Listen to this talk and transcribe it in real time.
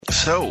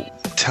So,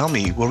 tell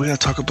me, what are we going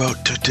to talk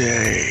about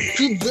today?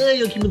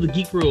 Today on Keeping the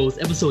Geek Bros,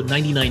 episode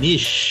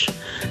 99-ish.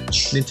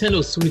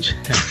 Nintendo Switch.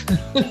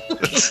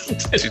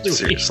 Dude,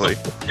 seriously.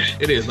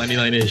 It is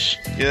 99-ish.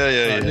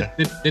 Yeah.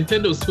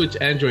 Nintendo Switch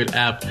Android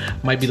app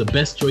might be the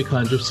best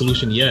Joy-Con drift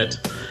solution yet.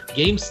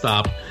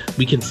 GameStop,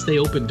 we can stay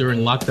open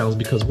during lockdowns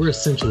because we're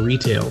essential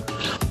retail.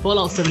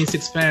 Fallout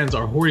 76 fans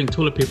are hoarding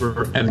toilet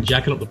paper and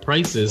jacking up the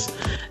prices.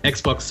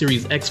 Xbox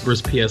Series X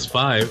versus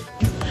PS5.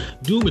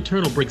 Doom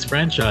Eternal breaks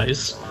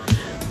franchise.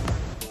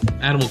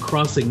 Animal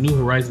Crossing New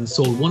Horizons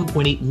sold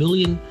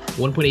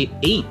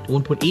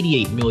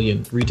 1.88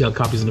 million retail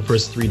copies in the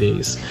first 3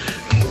 days.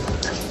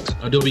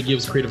 Adobe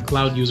gives Creative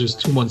Cloud users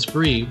 2 months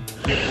free.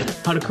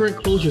 How the current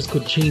closures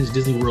could change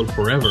Disney World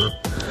forever.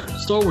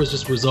 Star Wars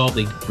just resolved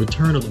a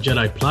Return of the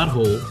Jedi plot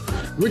hole.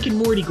 Rick and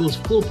Morty goes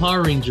full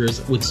Power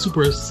Rangers with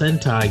Super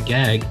Sentai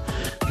gag.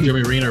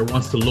 Jeremy Renner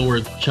wants to lower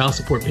child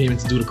support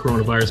payments due to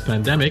coronavirus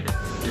pandemic.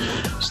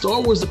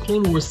 Star Wars The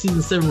Clone Wars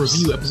Season 7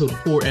 review, Episode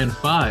 4 and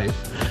 5.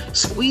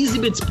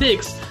 Squeezy Bits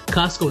picks.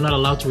 Costco not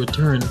allowed to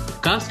return.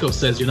 Costco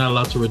says you're not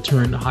allowed to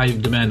return high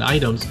demand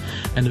items.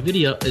 And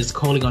NVIDIA is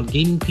calling on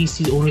gaming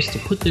PC owners to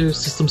put their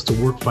systems to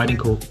work fighting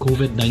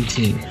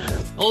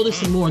COVID-19. All this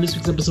and more on this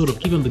week's episode of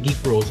Keeping the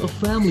Geek Bros, a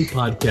family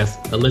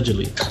podcast,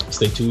 allegedly.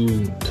 Stay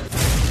tuned.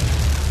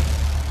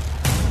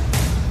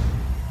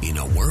 In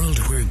a world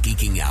where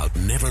geeking out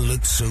never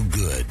looked so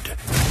good,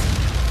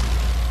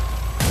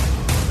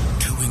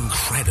 two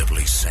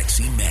incredibly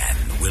sexy men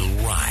will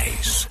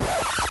rise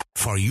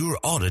for your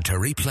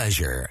auditory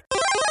pleasure.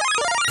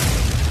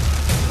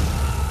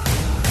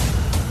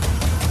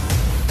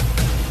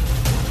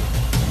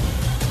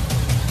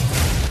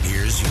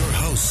 Here's your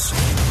hosts,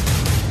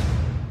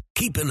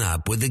 Keeping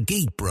Up with the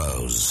Geek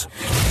Bros.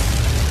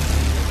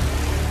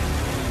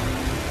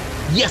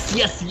 Yes.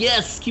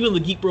 Keeping the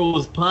Geek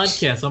Bros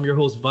podcast. I'm your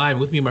host, Vibe.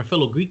 With me, my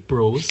fellow Geek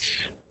Bros.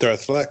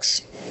 Darth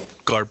Flex.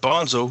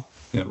 Garbanzo.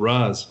 Yeah,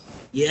 Roz.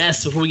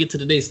 Yes, before we get to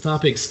today's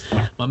topics,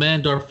 my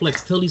man, Darth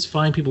Flex, tell these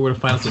fine people where to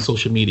find us on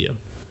social media.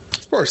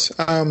 Of course.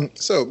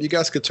 So you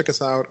guys could check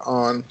us out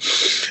on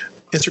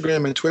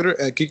Instagram and Twitter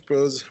at Geek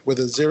Bros with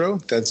a 0.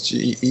 That's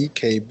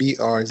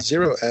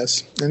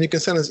GEEKBR0S. And you can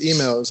send us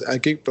emails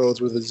at geekbros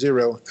with a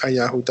 0 at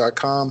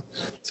yahoo.com.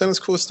 Send us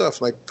cool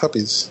stuff like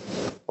puppies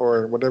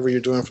or whatever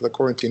you're doing for the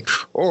quarantine.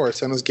 Or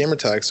send us gamer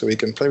tags so we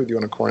can play with you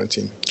on a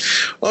quarantine.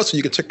 Also,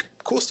 you can check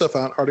cool stuff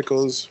out,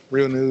 articles,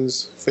 real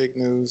news, fake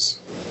news,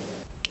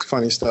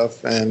 funny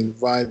stuff, and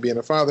Vibe Being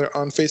a Father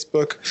on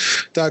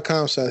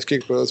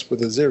Facebook.com/Geek Bros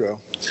with a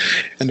 0.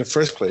 And the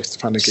first place to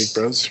find the Geek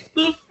Bros.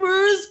 The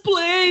first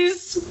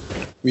place!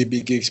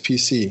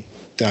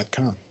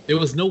 WeBeGeeksPC.com. There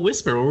was no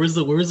whisper. Where's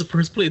the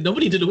first place?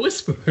 Nobody did a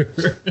whisper.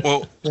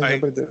 Well,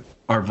 Nobody did.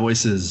 Our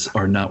voices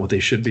are not what they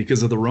should be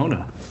because of the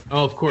Rona.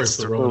 Oh, of course,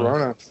 the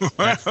Rona.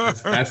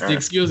 That's the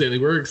excuse. It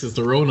works. It's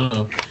the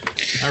Rona.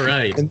 All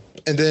right.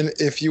 And then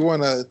if you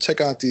want to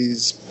check out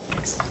these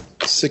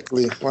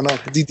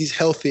these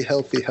healthy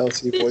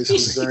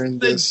voices during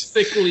this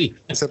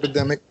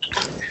epidemic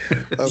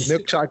of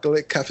milk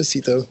chocolate,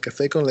 cafecito,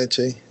 café con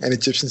leche, and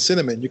Egyptian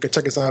cinnamon, you can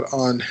check us out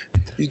on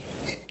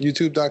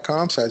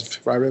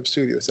youtube.com/VibeRep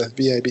Studios. That's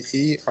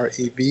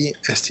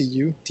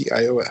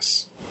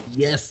VibeRevStudios.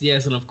 Yes,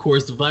 and of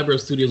course, the VibeRep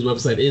Studios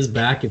website is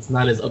back. It's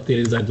not as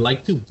updated as I'd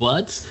like to,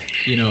 but,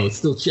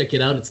 still check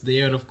it out. It's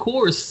there. And of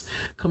course,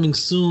 coming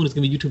soon, it's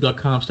going to be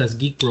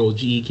youtube.com/GeekBros,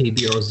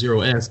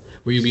 GEKBR0S,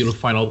 where you'll be able to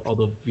find all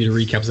the video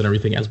recaps and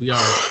everything as we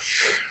are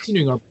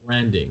continuing our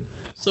branding.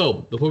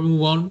 So, before we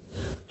move on,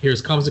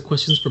 here's comments and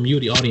questions from you,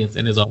 the audience,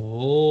 and there's a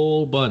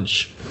whole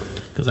bunch,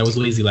 because I was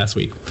lazy last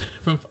week.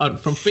 From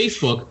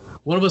Facebook,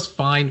 one of us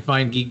fine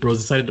Geek Bros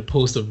decided to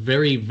post a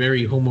very,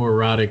 very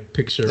homoerotic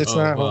picture. It's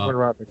not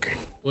homoerotic.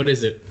 What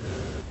is it?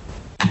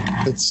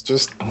 It's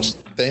just Thanos.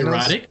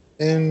 Erotic?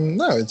 And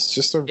no, it's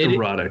just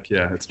erotic.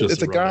 Yeah, it's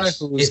just a guy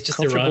who's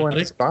comfortable in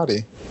his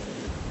body.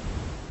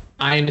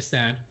 I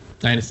understand.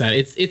 It's a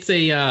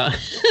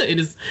it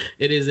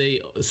is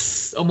a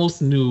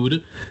almost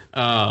nude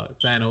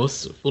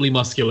Thanos, fully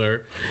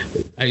muscular.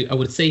 I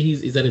would say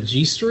is that a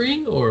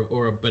G-string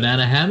or a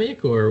banana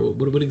hammock, or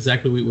what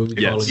exactly would we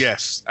call it?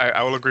 Yes,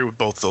 I will agree with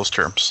both those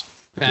terms.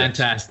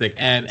 Fantastic,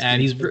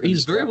 and he's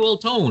very well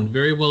toned, So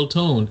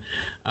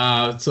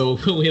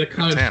we had a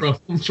comment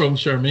from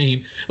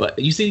Charmaine.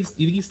 You think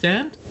he's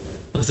tanned?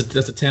 That's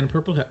a tan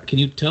purple. Can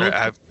you tell?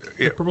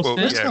 Purple tan?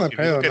 That's kind of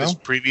pale. Look at his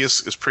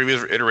previous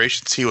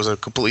iterations, he was a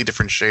completely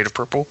different shade of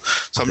purple.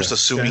 So I'm just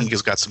assuming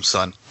he's got some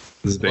sun.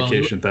 This is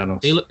vacation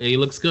Thanos. He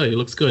looks good.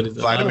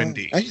 Vitamin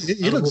D.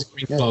 He looks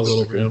all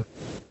over him.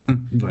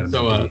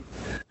 So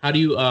how do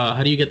you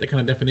get that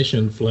kind of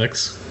definition,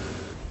 Flex?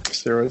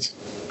 Steroids.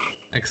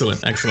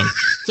 Excellent.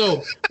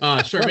 So,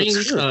 Charmaine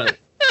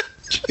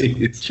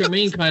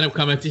kind of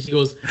commented. She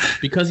goes,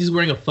 because he's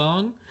wearing a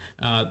thong,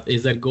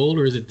 is that gold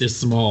or is it this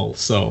small?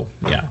 So,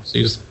 yeah. So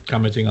he was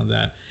commenting on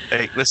that.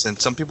 Hey, listen,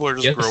 some people are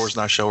just growers,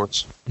 not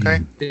showers.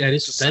 Okay? That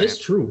is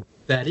true.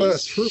 That Plus,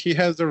 is true. he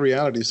has the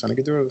reality, son. He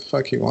can do whatever the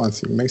fuck he wants.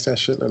 He makes that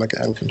shit look like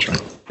an elephant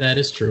trunk. That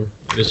is true.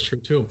 It is true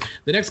too.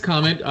 The next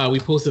comment we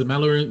posted: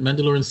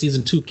 Mandalorian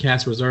season 2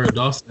 cast Rosario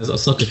Dawson as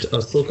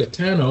Ahsoka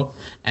Tano,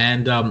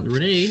 and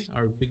Renee,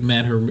 our big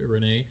man,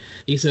 Renee.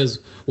 He says,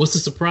 "What's the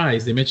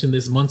surprise? They mentioned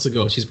this months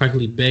ago. She's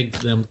practically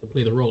begged them to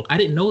play the role. I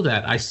didn't know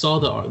that. I saw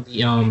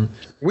the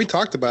We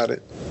talked about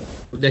it.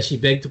 that she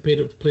begged to play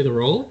the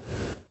role.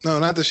 No,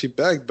 not that she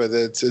begged, but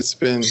it's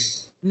been.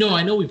 No,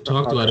 I know we've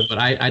talked about it, but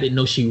I didn't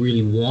know she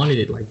really wanted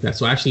it like that.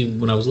 So actually,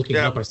 when I was looking it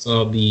up, I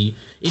saw the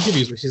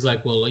interviews where she's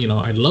like, well,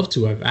 I'd love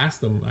to. I've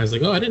asked them. I was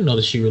like, oh, I didn't know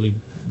that she really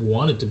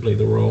wanted to play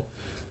the role.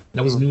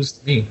 That was news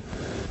to me.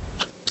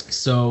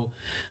 So,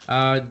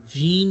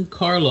 Jean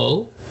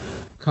Carlo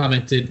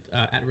commented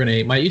at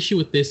Renee, my issue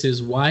with this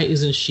is, why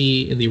isn't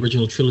she in the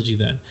original trilogy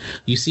then?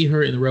 You see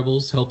her in the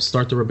Rebels, helped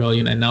start the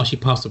rebellion, and now she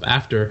pops up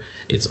after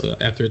it's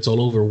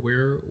all over.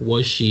 Where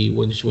was she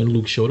when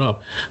Luke showed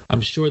up?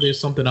 I'm sure there's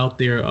something out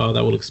there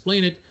that will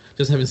explain it.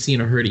 Just haven't seen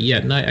or heard it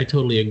yet. And I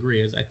totally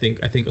agree. As I think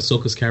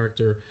Ahsoka's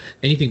character,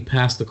 anything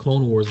past the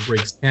Clone Wars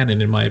breaks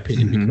canon, in my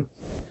opinion,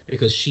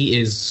 because she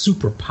is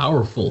super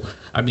powerful.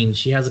 I mean,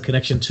 she has a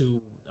connection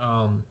to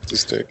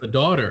the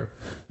daughter,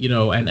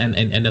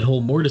 and that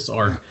whole Mortis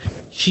arc.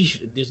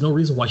 There's no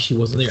reason why she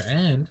wasn't there.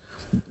 And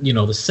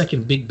the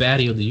second big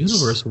baddie of the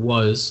universe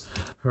was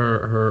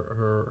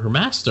her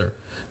master.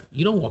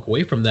 You don't walk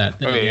away from that.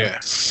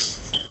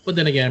 But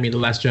then again, I mean, The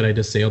Last Jedi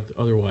does say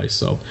otherwise.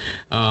 So,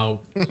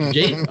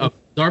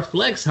 Darth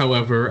Flex,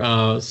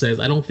 however, says,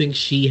 I don't think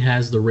she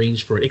has the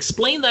range for it.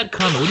 Explain that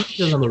comment. What do you think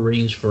she has on the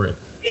range for it?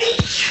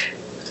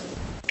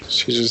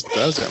 She just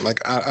doesn't.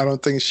 Like, I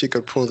don't think she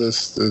could pull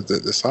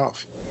this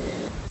off.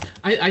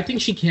 I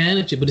think she can,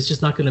 but it's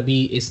just not going to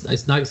be. It's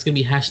going to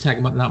be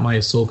hashtag not my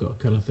Ahsoka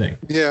kind of thing.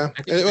 Yeah.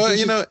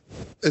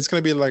 It's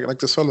going to be like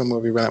the Solo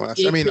movie. Not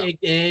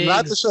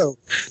the show.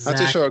 Exactly. Not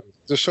the show.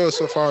 The show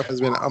so far has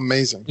been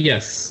amazing.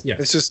 Yes.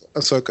 It's just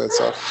Ahsoka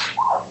itself.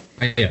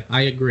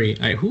 I agree.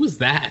 Who is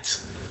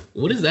that?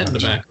 What is that in the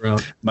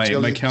background? My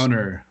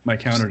counter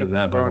to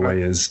that, by the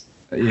way, is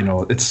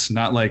it's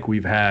not like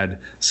we've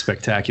had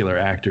spectacular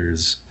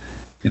actors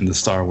in the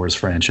Star Wars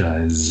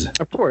franchise.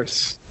 Of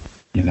course.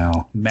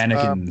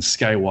 Anakin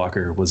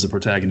Skywalker was the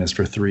protagonist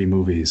for 3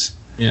 movies.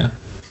 Yeah.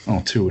 Oh,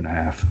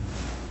 2.5.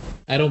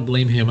 I don't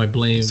blame him. I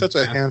blame such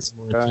a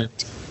handsome guy.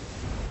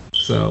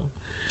 So,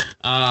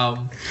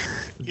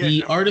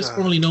 the artist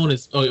formerly known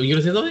as. Oh, you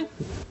gonna say something?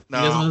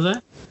 No. You guys want to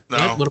say?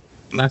 No. What,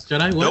 Last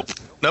Jedi? What?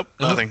 Nope.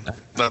 Nothing.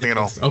 Nothing at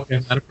all. Okay,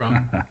 not a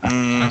problem.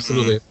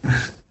 Absolutely.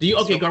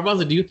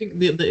 Garbanzo, do you think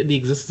the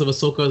existence of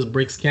Ahsoka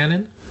breaks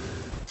canon?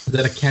 Is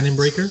that a canon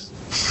breaker?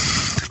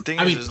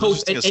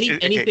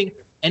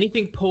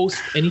 Anything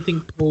post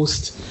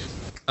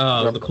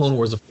the Clone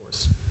Wars, of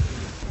course.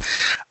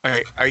 All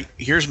right.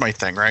 Here's my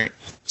thing, right?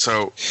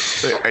 So,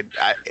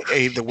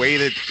 the way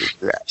that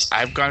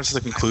I've gotten to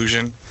the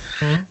conclusion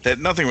that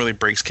nothing really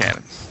breaks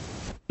canon.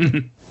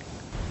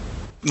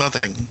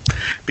 Nothing,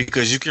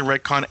 because you can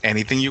retcon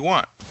anything you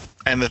want,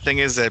 and the thing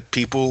is that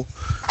people,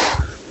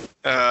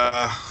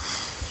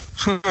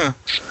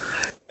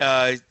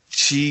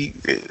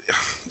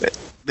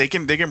 they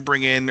can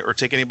bring in or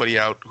take anybody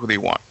out who they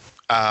want,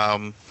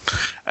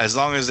 as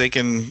long as they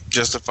can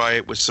justify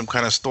it with some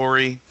kind of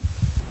story.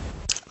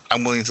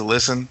 I'm willing to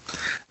listen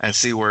and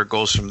see where it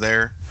goes from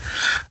there.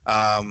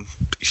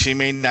 She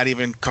may not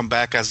even come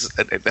back as.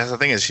 That's the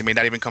thing is, she may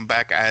not even come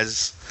back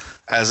as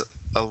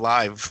a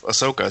live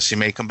Ahsoka. She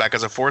may come back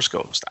as a Force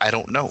ghost. I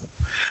don't know.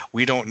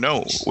 We don't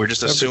know. We're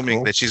just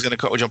assuming that she's going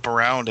to jump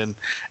around and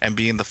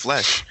be in the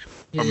flesh,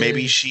 or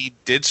maybe she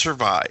did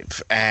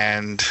survive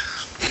and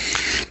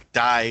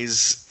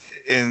dies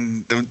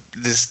in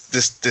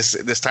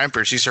this time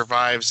period. She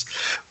survives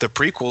the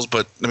prequels,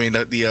 but I mean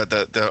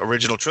the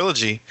original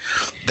trilogy,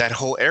 that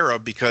whole era,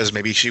 because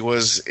maybe she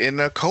was in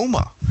a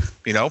coma.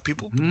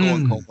 People go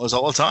in comas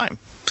all the time.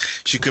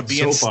 She could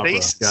be in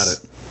stasis. Got it.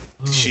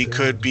 She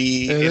could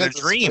be in a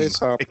dream.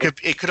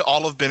 It could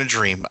all have been a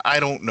dream. I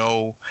don't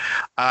know.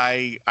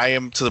 I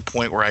am to the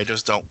point where I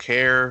just don't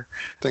care.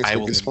 I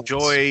will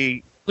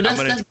enjoy. I'm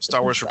going to enjoy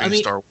Star Wars for being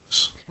Star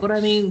Wars. But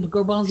I mean,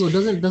 Garbanzo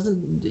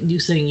doesn't you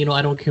saying,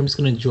 I don't care, I'm just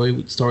going to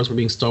enjoy Star Wars for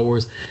being Star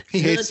Wars. He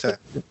hates that.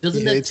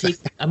 Doesn't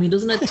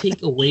that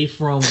take away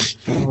from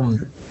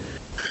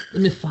the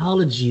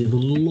mythology, the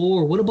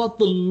lore? What about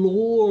the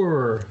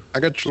lore? I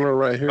got your lore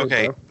right here.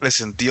 Okay, bro.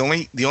 Listen. The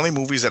only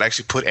movies that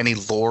actually put any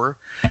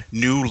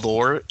new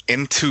lore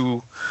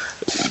into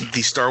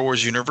the Star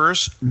Wars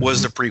universe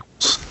was the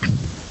prequels,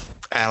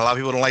 and a lot of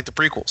people don't like the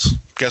prequels.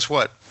 Guess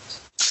what?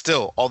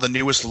 Still, all the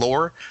newest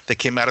lore that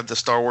came out of the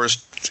Star Wars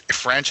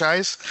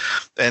franchise,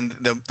 and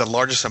the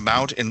largest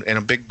amount in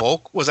a big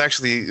bulk, was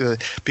actually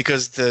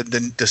because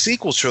the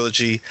sequel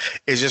trilogy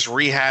is just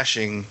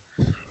rehashing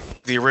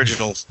the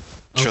original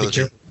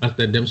trilogy. That's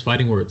Dem's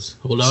fighting words.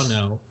 Hold on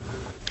now.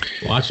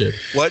 Watch it.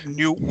 What?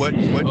 Hold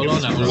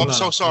on now. I'm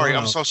so sorry.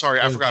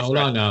 I forgot. Hold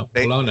on now.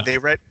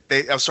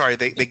 I'm sorry.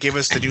 They gave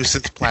us the new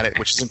Sith planet,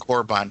 which is in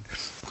Korriban.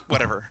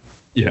 Whatever.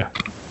 Yeah.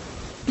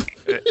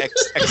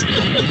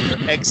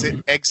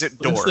 exit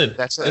door. Listen,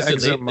 That's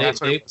listen,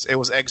 what it was. It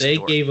was exit They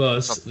door. gave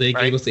us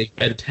a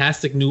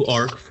fantastic new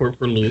arc for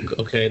Luke.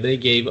 Okay, they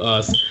gave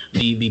us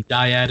the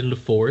dyad in the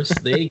Force.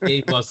 They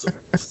gave us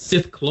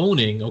Sith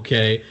cloning.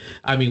 Okay,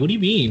 I mean, what do you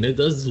mean? It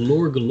does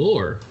lore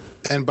galore.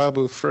 And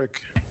Babu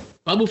Frick.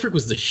 Babu Frick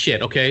was the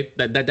shit. Okay,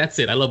 that's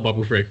it. I love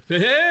Babu Frick.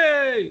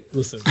 Hey,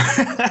 listen.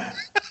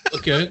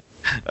 Okay.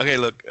 Okay,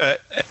 look,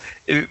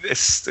 it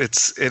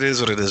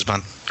is what it is,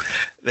 man.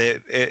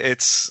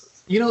 It's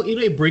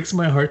it breaks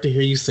my heart to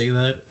hear you say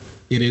that.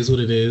 It is what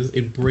it is.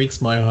 It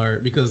breaks my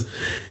heart because,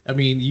 I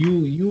mean,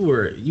 you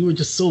were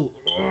just so.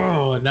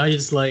 Oh, now you're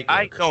just like.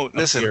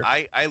 Listen.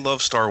 I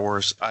love Star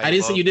Wars. I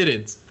didn't say you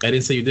didn't. I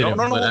didn't say you didn't.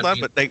 No, hold on.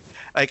 But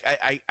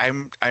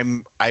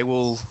I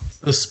will.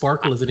 The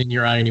sparkle isn't in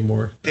your eye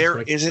anymore.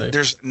 There isn't.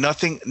 There's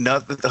nothing.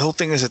 The whole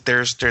thing is that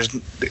there's.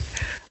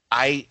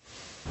 I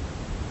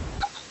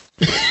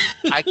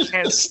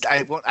can't.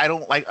 I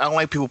don't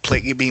like people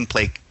being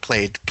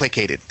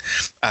placated.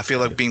 I feel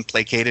like being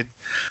placated.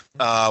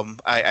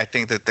 I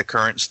think that the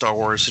current Star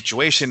Wars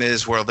situation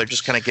is where they're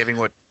just kind of giving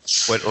what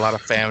a lot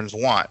of fans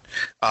want,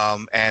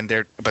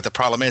 but the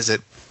problem is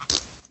that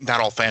not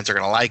all fans are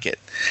going to like it.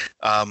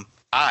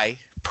 I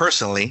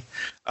personally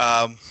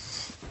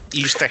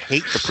used to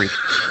hate the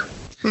prequels.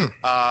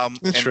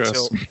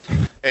 Interesting.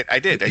 I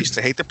did. I used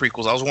to hate the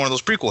prequels. I was one of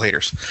those prequel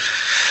haters.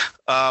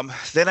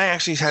 Then I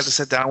actually had to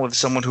sit down with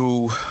someone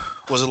who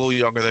was a little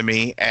younger than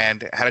me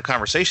and had a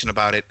conversation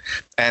about it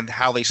and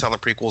how they saw the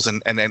prequels.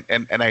 And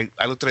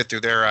I looked at it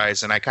through their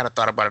eyes and I kind of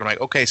thought about it. I'm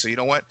like, okay, so you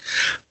know what?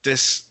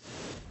 It's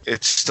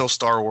still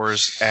Star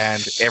Wars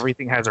and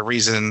everything has a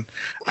reason.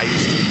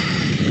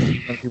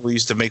 People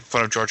used to make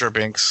fun of Jar Jar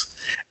Binks,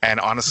 and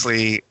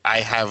honestly,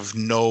 I have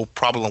no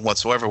problem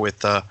whatsoever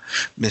with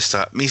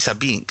Misa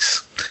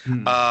Binks.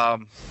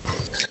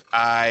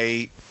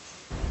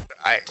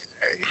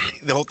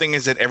 The whole thing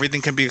is that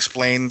everything can be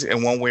explained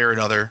in one way or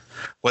another.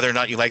 Whether or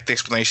not you like the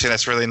explanation, it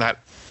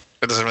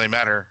doesn't really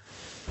matter.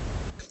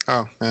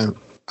 Oh man,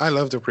 I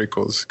love the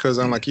prequels because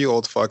I'm like you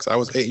old fucks. I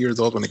was 8 years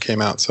old when it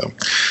came out, so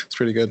it's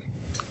pretty good.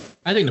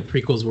 I think the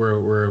prequels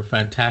were a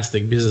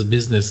fantastic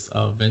business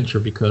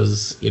venture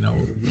because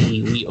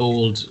we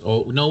old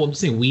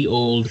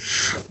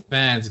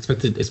fans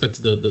expected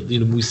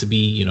the movies to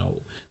be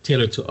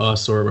tailored to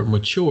us or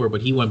mature, but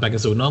he went back and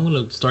said, no, I'm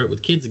going to start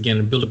with kids again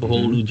and build up a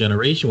whole new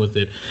generation with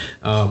it.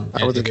 I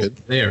was a kid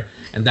there,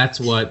 and that's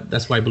why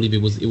I believe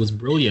it was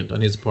brilliant on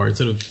his part.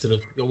 Instead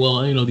of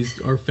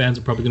our fans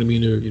are probably going to be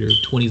in their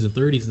 20s and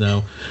 30s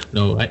now.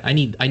 No, I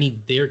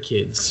need their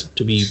kids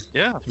to be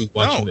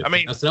watching it. I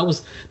mean, so that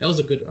was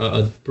a good,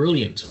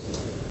 brilliant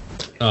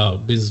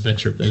business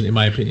venture, in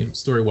my opinion,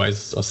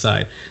 story-wise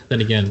aside.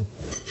 Then again,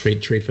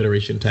 trade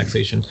federation,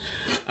 taxation.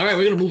 All right,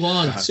 we're gonna move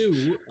on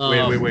to.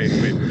 Wait!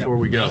 Before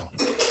we go,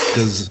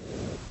 does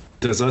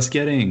us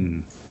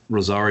getting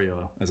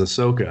Rosario as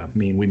Ahsoka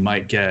mean we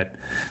might get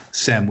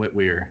Sam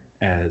Witwer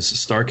as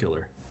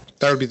Starkiller?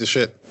 That would be the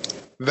shit.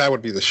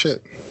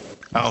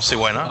 I don't see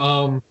why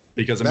not.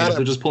 Because if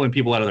they're just pulling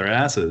people out of their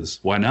asses,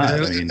 why not?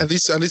 At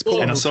least and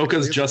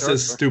Ahsoka's just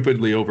as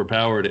stupidly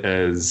overpowered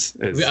as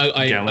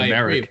Galen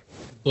Merrick.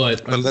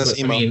 But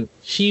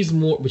she's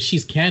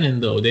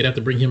canon though. They'd have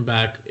to bring him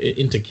back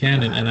into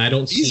canon, and I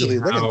don't easily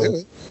see how. Do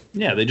it.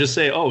 Yeah, they just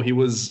say, "Oh, he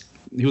was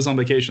on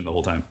vacation the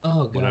whole time."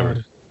 Oh God!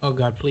 Whatever. Oh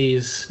God!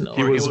 Please. No.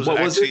 What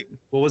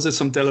was it?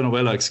 Some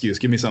telenovela excuse?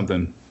 Give me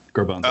something.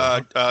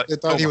 Garbanzo. They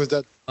thought he was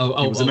dead. He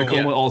was in a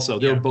coma also.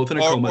 They were both in a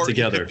coma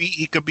together.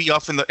 He could be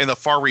off in the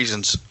far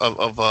regions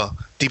of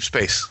deep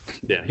space.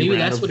 Yeah, maybe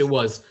that's what it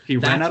was. He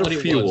ran out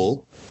of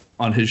fuel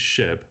on his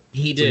ship.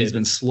 He did. So he's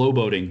been slow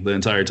boating the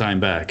entire time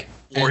back.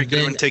 Or he could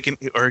have been taken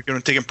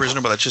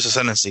prisoner by the Chiss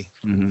Ascendancy.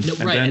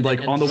 Mm-hmm. No, and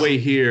then on the way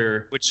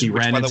here, he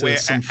ran into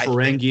some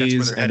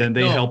Ferengis, and then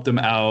they helped him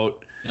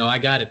out. No, I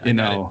got it.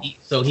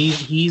 So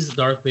he's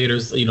Darth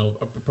Vader's,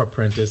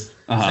 apprentice.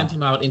 Sent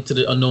him out into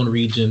the unknown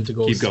region to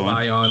go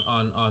spy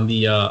on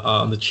the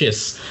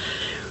Chiss.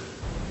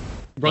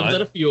 Runs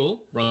out of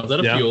fuel.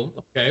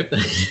 Okay,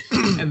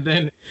 and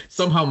then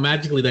somehow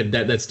magically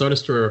that Star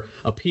Destroyer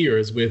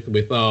appears with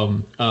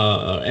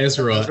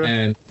Ezra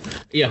and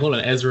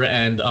Ezra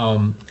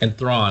and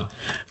Thrawn.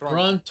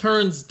 Thrawn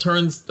turns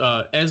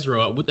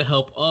Ezra with the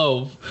help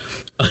of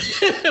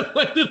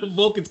when did the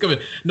Vulcans come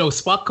in? No,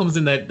 Spock comes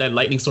in that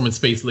lightning storm in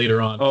space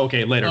later on. Oh,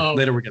 okay,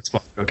 later we get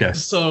Spock. Okay,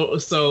 so.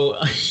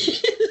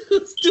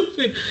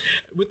 Stupid.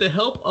 With the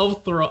help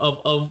of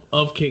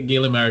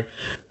Galen Merrick,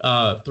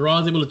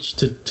 Thrawn's able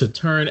to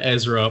turn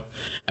Ezra,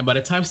 and by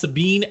the time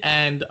Sabine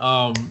and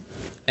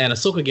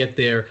Ahsoka get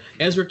there,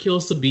 Ezra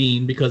kills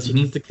Sabine because he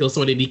needs to kill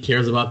somebody he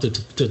cares about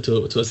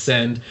to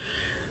ascend.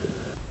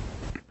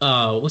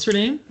 What's her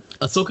name?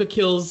 Ahsoka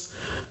kills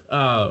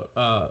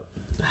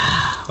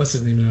what's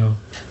his name now?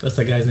 What's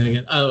that guy's name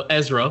again?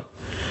 Ezra.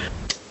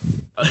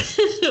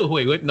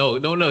 wait, no,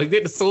 he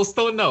did the Soul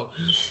Stone. No.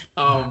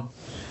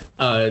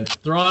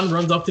 Thrawn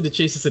runs off to the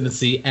chase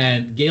ascendancy,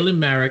 and Galen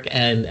Marek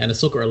and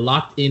Ahsoka are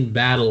locked in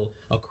battle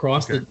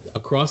across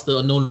the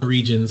unknown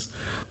regions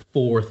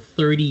for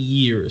 30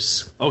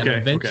 years. Okay.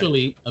 And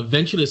eventually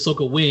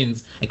Ahsoka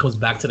wins and comes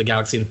back to the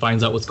galaxy and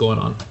finds out what's going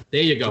on.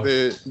 There you go.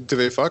 Do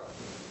they fuck?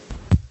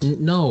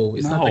 No,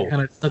 it's not that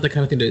kind of. It's not the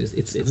kind of thing that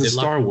it's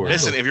Star Wars.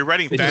 Listen, if you're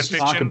writing They fan just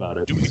fiction, talk about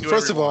it.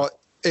 First of all,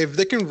 if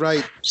they can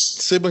write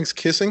siblings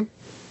kissing,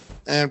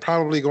 and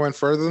probably going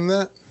further than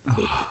that,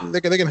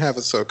 they can have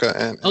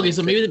Ahsoka. Okay,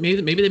 so maybe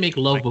they make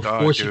love My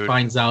before God, she dude.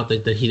 finds out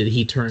that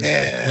he turns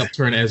helped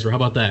turn Ezra. How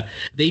about that?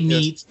 They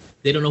meet.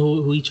 They don't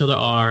know who each other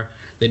are.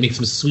 They make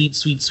some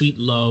sweet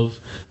love.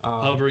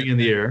 Hovering in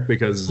the air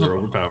because they're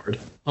overpowered.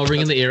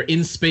 Hovering in the air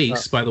in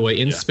space. By the way,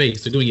 in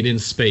space. They're doing it in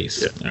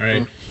space. Yeah. All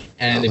right.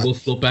 And they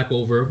both float back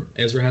over.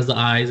 Ezra has the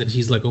eyes, and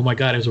he's like, "Oh my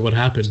God, Ezra, what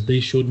happened? They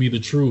showed me the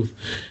truth,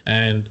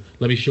 and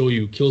let me show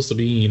you." Kill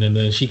Sabine, and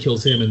then she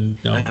kills him,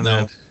 and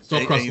now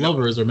star-crossed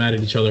lovers are mad at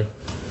each other.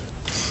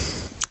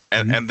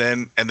 and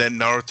then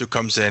Naruto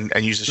comes in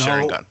and uses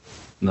Sharingan.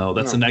 No,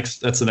 that's the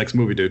next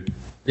movie, dude.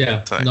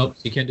 Yeah, Sorry. nope,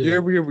 you can't do that.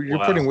 You're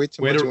putting way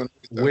too much.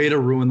 Way to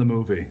ruin the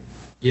movie.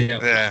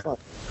 Yeah.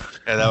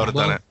 Yeah, that would have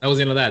done it. That was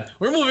the end of that.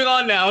 We're moving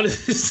on now.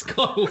 This is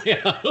going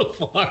way out of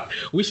far.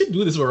 We should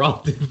do this more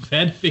often.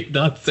 Fanfic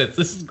nonsense.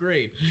 This is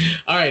great.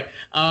 All right.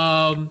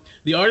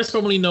 The artist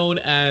formerly known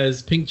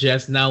as Pink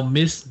Jess, now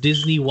Mrs.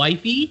 Disney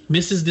Wifey.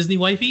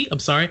 I'm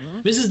sorry.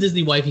 Mrs.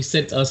 Disney Wifey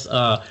sent us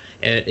a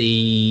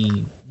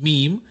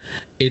meme.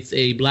 It's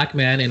a black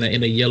man in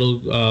a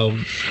yellow.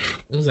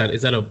 What is that?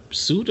 Is that a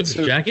suit, a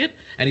jacket?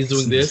 And he's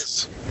doing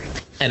this.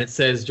 And it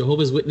says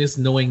Jehovah's Witness,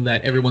 knowing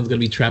that everyone's going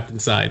to be trapped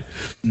inside,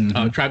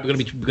 going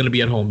to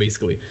be at home,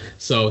 basically.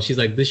 So she's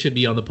like, this should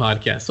be on the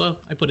podcast. So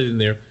I put it in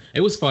there.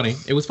 It was funny.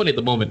 It was funny at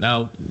the moment.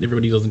 Now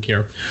everybody doesn't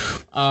care.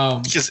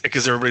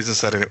 Because everybody's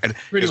inside of it, and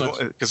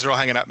because they're all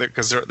hanging out there.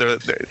 Because they're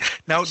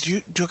now.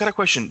 I got a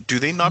question? Do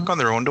they knock on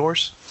their own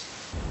doors?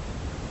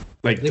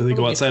 Like, do they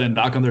go outside and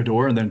knock on their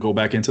door and then go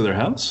back into their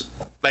house?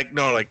 Like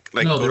No,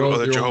 go to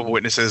other Jehovah's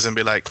Witnesses and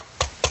be like,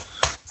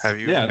 "Have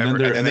you?" Yeah,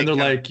 ever, and then they're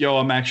like, "Yo,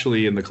 I'm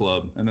actually in the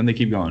club," and then they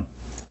keep going.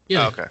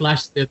 Yeah, okay.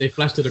 They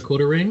flash the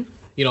Dakota ring.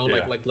 You know,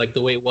 like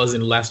the way it was in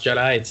Last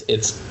Jedi.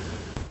 It's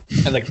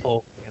and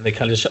and they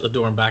kind of shut the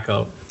door and back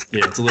up.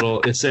 Yeah, it's a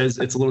little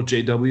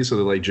JW, so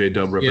they're like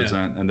JW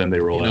represent, and then they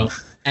roll out.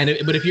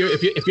 But if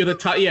you're the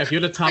top, if you're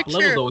the top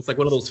level though, it's like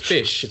one of those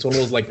fish. It's one of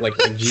those like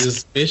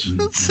Jesus fish.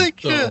 That's so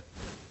cute. So,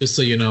 just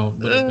so you know,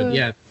 but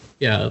yeah,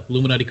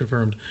 Illuminati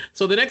confirmed.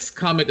 So the next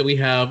comment that we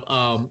have,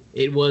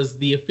 it was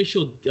the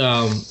official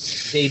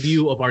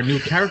debut of our new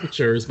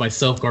caricatures,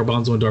 myself,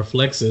 Garbanzo, and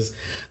Darflexes,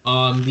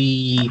 on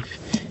the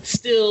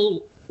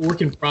still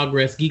work in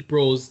progress Geek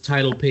Bros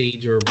title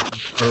page or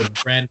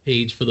brand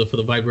page for the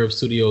Vibe Rev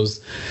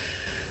Studios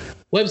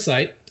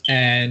website.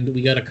 And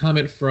we got a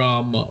comment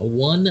from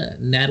one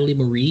Natalie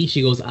Marie.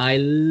 She goes, "I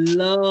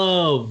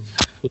love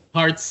with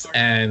hearts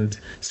and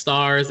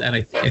stars," and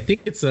I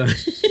think it's a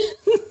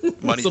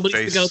money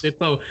face. Out there.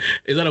 So,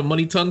 is that a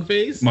money tongue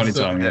face?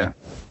 Tongue, yeah.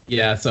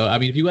 Yeah, so I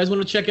mean, if you guys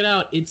want to check it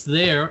out, it's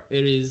there.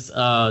 It is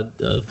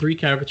 3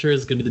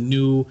 caricatures. It's gonna be the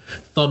new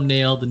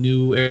thumbnail, the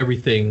new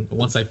everything.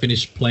 Once I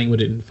finish playing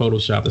with it in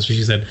Photoshop, that's what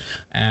she said.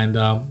 And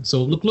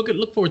so look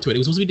forward to it. It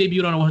was supposed to be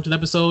debuted on our 100th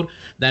episode.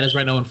 That is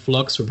right now in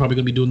flux. We're probably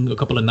gonna be doing a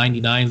couple of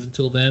 99s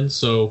until then.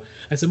 So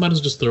I said, might as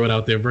well just throw it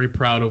out there. Very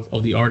proud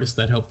of the artist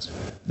that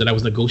I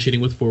was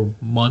negotiating with for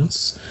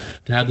months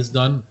to have this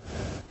done.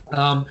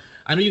 I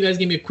know you guys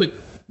gave me a quick.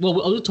 Well,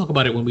 we'll talk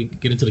about it when we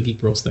get into the Geek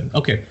Bros thing.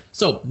 Okay,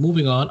 so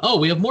moving on. Oh,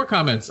 we have more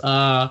comments.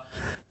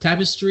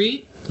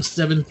 Tapestry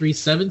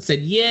 737 said,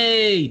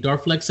 "Yay!"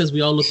 Darflex says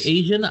we all look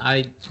Asian.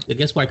 I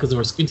guess why? Because of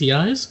our squinty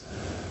eyes.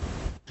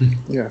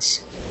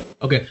 Yes.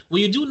 Okay.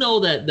 Well, you do know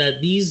that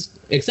these,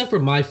 except for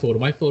my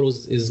photo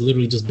is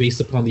literally just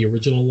based upon the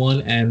original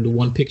one and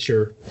one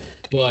picture,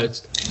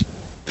 but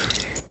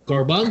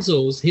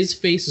Garbanzo's, his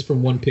face is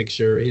from one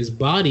picture. His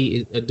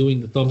body is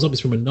doing the thumbs up is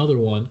from another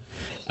one.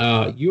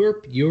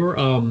 Your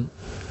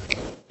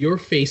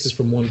face is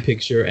from one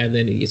picture, and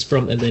then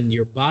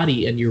your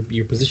body and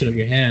your position of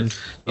your hand.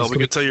 We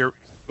can tell you're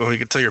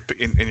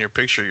in your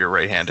picture you're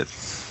right-handed.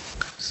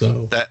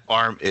 So that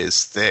arm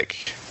is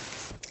thick.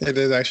 It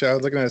is actually. I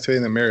was looking at it today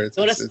in the mirror.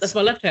 That's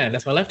my left hand.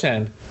 That's my left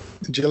hand.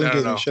 Jillian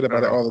gives me shit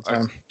about it all the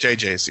time.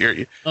 JJ's.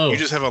 You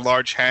just have a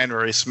large hand,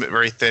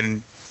 very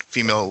thin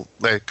female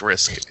leg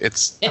wrist.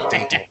 It's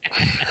dainty.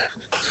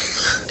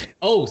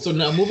 So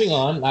now moving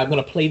on. I'm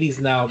gonna play these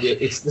now.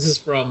 This is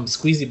from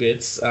Squeezy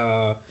Bits.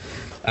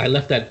 I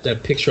left that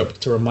picture up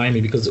to remind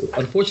me because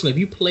unfortunately, if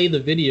you play the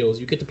videos,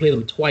 you get to play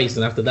them twice,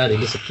 and after that, they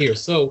disappear.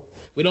 So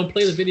we don't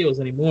play the videos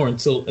anymore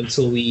until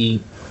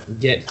we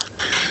get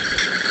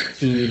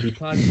to the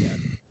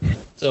podcast.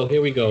 So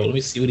here we go. Let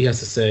me see what he has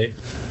to say.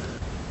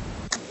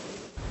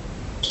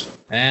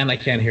 And I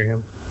can't hear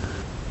him.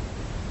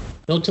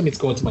 Don't tell me it's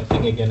going to my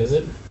thing again, is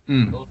it?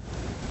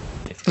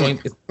 It's going.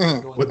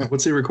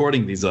 What's he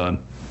recording these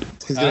on?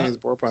 He's getting his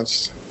bore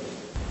punched.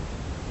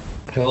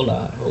 Hold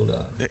on.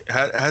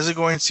 How's it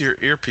going to your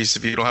earpiece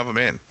if you don't have them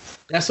in?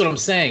 That's what I'm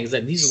saying. Is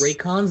that these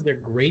Raycons, they're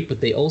great,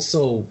 but they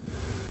also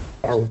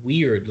are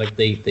weird. Like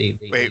they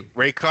Wait,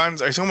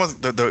 Raycons? Are you talking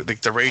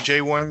about the Ray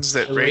J ones?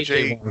 That Ray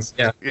J ones.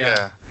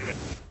 Yeah.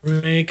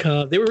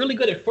 Raycon. They were really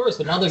good at first,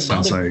 but now they're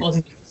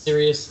causing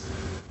serious.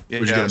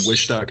 Would you go to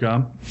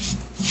Wish.com?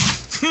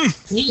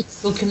 See, it's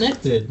still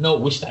connected. No,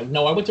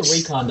 No, I went to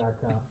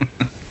Raycon.com.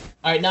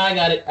 All right, now I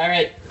got it. All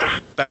right.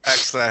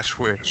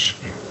 /Wish.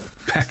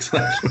 /Wish.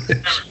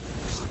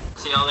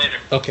 See y'all later.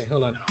 Okay,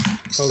 hold on.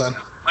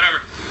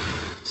 Whatever.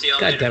 See y'all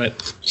later. God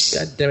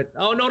damn it.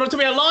 Oh, no, don't tell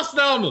me I lost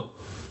them.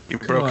 You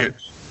broke it.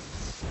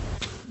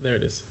 There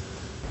it is.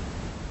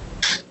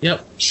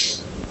 Yep.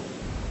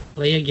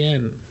 Play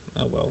again.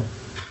 Oh, well.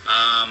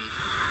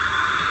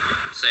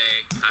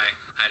 Say hi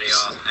to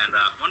y'all, and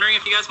wondering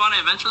if you guys want to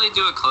eventually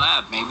do a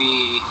collab,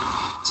 maybe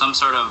some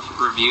sort of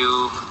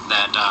review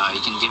that you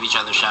can give each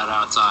other shout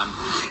outs on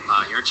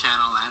your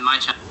channel and my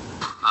channel.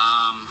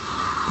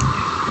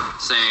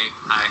 Say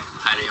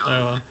hi to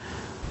y'all.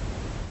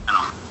 I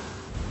know.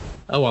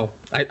 Oh well,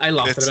 I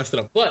lost it. I messed it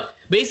up. But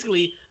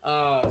basically,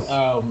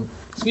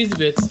 Squeeze the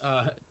Bits,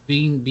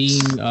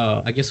 being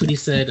I guess what he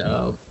said,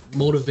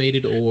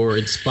 motivated or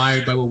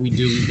inspired by what we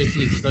do. He's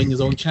basically starting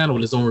his own channel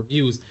with his own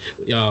reviews,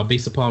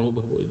 based upon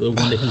the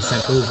one that he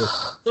sent over.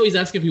 So he's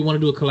asking if we want to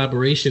do a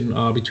collaboration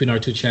between our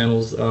two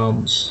channels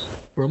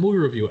for a movie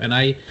review, and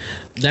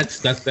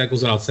that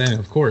goes without saying.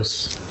 Of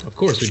course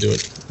we do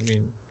it. I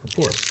mean, of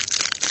course.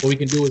 What we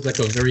can do is like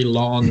a very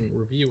long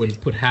review and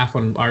put half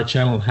on our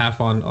channel and half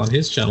on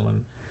his channel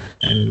and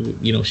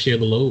share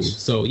the load.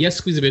 So yes,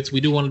 Squeeze the Bits, we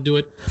do want to do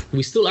it.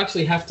 We still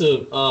actually have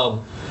to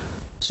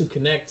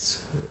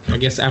connect, I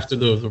guess, after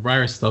the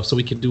virus stuff, so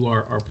we can do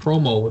our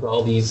promo with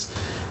all these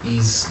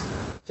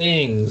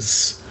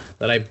things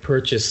that I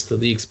purchased,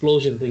 the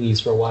explosion thingies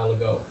for a while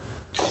ago.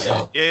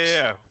 So,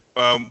 yeah.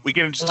 We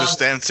can just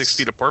stand 6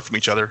 feet apart from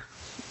each other.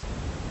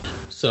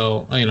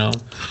 So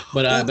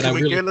but can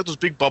we get those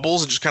big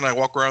bubbles and just kind of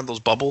walk around those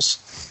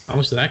bubbles? How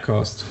much did that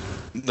cost?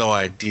 No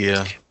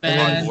idea.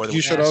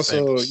 You should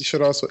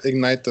also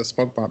ignite the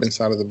smoke bomb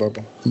inside of the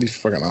bubble. It'd be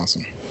fucking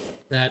awesome.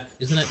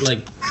 Isn't that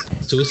like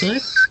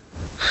suicide?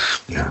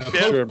 Yeah,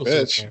 you're a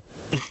bitch.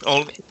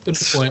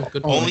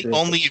 Good point.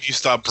 Only if you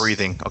stop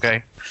breathing,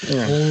 okay?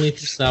 Yeah. Only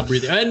if you stop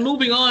breathing. And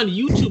moving on,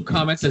 YouTube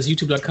comments as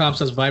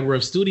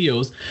youtube.com/VibeRev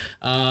Studios.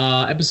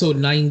 Episode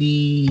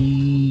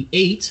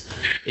 98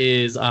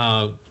 is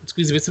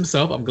Squeeze the Bits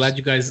himself. I'm glad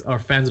you guys are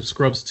fans of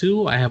Scrubs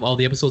too. I have all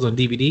the episodes on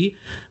DVD.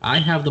 I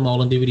have them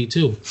all on DVD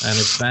too, and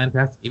it's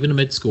fantastic. Even in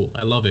mid school,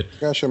 I love it.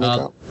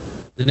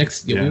 The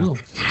next,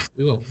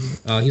 we will.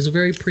 He's a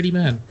very pretty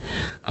man.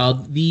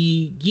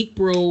 The Geek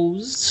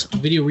Bros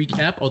video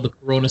recap of the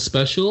Corona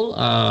special.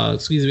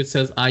 Squeeze the Bits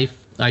says, I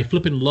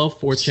flippin' love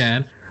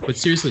 4chan, but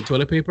seriously,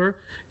 toilet paper,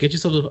 get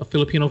yourself a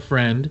Filipino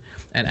friend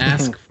and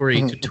ask for a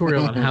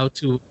tutorial on how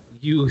to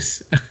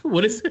use,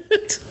 what is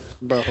it?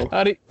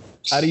 How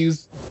to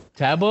use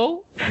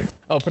Tabo?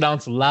 Oh,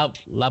 pronounced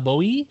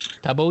Laboi?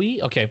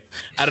 Taboi? Okay.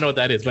 I don't know what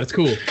that is, but it's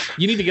cool.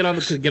 You need to get on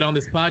this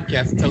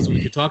podcast and tell us what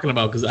you're talking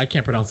about, because I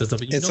can't pronounce that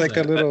stuff. It's like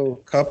a little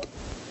cup.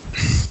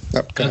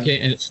 Okay,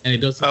 and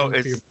it does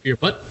something for your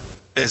butt?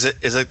 Is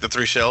it the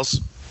 3 shells?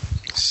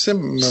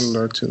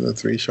 Similar to the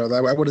 3 shells.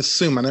 I would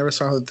assume. I never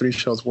saw how the 3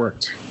 shells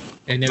worked.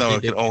 They never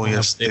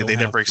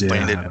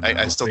explained it.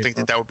 I still think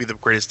that would be the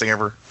greatest thing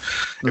ever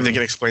if they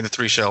can explain the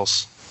 3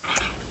 shells.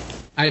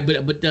 I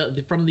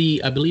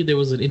believe there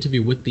was an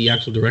interview with the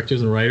actual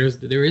directors and writers.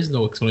 There is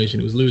no explanation.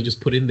 It was literally just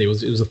put in there. It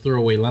was a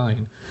throwaway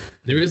line.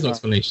 There is no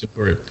explanation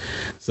for it.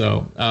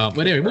 So, but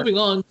anyway, moving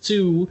on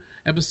to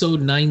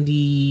episode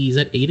 90. Is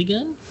that 8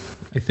 again?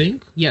 I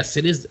think. Yes,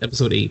 it is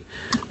episode 8.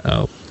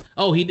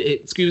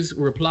 Excuse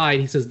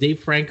replied. He says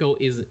Dave Franco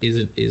is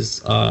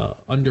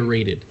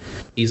underrated.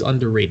 He's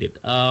underrated.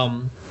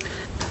 I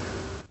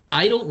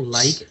don't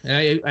like.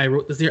 I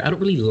wrote this there. I don't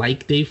really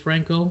like Dave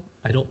Franco.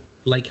 I don't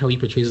like how he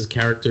portrays his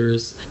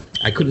characters.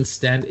 I couldn't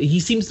stand. He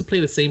seems to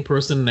play the same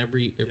person in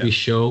every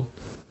show.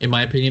 In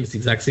my opinion, it's the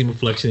exact same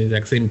reflection, the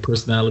exact same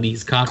personality.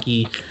 He's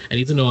cocky and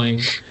he's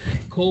annoying.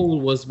 Cole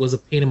was a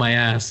pain in my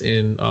ass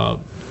in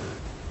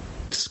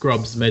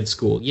Scrubs Med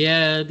School.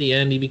 Yeah, at the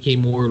end he became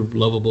more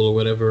lovable or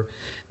whatever,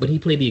 but he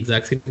played the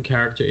exact same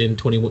character in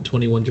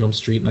 21 Jump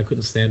Street, and I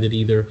couldn't stand it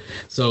either.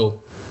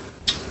 So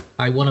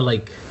I want to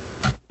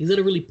he's got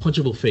a really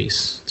punchable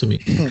face to me.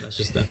 That's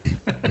just that.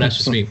 That's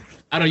just me.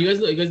 I don't know.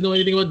 You guys know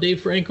anything about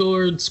Dave Franco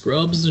or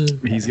Scrubs?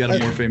 And he's got a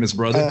more famous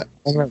brother.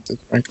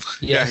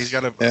 Yeah, he's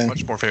got a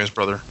much more famous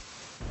brother.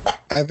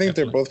 I think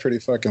they're both pretty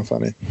fucking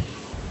funny.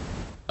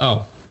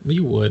 Oh,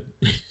 you would.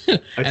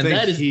 I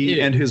think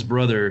he and his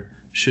brother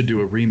should do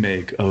a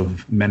remake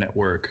of Men at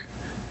Work,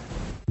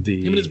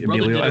 the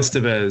Emilio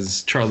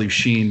Estevez, Charlie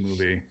Sheen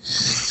movie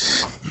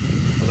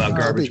about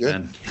garbage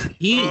men.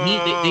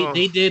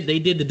 They did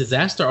the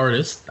Disaster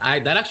Artist.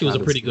 That actually was a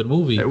pretty good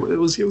movie. It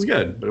was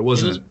good, but it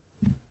wasn't.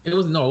 It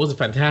wasn't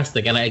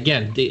fantastic. And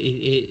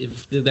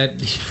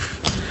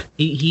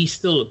he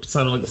still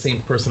sounded like the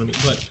same person to me.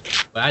 But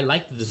But I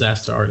liked The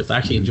Disaster Artist. I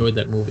actually enjoyed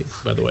that movie,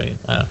 by the way.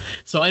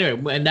 So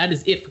anyway, and that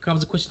is it for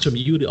comments and questions from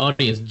you, the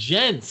audience.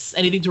 Gents,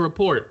 anything to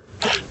report?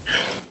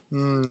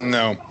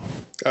 No.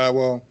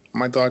 Well,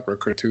 my dog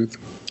broke her tooth.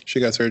 She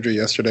got surgery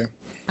yesterday.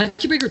 How'd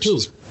she break her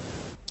tooth?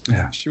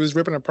 Yeah. She was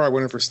ripping apart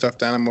one of her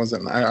stuffed animals,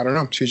 and I don't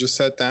know. She just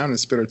sat down and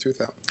spit her tooth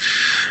out.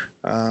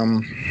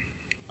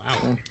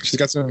 Wow. She's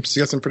got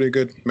some pretty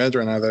good meds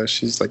right now, though.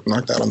 She's like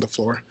knocked out on the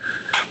floor.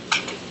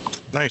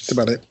 Nice. That's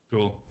about it.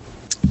 Cool.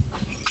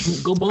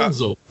 Go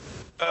Bonzo.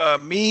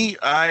 Me,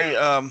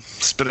 I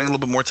spending a little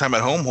bit more time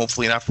at home.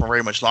 Hopefully not for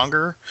very much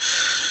longer.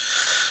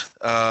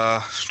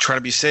 Trying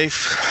to be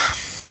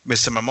safe.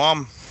 Missing my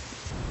mom.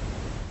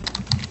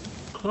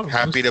 Oh,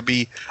 Happy to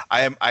be.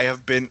 I'll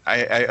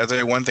tell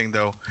you one thing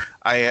though.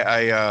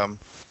 I'm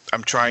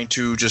trying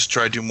to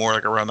try to do more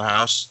like around the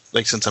house,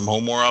 like since I'm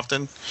home more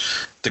often,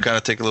 to kind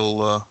of take a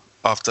little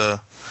off the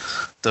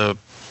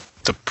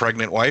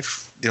pregnant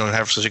wife,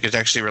 so she can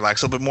actually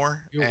relax a little bit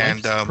more. Your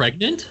wife's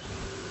pregnant?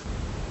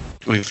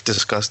 We've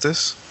discussed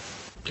this.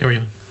 Carry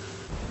on.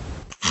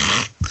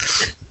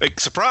 Like,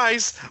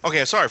 surprise!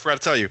 Okay, sorry, I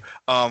forgot to tell you.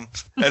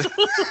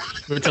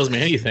 Never tells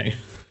me anything.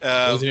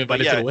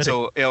 But yeah,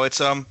 so it's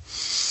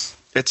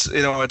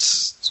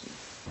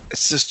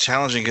just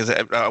challenging because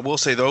I will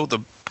say though the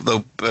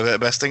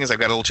best thing is I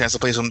got a little chance to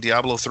play some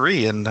Diablo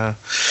 3 and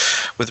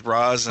with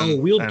Roz.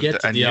 And, we'll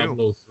get to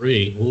Diablo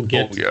 3. We'll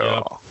get to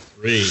Diablo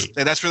 3.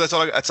 And that's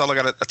all I got. That's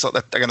all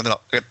I got to know.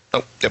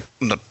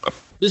 No.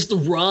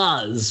 Mr.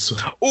 Roz.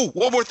 Oh,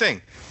 one more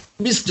thing.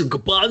 Mr.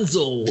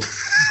 Gabanzo.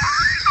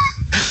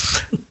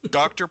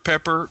 Dr.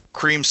 Pepper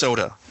cream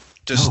soda.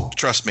 Just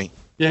trust me.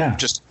 Yeah.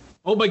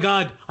 Oh my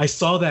God! I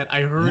saw that.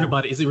 I heard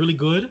about it. Is it really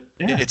good?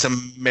 Yeah. It's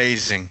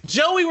amazing.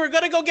 Joey, we're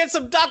gonna go get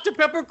some Dr.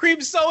 Pepper cream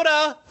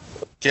soda.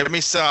 Give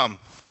me some.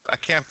 I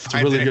can't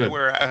find really it good.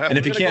 anywhere. And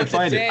if you can't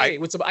find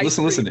it,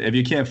 listen. If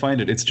you can't find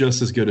it, it's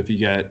just as good if you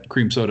get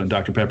cream soda and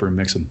Dr. Pepper and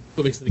mix them.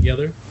 We'll mix it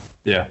together.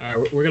 Yeah.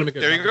 All right, we're gonna make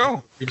there you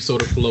go. Cream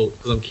soda float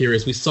because I'm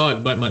curious. We saw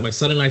it, but my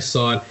son and I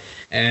saw it,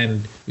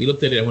 and we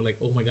looked at it and we're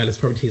like, oh my God, this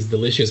probably tastes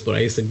delicious. But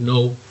I said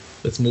no.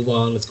 Let's move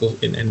on. Let's go.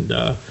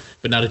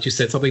 But now that you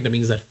said something, that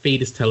means that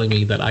fate is telling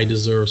me that I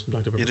deserve some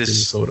Dr. Pepper cream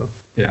soda.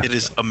 Yeah. It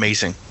is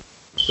amazing.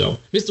 So,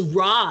 Mr.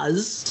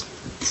 Roz.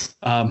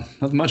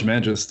 Not much,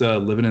 man. Just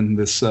living in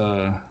this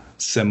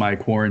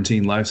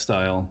semi-quarantine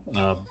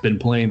lifestyle. Been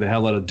playing the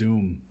hell out of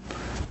Doom.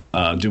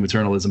 Doom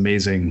Eternal is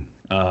amazing.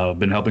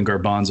 Been helping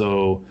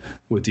Garbanzo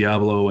with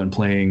Diablo and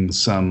playing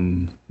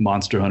some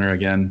Monster Hunter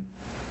again.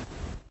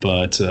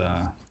 But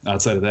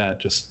outside of that,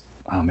 just,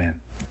 oh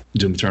man,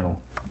 Doom Eternal.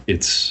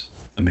 It's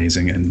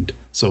amazing and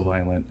so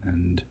violent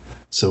and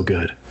so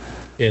good.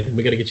 Yeah,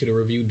 we got to get you to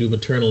review Doom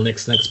Eternal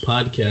next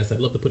podcast. I'd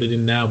love to put it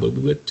in now, but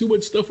we've got too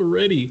much stuff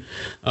already.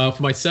 For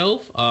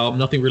myself,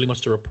 nothing really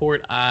much to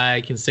report.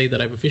 I can say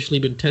that I've officially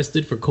been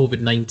tested for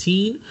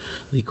COVID-19,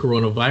 the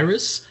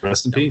coronavirus.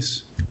 Rest in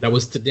peace. That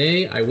was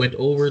today. I went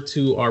over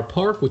to our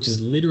park, which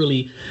is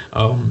literally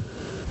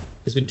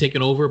it's been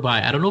taken over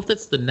by, I don't know if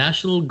that's the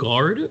National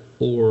Guard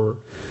or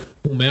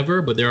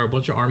whomever, but there are a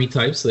bunch of Army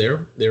types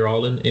there. They're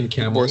all in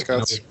camo. Boy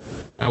Scouts.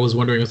 I was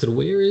wondering, I said,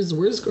 where's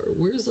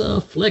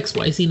Flex?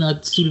 Why is he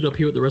not suited up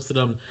here with the rest of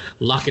them,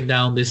 locking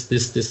down this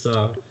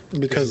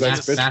because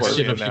that's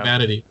bastion of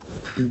humanity?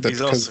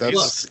 Because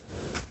that's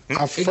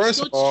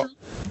first of all,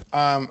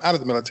 out of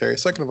the military.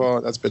 Second of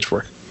all, that's bitch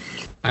work.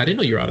 I didn't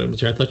know you were out of the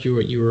military. I thought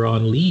you were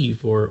on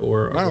leave or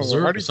no,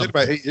 reserve. I already did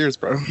about 8 years,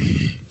 bro.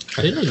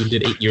 I didn't know you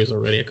did 8 years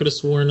already. I could have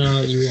sworn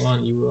you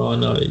were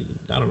on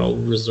I don't know,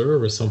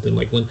 reserve or something.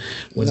 Like when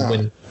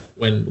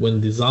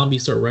the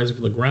zombies start rising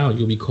from the ground,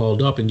 you'll be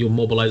called up and you'll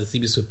mobilize the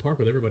CB Swift Park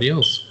with everybody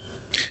else.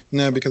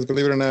 No, because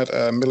believe it or not,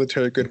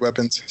 military good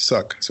weapons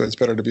suck. So it's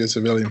better to be a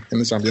civilian in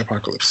the zombie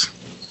apocalypse.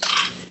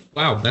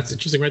 Wow, that's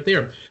interesting right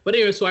there. But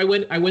anyway, so I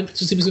went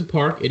to CB Swift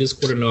Park. It is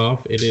cordoned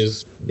off.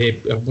 They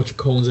have a bunch of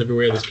cones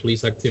everywhere. There's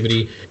police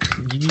activity.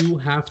 You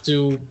have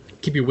to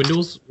keep your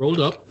windows rolled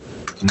up.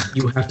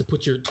 You have to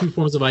put your 2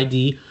 forms of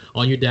ID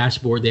on your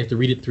dashboard. They have to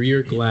read it through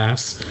your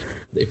glass.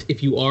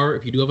 If you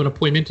do have an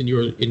appointment and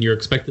you're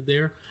expected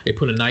there, they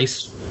put a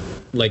nice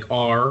like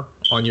R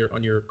on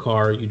your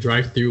car. You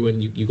drive through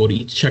and you go to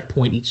each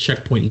checkpoint,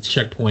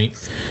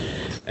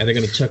 and they're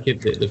gonna check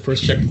it. The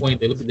first checkpoint,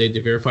 they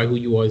verify who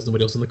you are. There's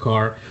nobody else in the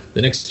car.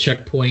 The next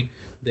checkpoint,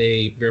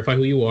 they verify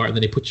who you are, and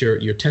then they put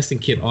your testing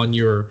kit on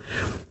your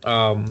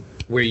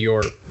where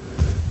your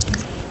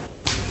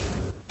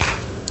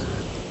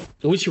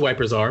windshield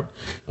wipers are,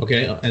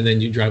 okay, and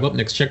then you drive up.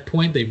 Next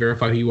checkpoint, they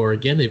verify who you are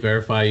again. They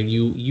verify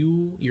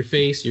your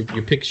face, your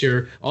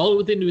picture, all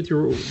within with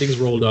your things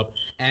rolled up,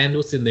 and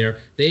what's in there.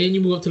 Then you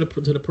move up to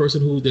the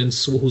person who's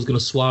going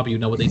to swab you.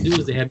 Now, what they do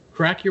is they have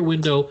crack your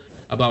window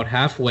about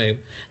halfway,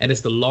 and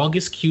it's the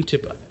longest biggest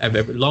Q-tip I've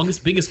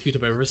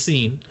ever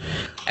seen,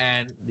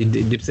 and they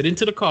dips it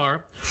into the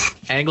car,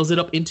 angles it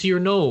up into your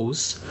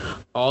nose,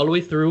 all the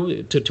way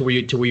through to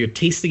where you're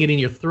tasting it in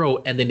your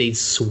throat, and then they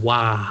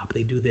swab.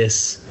 They do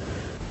this.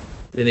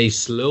 Then they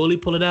slowly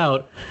pull it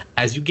out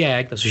as you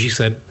gag. That's what she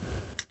said.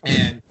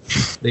 And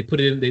They put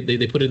it in.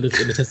 They put it in the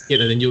test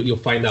kit, and then you'll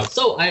find out.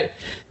 So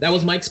that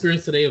was my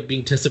experience today of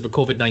being tested for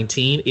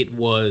COVID-19. It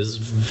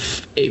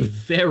was a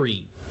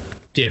very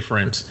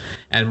different,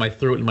 and my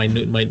throat and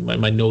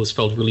my nose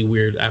felt really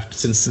weird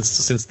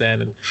since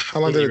then. And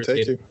how long did it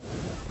take you?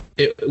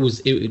 It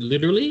was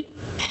literally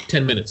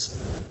 10 minutes.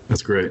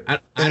 That's great. I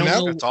don't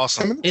know. That's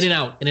awesome. In and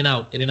out.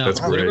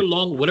 That's whatever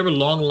great. whatever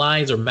long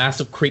lines or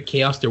massive crate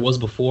chaos there was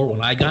before,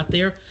 when I got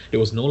there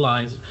was no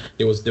lines.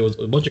 There was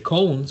a bunch of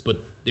cones, but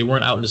they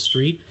weren't out in the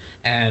street.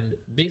 And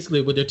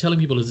basically, what they're telling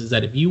people is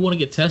that if you want to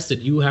get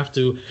tested, you have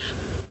to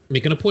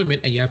make an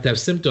appointment, and you have to have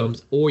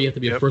symptoms, or you have to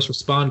be a first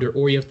responder,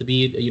 or you have to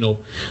be,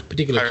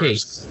 particular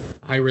case,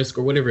 high risk,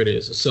 or whatever it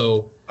is.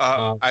 So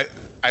I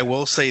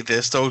will say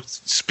this though.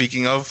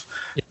 Speaking of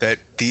that,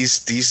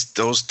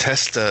 those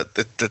tests,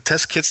 the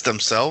test kits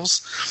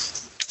themselves,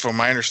 from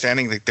my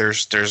understanding, that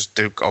there's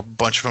a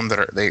bunch of them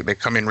that they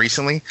come in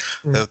recently.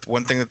 Mm. The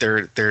one thing that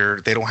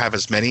they don't have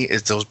as many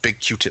is those big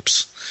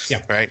Q-tips.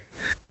 Yeah. Right.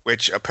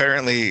 Which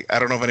apparently, I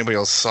don't know if anybody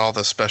else saw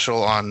the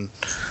special on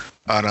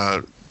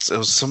it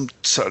was some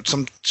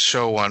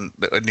show on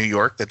New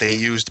York that they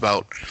used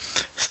about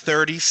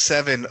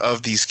 37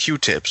 of these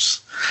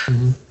Q-tips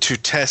to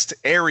test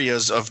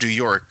areas of New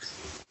York,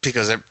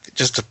 because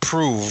just to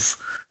prove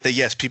that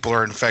yes, people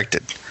are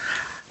infected.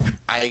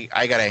 I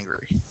got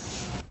angry.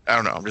 I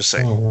don't know. I'm just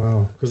saying. Oh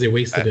wow, because they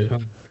wasted it,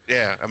 huh?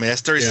 Yeah, I mean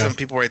that's 37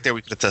 people right there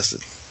we could have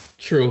tested.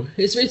 True,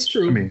 it's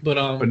true. I mean,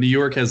 but New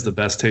York has the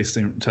best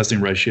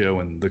testing ratio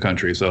in the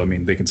country, so I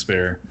mean they can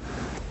spare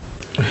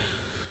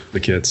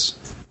the kits.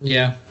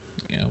 Yeah.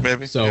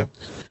 Maybe. So, yeah.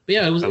 But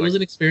yeah, it was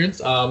an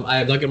experience. I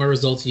have not got my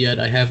results yet.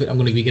 I'm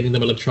going to be getting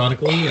them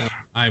electronically.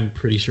 I'm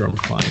pretty sure I'm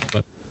fine,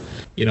 but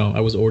I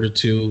was ordered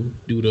to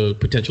due to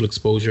potential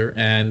exposure,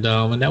 and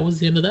that was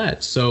the end of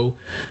that. So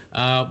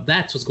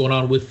that's what's going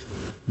on with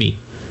me.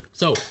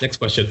 So next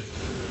question.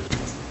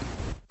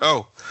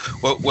 Oh,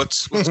 well,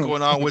 what's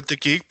going on with the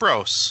Geek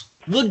Bros?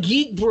 The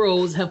Geek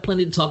Bros have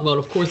plenty to talk about.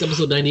 Of course,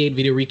 episode 98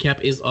 video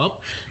recap is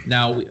up.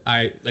 Now, like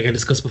I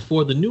discussed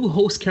before, the new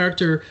host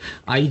character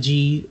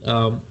the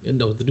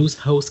new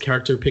host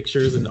character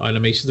pictures and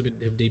animations have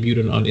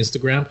debuted on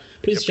Instagram.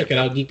 Please check it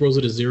out. Geek Bros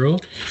with a 0.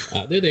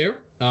 They're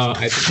there.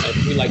 I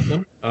think we like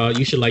them.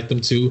 You should like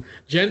them too.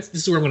 Gents,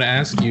 this is where I'm going to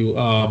ask you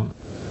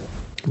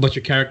about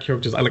your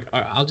characters.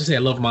 I'll just say I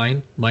love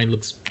mine. Mine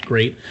looks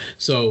great.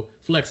 So,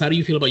 Flex, how do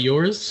you feel about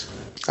yours?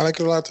 I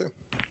like it a lot too.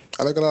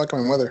 I like it a lot like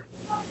my mother.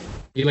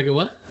 You like it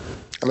what?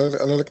 I look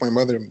like my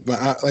mother,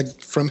 but like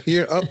from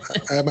here up,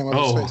 I have my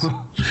mother's face.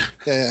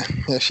 Yeah.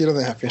 She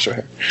doesn't have facial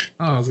hair.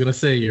 Oh, I was gonna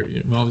say your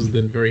mom's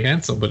been very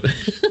handsome, but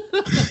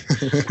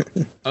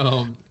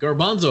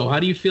Garbanzo, how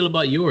do you feel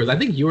about yours? I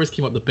think yours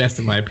came up the best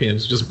in my opinion.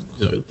 Just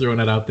throwing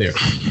that out there.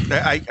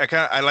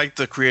 I like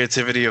the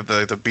creativity of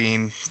the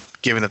bean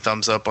giving a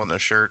thumbs up on the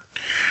shirt.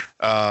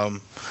 The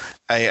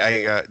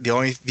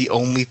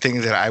only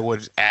thing that I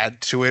would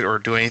add to it or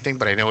do anything,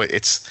 but I know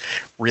it's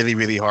really,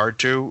 really hard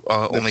to,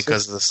 only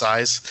because of the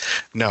size.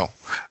 No,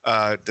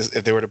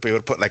 if they were to be able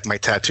to put like my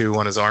tattoo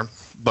on his arm,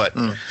 but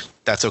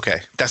that's okay.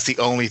 That's the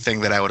only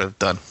thing that I would have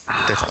done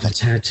differently. The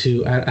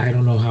tattoo, I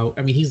don't know how.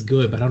 I mean, he's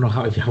good, but I don't know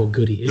how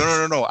good he is.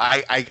 No.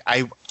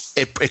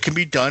 It can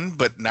be done,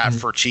 but not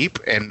for cheap,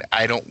 and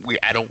I don't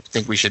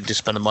think we should just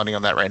spend the money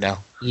on that right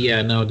now.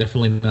 Yeah, no,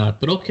 definitely not.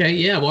 But okay,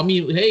 yeah. Well, I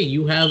mean, hey,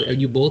 you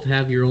both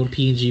have your own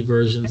PNG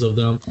versions of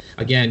them.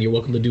 Again, you're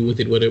welcome to do with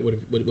it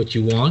what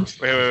you want.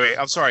 Wait.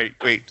 I'm sorry.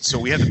 Wait. So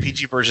we have the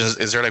PG versions.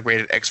 Is there like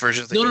rated X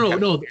versions? No.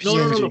 PNG,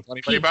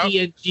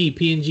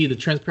 the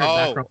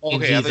transparent background. Oh,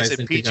 okay. I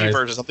said PG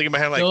versions. I'm thinking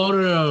about like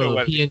no.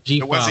 PNG.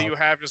 The ones that you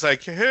have, just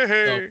like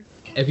hey. So,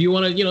 if you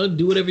want to,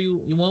 do whatever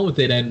you want with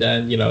it, and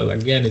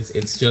again, it's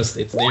there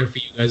for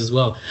you guys as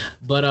well.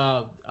 But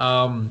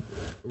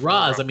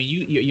Roz, I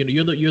mean,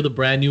 you're the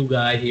brand new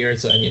guy here,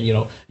 so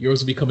yours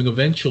will be coming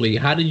eventually.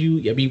 How did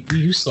you? I mean,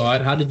 you saw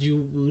it. What did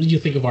you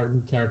think of our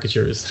new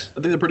caricatures?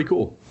 I think they're pretty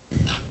cool.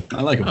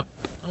 I like them.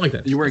 I like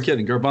that. You weren't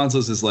kidding.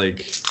 Garbanzo's is like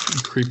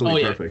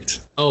creepily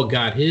perfect. Oh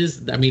God, he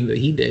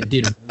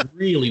did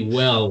really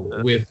well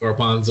with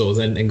Garbanzo's,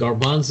 and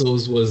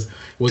Garbanzo's was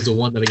the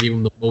one that I gave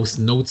him the most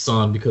notes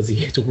on because he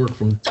had to work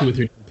from 2 or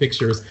 3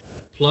 pictures,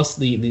 plus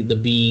the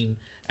bean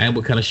and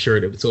what kind of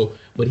shirt. So,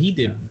 but he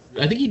did.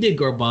 I think he did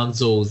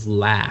Garbanzo's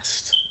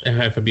last.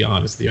 If I be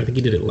honest with you, I think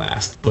he did it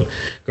last. But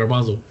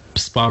Garbanzo,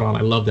 spot on.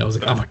 I love that. I was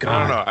like, oh my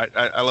God. No,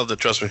 I love that.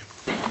 Trust me.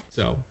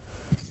 So.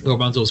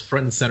 Garbanzo's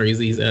front and center. He's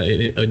in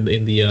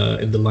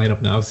the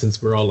lineup now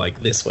since we're all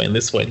like this way and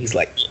this way. And he's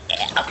like,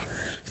 yeah.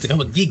 He's like, I'm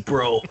a geek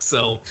bro.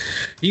 So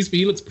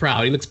he looks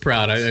proud. He looks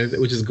proud,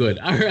 which is good.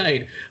 All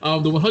right.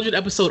 The 100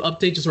 episode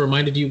update. Just a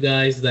reminder to you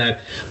guys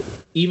that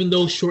even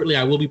though shortly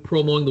I will be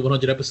promoting the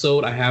 100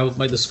 episode,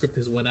 the script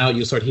has went out.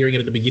 You'll start hearing it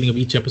at the beginning of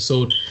each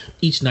episode,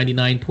 each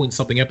 99 point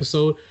something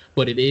episode.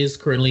 But it is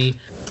currently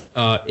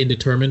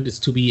indeterminate. It's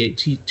to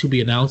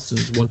be announced,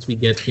 and once we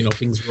get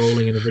things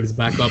rolling and everybody's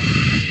back up,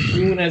 as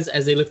soon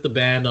as they lift the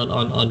ban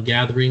on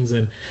gatherings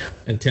and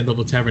 10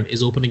 Level Tavern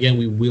is open again,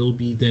 we will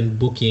be then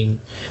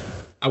booking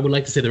I would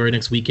like to say the very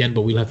next weekend,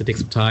 but we'll have to take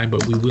some time.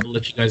 But we will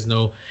let you guys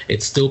know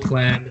it's still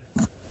planned.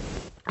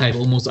 I'm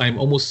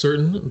almost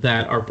certain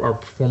that our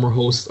former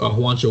host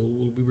Juancho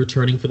will be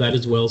returning for that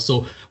as well.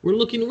 So we're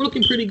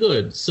looking pretty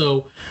good.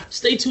 So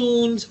stay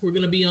tuned. We're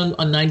gonna be on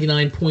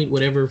 99 point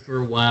whatever for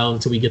a while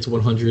until we get to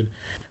 100,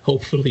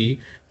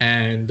 hopefully,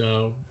 and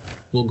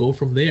we'll go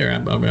from there.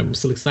 I'm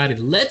still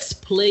excited. Let's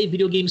play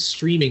video game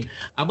streaming.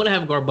 I'm gonna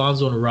have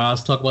Garbanzo and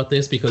Roz talk about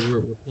this because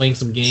we're playing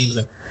some games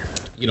and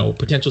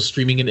potential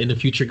streaming in the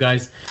future.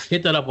 Guys,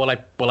 hit that up while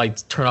I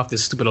turn off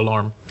this stupid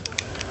alarm.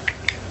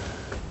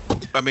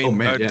 I mean,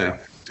 yeah.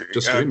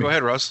 Just go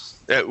ahead, Roz.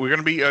 We're going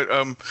to be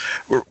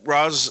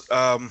Roz.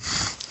 At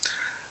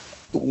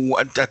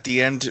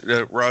the end,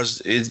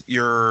 Roz,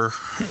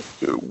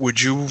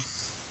 would you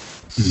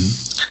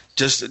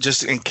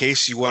just in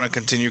case you want to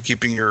continue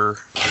keeping your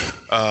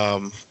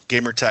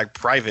gamer tag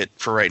private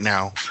for right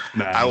now?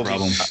 No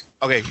problem.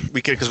 Okay,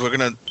 we can, because we're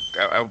gonna.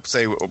 I would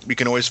say you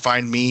can always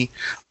find me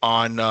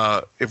on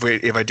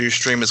if I do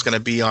stream, it's gonna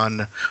be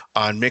on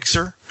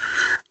Mixer,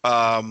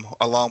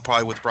 along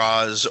probably with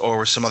Roz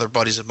or some other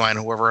buddies of mine,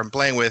 whoever I'm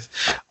playing with.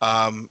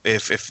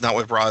 If not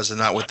with Roz and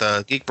not with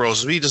Geek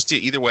Bros, we just do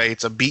either way.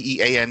 It's a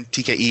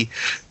BEANTKE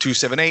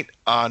 278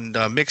 on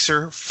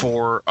Mixer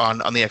on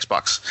the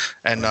Xbox.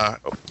 And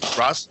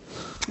Roz,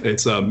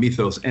 it's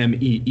Mythos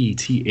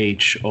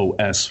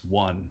MEETHOS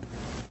 1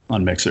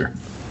 on Mixer.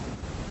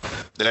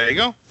 There you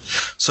go.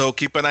 So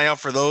keep an eye out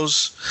for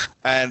those,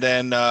 and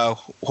then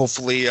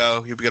hopefully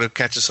you'll be able to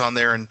catch us on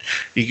there. And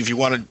if you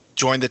want to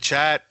join the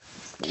chat,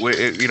 we'll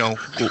let you know.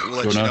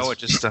 It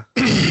just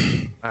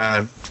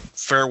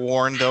fair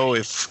warn though,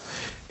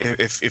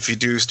 if you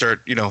do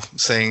start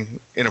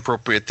saying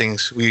inappropriate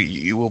things,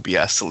 you will be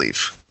asked to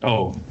leave.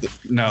 Oh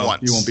no,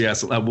 once. You won't be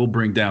asked. We'll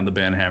bring down the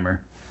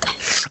banhammer.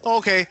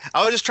 Okay,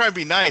 I was just trying to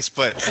be nice,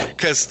 but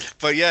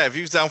yeah, if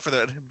you're down for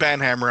the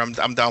banhammer,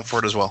 I'm down for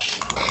it as well.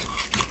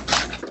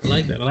 I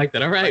like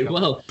that. All right.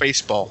 Well,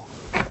 baseball.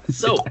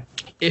 So,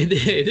 if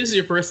this is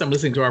your first time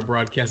listening to our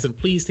broadcast, then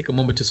please take a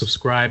moment to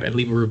subscribe and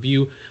leave a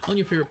review on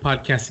your favorite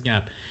podcasting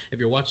app. If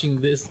you're watching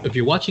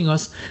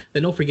us,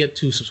 then don't forget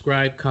to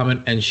subscribe,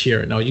 comment, and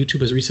share. Now,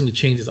 YouTube has recently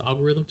changed its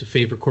algorithm to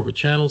favor corporate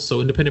channels, so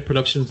independent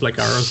productions like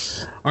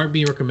ours aren't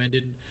being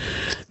recommended.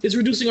 It's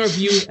reducing our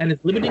view and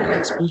it's limiting our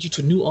exposure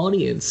to new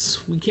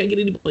audience. We can't get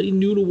anybody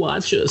new to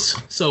watch us.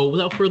 So,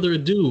 without further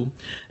ado,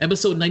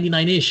 episode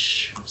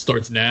 99-ish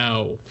starts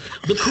now.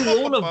 The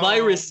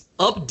coronavirus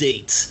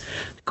update.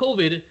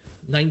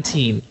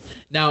 COVID-19.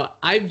 Now,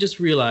 I've just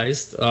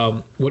realized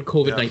what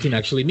COVID-19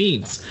 actually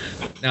means.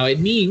 Now, it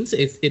means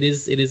it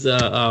is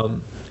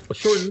a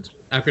shortened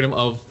acronym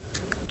of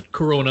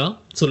Corona.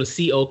 So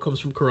the CO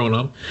comes from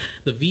Corona.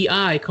 The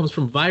VI comes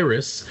from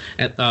virus.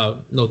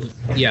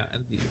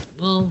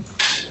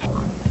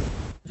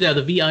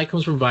 The VI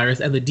comes from virus,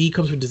 and the D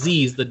comes from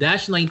disease. The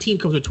 -19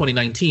 comes from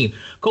 2019.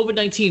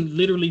 COVID-19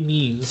 literally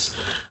means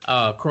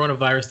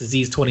coronavirus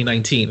disease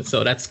 2019.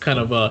 So that's kind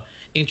of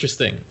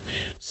interesting.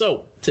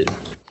 So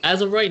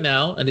as of right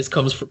now, and this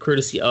comes for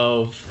courtesy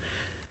of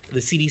the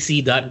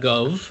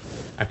CDC.gov,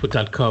 I put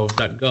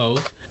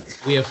 .gov,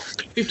 we have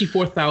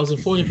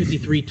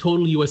 54,453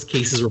 total U.S.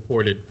 cases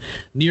reported.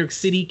 New York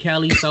City,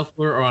 Cali, South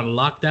Florida are on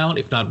lockdown,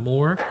 if not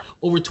more.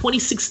 Over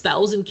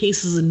 26,000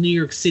 cases in New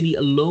York City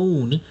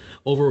alone.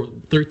 Over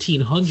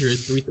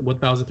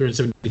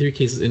 1,373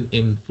 cases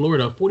in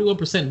Florida,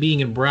 41% being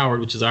in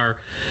Broward, which is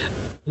our,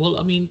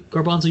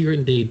 Garbanzo, you're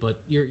in Dade,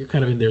 but you're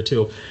kind of in there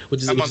too,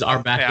 which is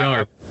our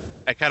backyard.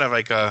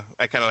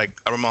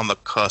 I'm on the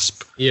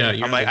cusp. Yeah,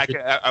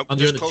 I'm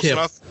just close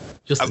enough.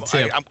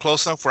 I'm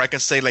close enough where I can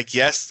say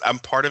yes, I'm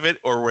part of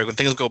it, or when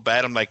things go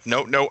bad, I'm like,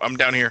 no, I'm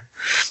down here.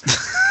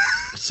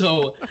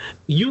 So,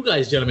 you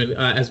guys, gentlemen,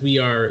 as we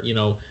are,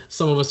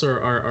 some of us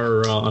are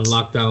on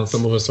lockdown,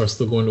 some of us are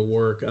still going to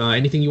work.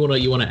 Anything you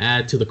want to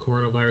add to the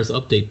coronavirus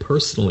update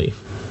personally?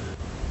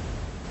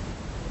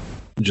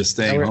 Just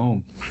staying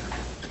home.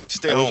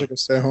 Stay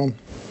home.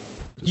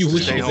 You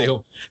wish you could stay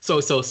home. So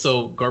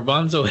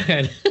Garbanzo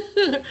and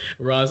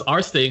Roz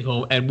are staying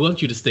home and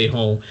want you to stay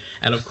home,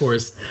 and of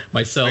course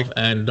myself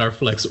and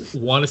Darflex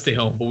want to stay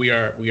home, but we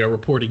are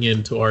reporting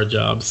into our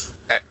jobs.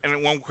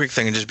 And one quick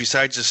thing, and just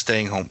besides just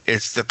staying home,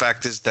 it's the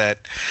fact is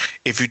that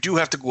if you do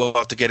have to go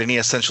out to get any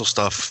essential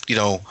stuff,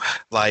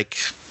 like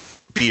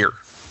beer,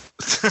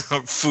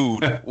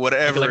 food,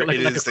 whatever it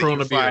is that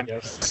you find,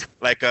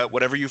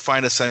 whatever you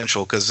find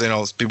essential,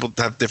 because people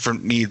have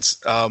different needs.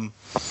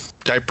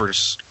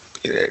 Diapers.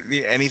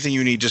 Anything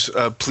you need, just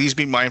please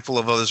be mindful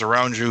of others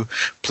around you.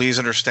 Please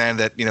understand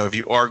that if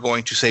you are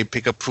going to say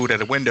pick up food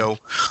at a window,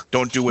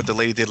 don't do what the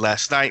lady did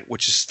last night,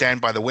 which is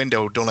stand by the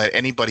window. Don't let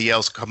anybody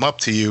else come up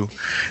to you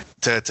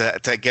to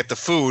get the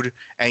food.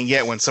 And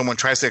yet when someone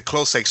tries to get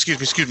close, say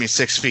excuse me,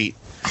 6 feet.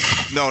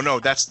 No,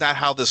 that's not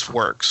how this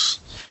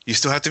works. You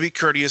still have to be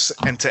courteous,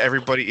 and to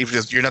everybody,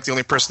 if you're not the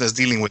only person that's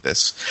dealing with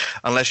this.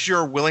 Unless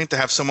you're willing to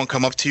have someone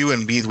come up to you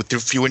and be with a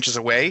few inches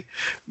away,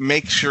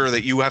 make sure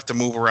that you have to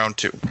move around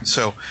too.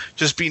 So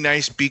just be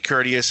nice, be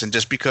courteous, and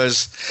just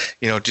because,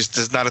 just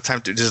there's not a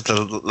time to, just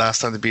the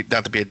last time to be,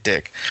 not to be a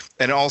dick.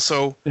 And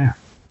also,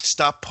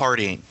 stop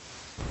partying.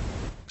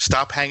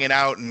 Stop hanging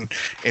out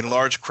in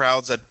large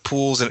crowds at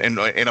pools and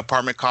in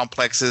apartment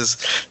complexes.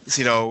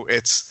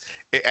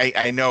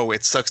 I know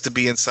it sucks to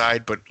be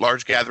inside, but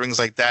large gatherings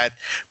like that,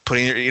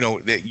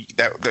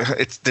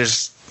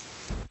 it's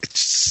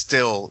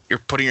still, you're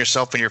putting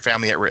yourself and your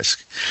family at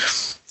risk.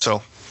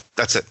 So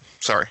that's it.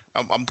 Sorry,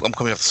 I'm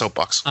coming off the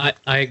soapbox. I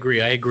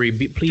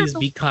agree. Please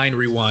be kind.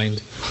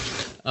 Rewind.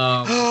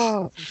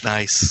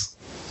 Nice.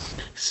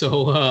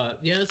 So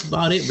that's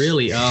about it,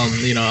 really.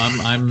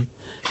 I'm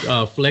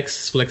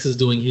Flex is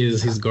doing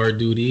his guard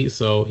duty,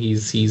 so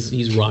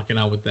he's rocking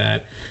out with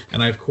that,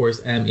 and I of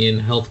course am in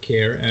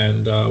healthcare,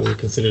 and we're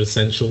considered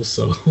essential,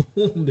 so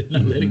they're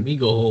not letting me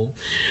go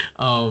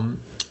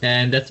home.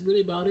 And that's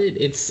really about it.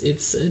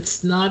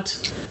 It's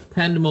not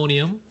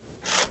pandemonium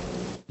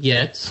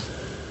yet,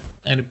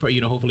 and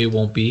hopefully it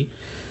won't be.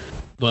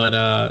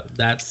 But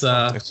that's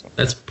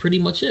pretty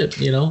much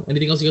it.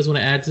 Anything else you guys want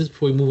to add to this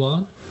before we move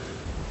on?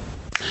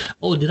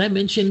 Oh, did I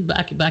mention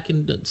back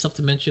in stuff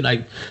to mention? I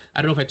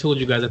don't know if I told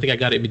you guys. I think I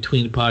got it in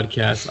between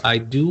podcasts. I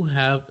do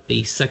have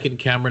a second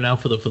camera now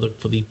for the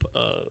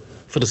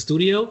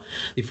studio.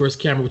 The first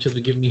camera, which has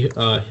been giving me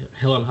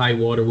hell on high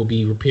water, will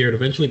be repaired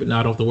eventually, but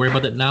now I don't have to worry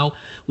about that. Now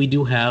we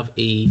do have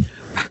a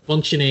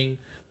functioning,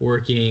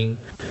 working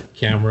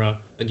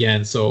camera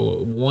again.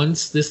 So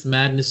once this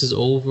madness is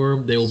over,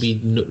 there will be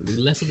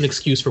less of an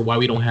excuse for why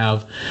we don't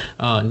have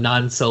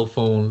non-cell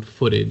phone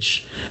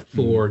footage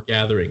for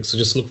gatherings. So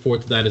just look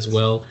forward to that as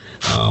well.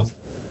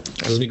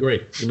 It'll be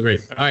great. All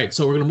right,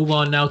 so we're going to move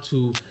on now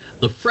to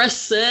the Fresh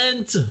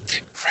Scent.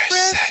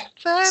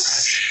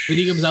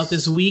 Video games out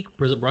this week,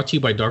 brought to you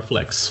by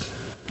Darflex.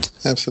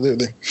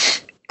 Absolutely.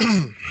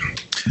 All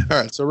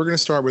right, so we're going to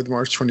start with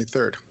March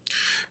 23rd.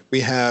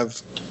 We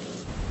have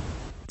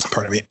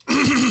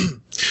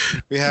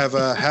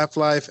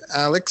Half-Life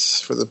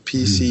Alyx for the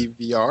PC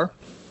VR.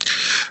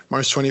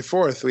 March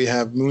 24th, we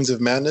have Moons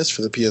of Madness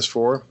for the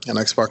PS4 and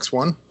Xbox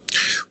One.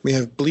 We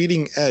have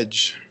Bleeding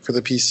Edge for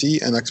the PC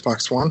and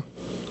Xbox One.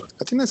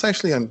 I think that's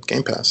actually on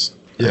Game Pass.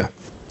 Yeah.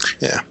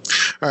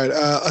 All right.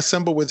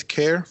 Assemble with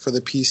Care for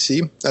the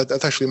PC.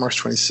 That's actually March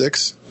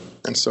 26th,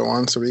 and so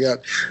on. So we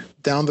got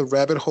Down the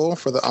Rabbit Hole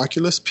for the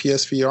Oculus,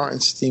 PSVR,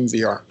 and Steam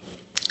VR.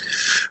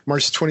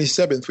 March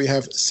 27th, we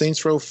have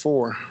Saints Row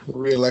 4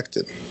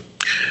 Re-Elected.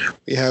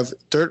 We have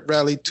Dirt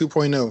Rally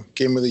 2.0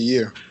 Game of the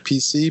Year,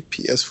 PC,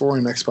 PS4,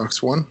 and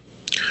Xbox One.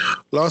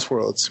 Lost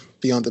Worlds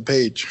Beyond the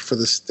Page for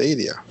the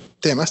Stadia.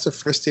 Damn, that's the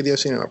first Stadia I've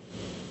seen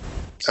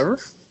ever?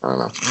 I don't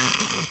know.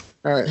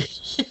 All right.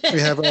 We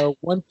have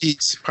One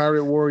Piece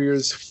Pirate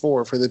Warriors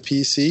 4 for the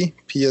PC,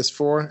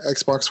 PS4,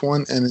 Xbox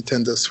One, and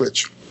Nintendo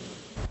Switch.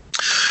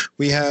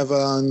 We have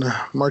on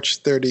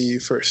March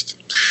 31st,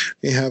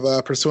 we have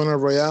Persona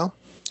Royale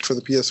for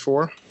the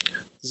PS4,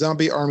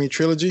 Zombie Army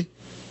Trilogy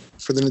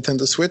for the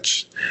Nintendo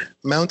Switch,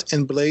 Mount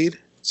and Blade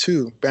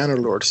 2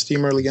 Bannerlord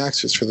Steam Early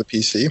Access for the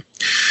PC.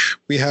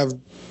 We have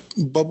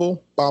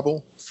Bubble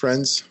Bobble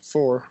Friends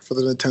 4 for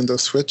the Nintendo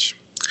Switch,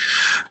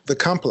 The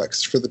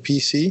Complex for the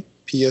PC,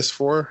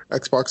 PS4,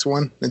 Xbox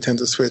One,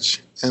 Nintendo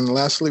Switch. And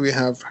lastly, we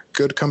have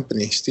Good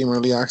Company Steam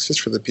Early Access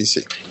for the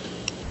PC.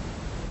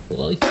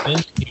 Well,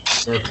 thank you,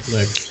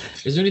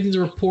 Darflex. Is there anything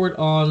to report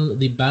on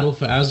the Battle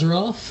for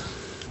Azeroth?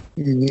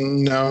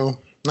 No,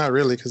 not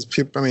really, because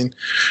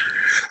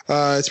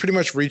it's pretty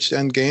much reached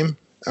end game.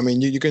 I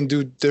mean, you can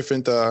do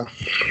different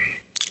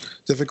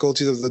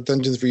difficulties of the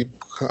dungeons we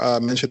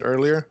mentioned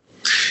earlier.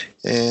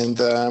 And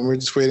we're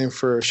just waiting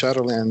for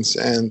Shadowlands.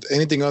 And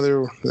anything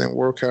other than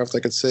Warcraft I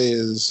could say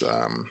is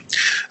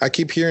I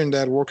keep hearing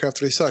that Warcraft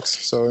 3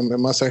 sucks, so it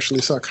must actually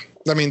suck.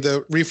 I mean,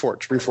 the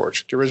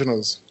Reforged. The original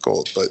is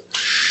gold, but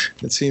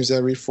it seems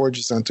that Reforged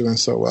is not doing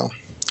so well.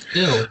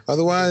 Ew.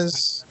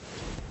 Otherwise...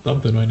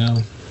 Something right now.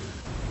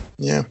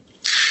 Yeah.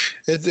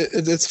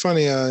 It's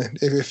funny.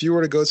 If you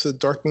were to go to the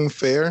Darkmoon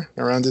Fair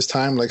around this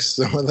time, like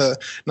some of the,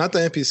 not the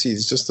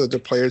NPCs, just the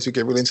players who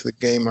get really into the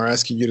game are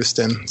asking you to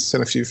stand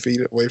a few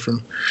feet away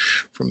from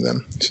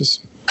them. It's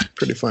just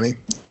pretty funny, in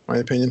my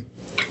opinion.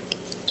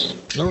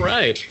 All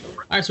right,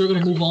 so we're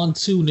going to move on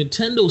to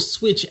Nintendo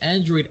Switch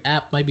Android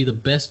app might be the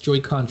best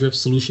Joy-Con drift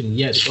solution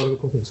yet. This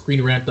article from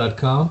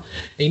ScreenRant.com.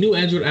 A new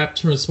Android app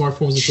turns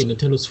smartphones into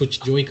Nintendo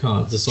Switch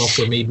Joy-Cons. The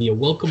software may be a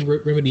welcome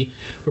remedy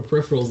for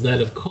peripherals that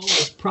have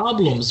caused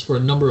problems for a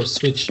number of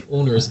Switch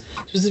owners,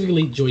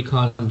 specifically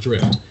Joy-Con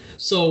drift.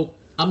 So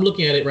I'm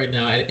looking at it right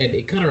now, and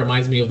it kind of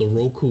reminds me of the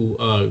Roku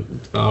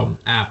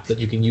app that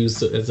you can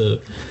use as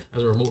a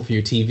remote for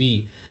your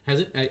TV.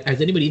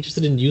 Has anybody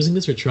interested in using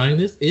this or trying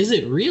this? Is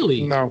it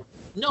really? No.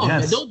 No,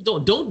 yes.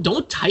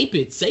 Don't type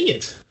it. Say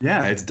it.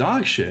 Yeah, it's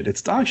dog shit.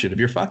 It's dog shit. If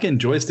your fucking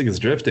joystick is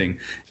drifting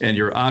and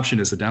your option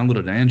is to download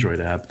an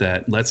Android app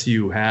that lets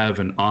you have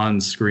an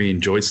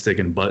on-screen joystick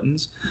and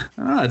buttons,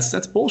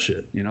 that's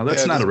bullshit. You know,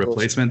 that's not a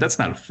replacement. That's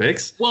not a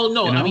fix. Well,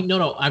 no, you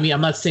know? I mean,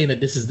 I'm not saying that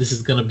this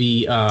is gonna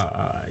be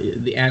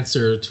the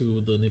answer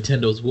to the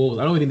Nintendo's woes.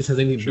 I don't think this has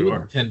anything to do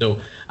with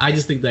Nintendo. I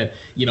just think that,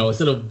 you know,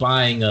 instead of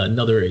buying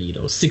another, you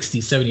know,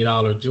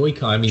 $60-$70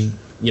 Joy-Con, I mean,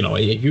 you know,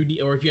 if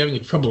you're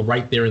having trouble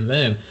right there and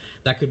then,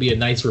 that could be a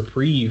nice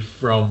reprieve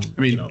from.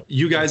 I mean,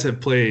 you guys have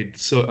played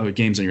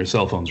games on your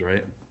cell phones,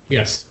 right?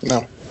 Yes.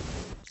 No.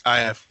 I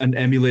have. An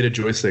emulated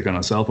joystick on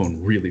a cell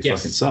phone really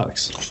fucking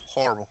sucks.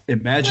 Horrible.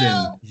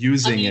 Imagine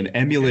using an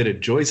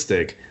emulated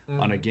joystick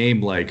on a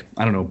game like,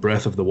 I don't know,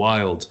 Breath of the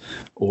Wild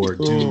or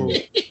Doom.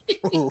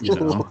 You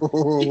know?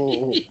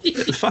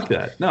 Fuck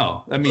that.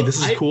 No. I mean,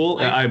 this is cool.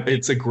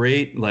 It's a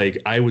great,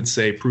 like, I would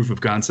say, proof of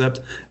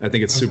concept. I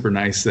think it's super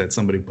nice that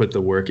somebody put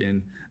the work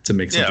in to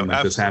make something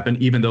like this happen,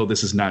 even though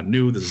this is not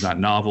new, this is not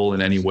novel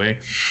in any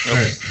way.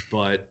 Okay.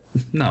 But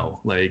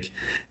no, like,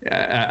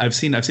 I've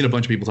seen a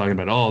bunch of people talking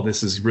about, oh,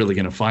 this is really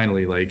going to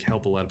finally, like,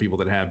 help a lot of people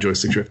that have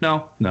joystick drift.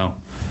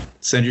 No.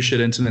 Send your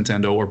shit into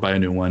Nintendo or buy a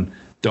new one.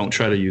 Don't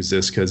try to use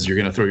this because you're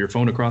going to throw your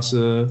phone across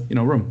the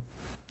room.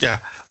 Yeah.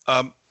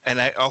 And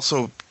I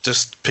also,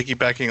 just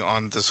piggybacking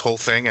on this whole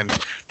thing and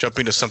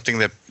jumping to something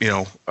that, you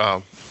know,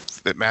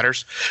 that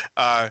matters.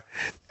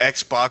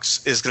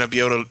 Xbox is going to be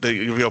able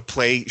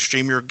to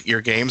stream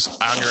your games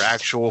on your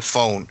actual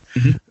phone.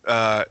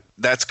 Mm-hmm.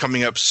 That's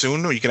coming up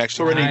soon. You can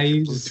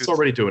actually it's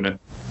already doing it.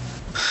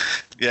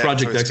 Yeah,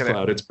 Project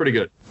xCloud. It's pretty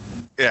good.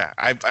 Yeah,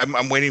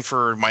 I'm waiting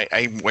for my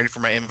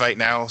invite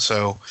now.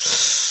 So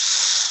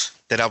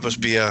that'll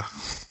just be a.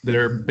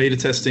 They're beta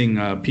testing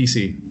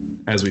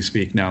PC as we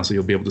speak now, so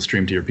you'll be able to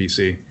stream to your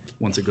PC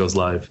once it goes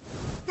live.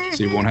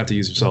 So you won't have to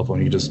use your cell phone.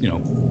 You can just, you know,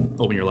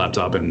 open your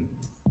laptop and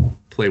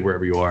play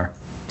wherever you are.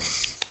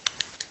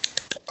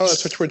 Oh,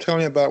 that's what you were telling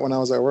me about when I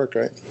was at work,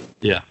 right?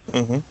 Yeah.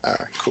 Mm-hmm. All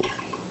right, cool.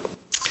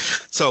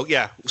 So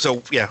yeah,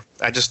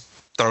 I just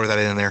throw that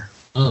in there.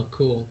 Oh,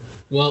 cool.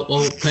 Well,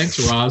 thanks,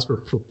 Roz, for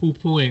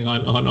poo-pooing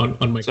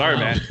on my. Sorry,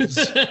 man.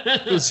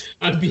 It was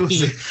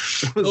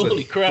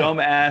holy crap!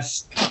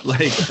 Dumbass,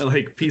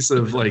 like piece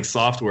of like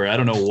software. I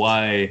don't know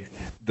why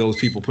those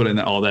people put in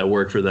all that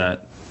work for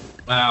that.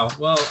 Wow.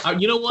 Well,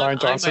 you know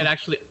what? I might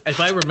actually, if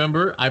I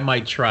remember, I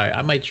might try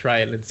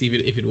it and see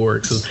if it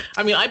works.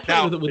 I mean, I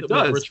play with it.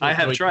 Does. I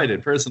have tried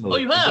it personally. Oh,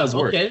 you have? It does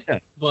work. Okay. Yeah.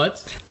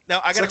 But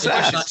now I got a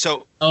question.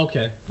 So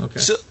okay.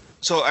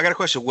 So I got a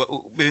question. What,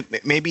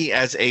 maybe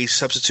as a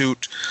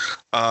substitute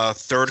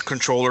third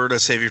controller, to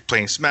say if you're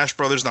playing Smash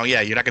Brothers. Now, yeah,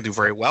 you're not going to do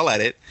very well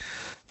at it,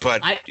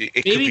 but it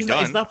could be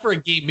done. It's not for a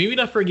game. Maybe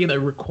not for a game that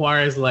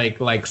requires like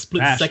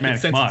split-second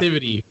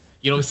sensitivity.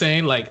 You know what I'm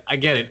saying? Like, I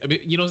get it. I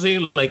mean, you know what I'm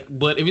saying? Like,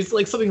 but if it's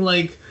like something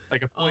like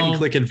a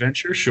point-and-click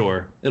adventure,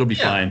 sure, it'll be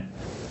fine.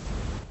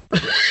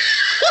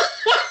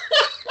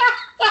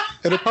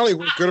 It'll probably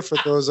work good for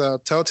those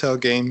Telltale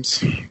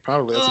games.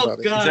 Probably. That's about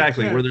it.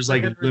 Exactly, where there's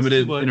like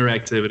limited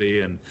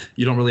interactivity and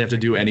you don't really have to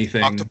do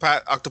anything.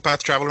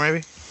 Octopath Traveler,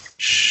 maybe?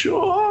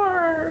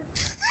 Sure.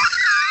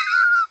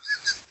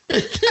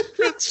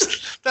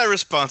 That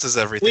response is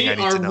everything I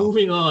need to know. We are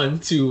moving on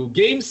to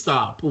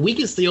GameStop. We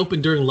can stay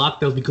open during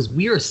lockdowns because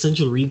we are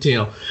essential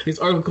retail. This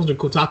article comes from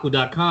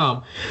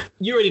Kotaku.com.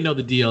 You already know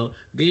the deal.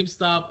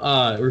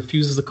 GameStop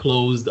refuses to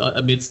close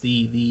amidst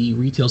the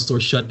retail store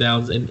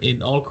shutdowns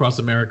in all across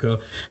America.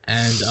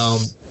 And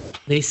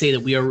they say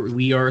that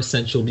we are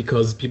essential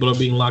because people are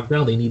being locked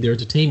down. They need their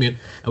entertainment.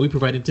 And we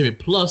provide entertainment.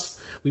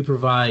 Plus, we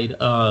provide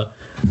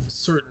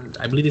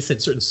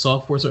certain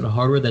software, certain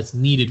hardware that's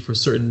needed for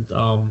certain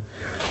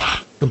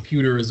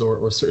computers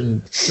or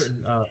certain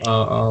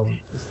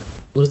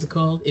what is it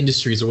called?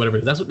 Industries or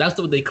whatever. That's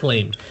what they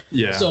claimed.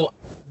 Yeah. So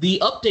the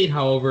update,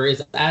 however,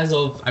 is as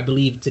of I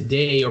believe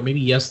today or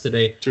maybe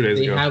yesterday. 2 days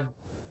ago.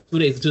 2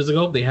 days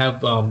ago, they have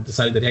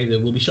decided that they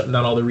will be shutting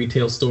down all the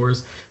retail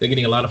stores. They're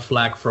getting a lot of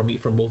flack from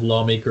both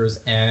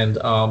lawmakers, and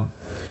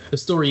the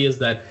story is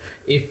that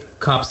if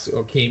cops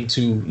came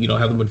to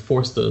have them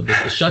enforce the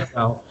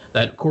shutdown,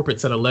 that corporate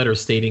sent a letter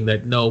stating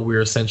that no, we're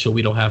essential,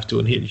 we don't have to,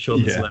 and here show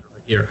this letter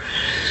right here.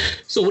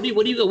 So what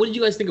did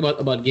you guys think about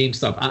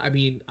GameStop? I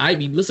mean,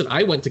 listen,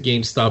 I went to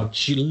GameStop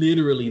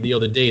literally the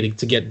other day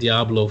to get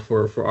Diablo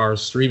for our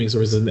streaming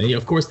services, and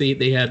of course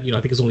they had I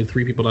think it was only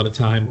 3 people at a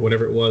time, or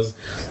whatever it was.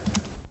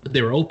 But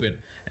they were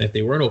open, and if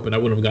they weren't open, I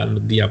wouldn't have gotten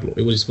the Diablo.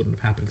 It just wouldn't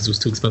have happened because it was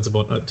too expensive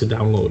to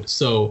download.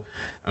 So,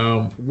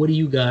 what do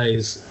you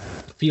guys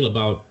feel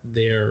about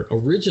their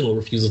original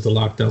refusal to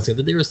lock down, saying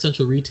that they're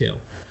essential retail?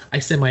 I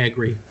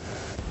semi-agree.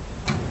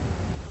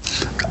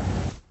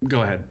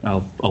 Go ahead.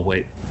 I'll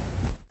wait.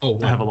 Oh,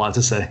 wow. I have a lot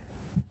to say.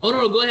 Oh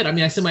no, go ahead. I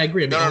mean, I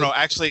semi-agree. No.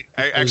 Actually,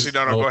 no.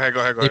 Go ahead.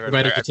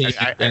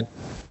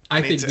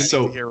 I think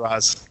so. Hear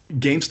Roz.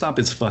 GameStop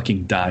is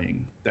fucking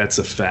dying. That's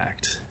a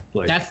fact.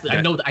 Like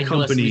I know that's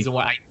the reason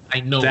why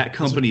I know that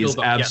company is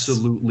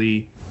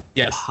absolutely,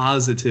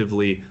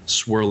 positively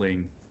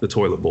swirling the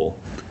toilet bowl.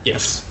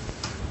 Yes.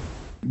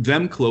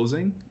 them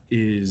closing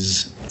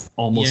is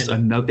almost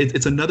another.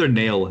 It's another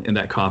nail in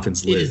that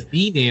coffin's lid. It is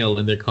the nail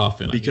in their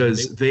coffin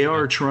because they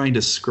are trying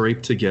to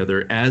scrape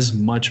together as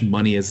much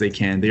money as they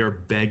can. They are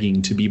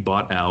begging to be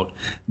bought out.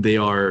 They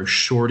are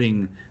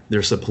shorting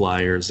their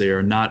suppliers. They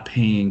are not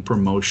paying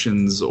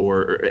promotions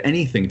or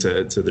anything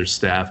to their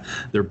staff.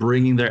 They're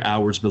bringing their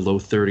hours below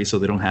 30 so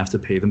they don't have to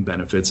pay them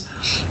benefits.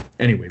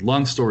 Anyway,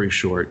 long story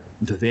short,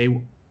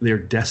 they're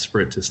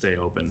desperate to stay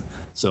open.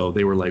 So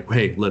they were like,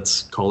 hey,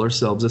 let's call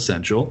ourselves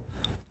essential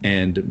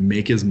and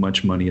make as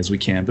much money as we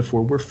can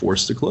before we're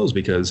forced to close,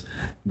 because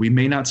we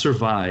may not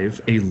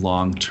survive a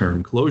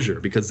long-term closure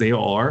because they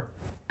are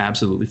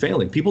absolutely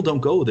failing. People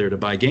don't go there to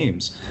buy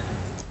games.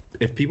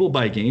 If people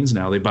buy games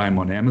now, they buy them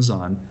on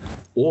Amazon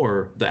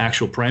or the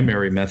actual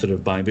primary method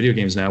of buying video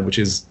games now, which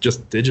is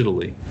just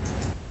digitally.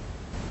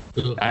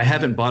 I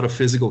haven't bought a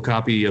physical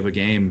copy of a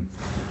game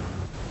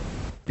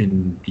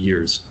in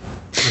years.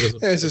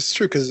 Yeah, it's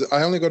true because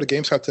I only go to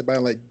GameStop to buy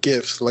like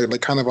gifts, like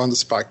kind of on the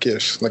spot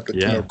gifts, like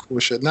cool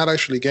shit. Not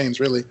actually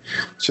games, really.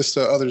 It's just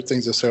other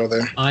things that sell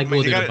there. I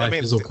go there to buy a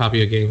physical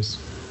copy of games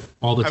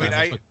all the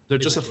time. They're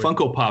just a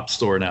Funko Pop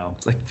store now.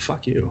 It's like,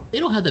 fuck you. They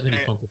don't have that many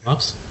Funko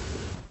Pops.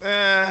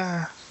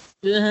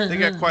 They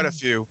got quite a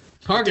few.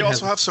 Target they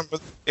also have some.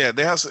 Yeah,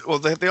 they have. Well,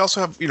 they also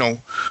have.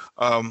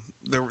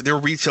 Their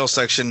retail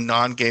section,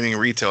 non-gaming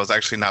retail, is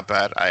actually not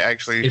bad.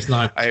 It's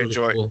not. I really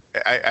enjoy. Cool.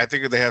 I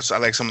think they have. I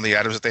like some of the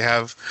items that they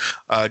have.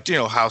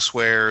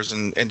 Housewares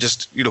and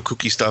just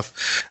cookie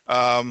stuff.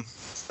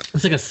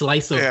 It's like a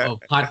slice of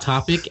Hot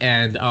Topic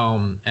and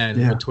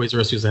what Toys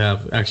R Us used to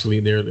have. Actually,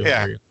 they're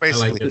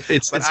basically.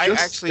 I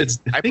like it.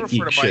 I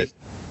prefer to buy.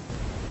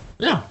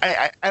 Yeah,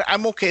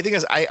 I'm okay. The thing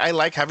is, I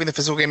like having the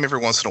physical game every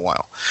once in a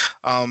while,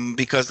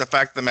 because the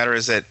fact of the matter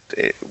is that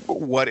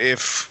what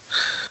if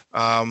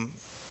I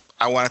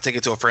want to take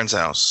it to a friend's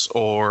house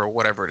or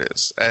whatever it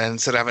is, and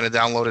instead of having to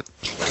download it,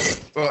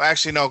 well,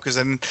 actually no, because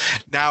then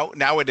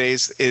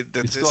nowadays the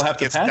disc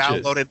gets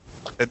downloaded.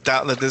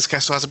 The disc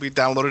still has to be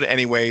downloaded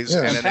anyways,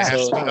 and then it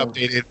has to be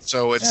updated.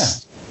 So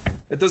it's. Yeah.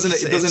 It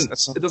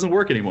doesn't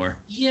work anymore.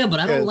 Yeah, but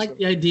I don't like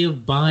the idea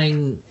of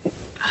buying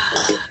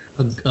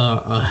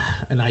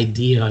an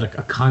idea, like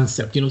a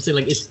concept. You know what I'm saying?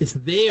 Like it's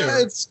there.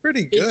 Yeah, it's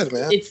pretty good,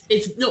 man. It's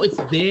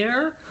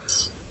there,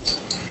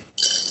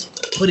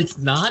 but it's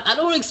not. I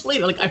don't want to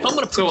explain it. Like if I'm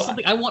going to put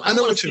something, I want. I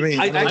know what you mean.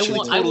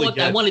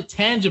 I want it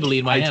tangibly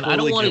in my hand. I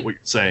don't want get what you're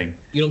saying.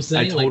 You know what I'm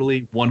saying? I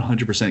totally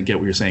 100% get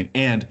what you're saying.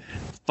 And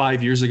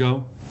 5 years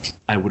ago,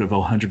 I would have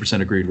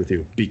 100% agreed with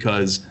you,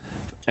 because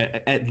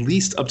at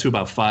least up to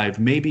about 5,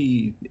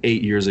 maybe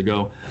 8 years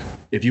ago,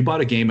 if you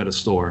bought a game at a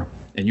store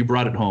and you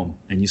brought it home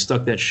and you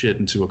stuck that shit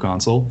into a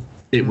console,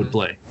 it would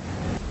play.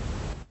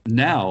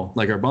 Now,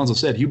 like Arbanzo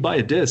said, you buy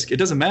a disc. It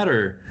doesn't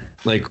matter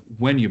like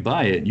when you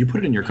buy it. You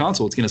put it in your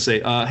console, it's going to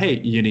say, hey,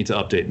 you need to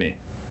update me.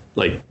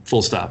 Like,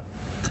 full stop.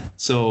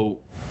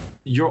 So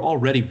you're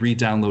already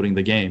re-downloading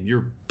the game.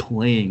 You're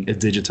playing a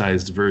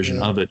digitized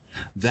version of it.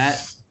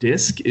 That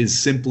disc is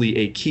simply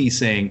a key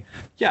saying,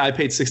 yeah, I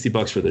paid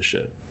 $60 for this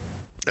shit.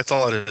 That's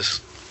all it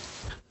is.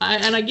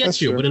 I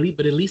get you, but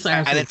at least I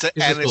have something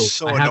physical. It's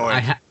so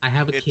annoying. I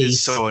have a case. It is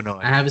so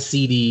annoying. I have a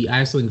CD. I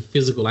have something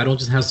physical. I don't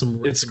just have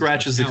some. It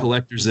scratches the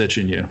collector's itch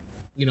in you.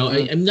 You know,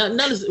 I'm not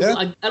as. Well,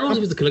 I don't know if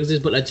it's the collector's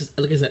itch, but I just,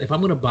 like I said, if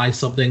I'm going to buy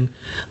something,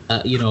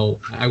 I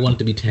want it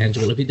to be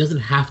tangible. If it doesn't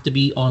have to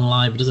be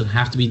online, if it doesn't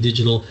have to be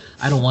digital,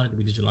 I don't want it to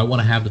be digital. I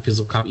want to have the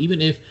physical copy,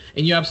 even if.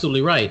 And you're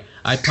absolutely right.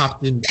 I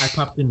popped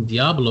in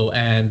Diablo,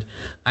 and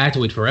I had to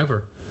wait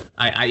forever.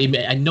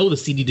 I know the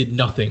CD did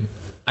nothing.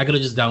 I could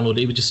have just downloaded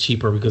it. It was just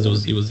cheaper because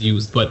it was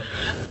used, but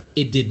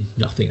it did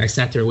nothing. I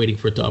sat there waiting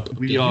for it to update.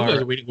 You guys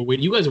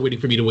are waiting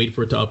for me to wait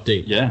for it to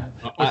update. Yeah,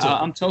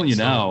 I'm telling you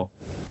now,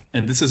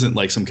 and this isn't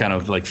like some kind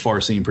of like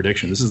far-seeing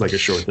prediction. This is like a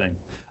short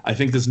thing. I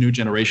think this new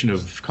generation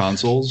of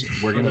consoles,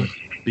 we're going to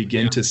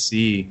begin to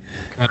see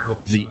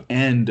the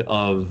end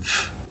of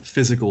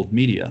physical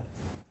media,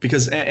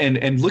 because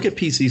and look at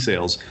PC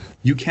sales.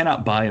 You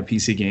cannot buy a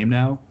PC game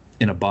now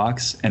in a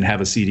box and have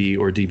a CD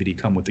or DVD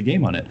come with the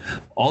game on it.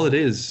 All it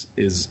is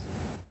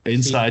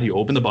inside, you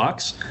open the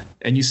box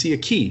and you see a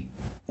key,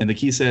 and the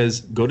key says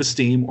go to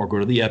Steam or go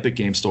to the Epic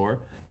Game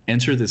Store,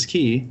 enter this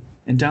key,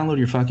 and download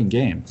your fucking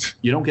game.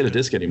 You don't get a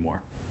disc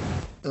anymore.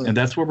 And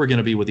that's where we're going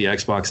to be with the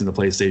Xbox and the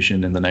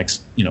PlayStation in the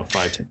next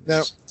 5-10 years.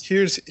 Now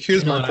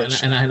here's my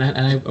question, and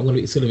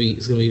it's going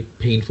to be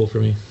painful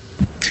for me.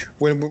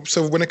 When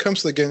it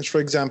comes to the games,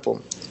 for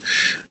example,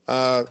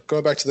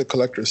 going back to the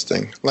collector's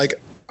thing, like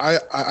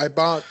I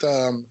bought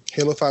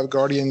Halo 5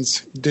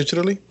 Guardians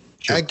digitally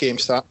at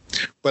GameStop,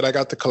 but I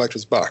got the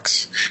collector's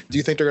box. Do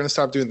you think they're going to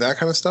stop doing that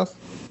kind of stuff?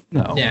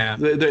 No. Yeah.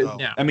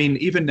 I mean,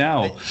 even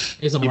now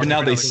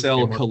they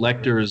sell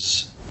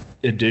collector's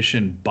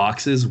edition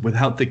boxes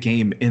without the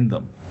game in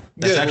them.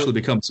 That's actually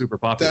become super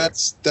popular.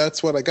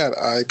 That's what I got.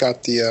 I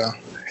got the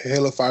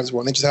Halo 5's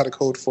one. They just had a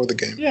code for the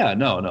game. Yeah,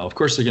 no. Of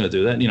course they're going to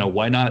do that.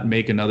 Why not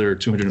make another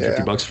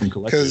 $250 from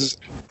collectors?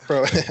 Because,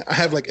 bro, I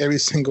have like every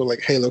single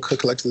like Halo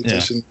collector's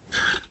edition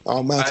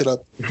all mounted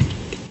up.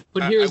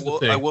 But here's the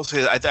thing. I will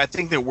say that I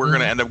think that we're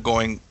going to end up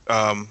going.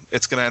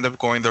 It's going to end up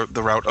going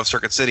the route of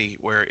Circuit City,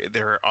 where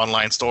their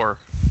online store.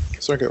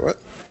 Circuit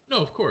what?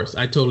 No, of course.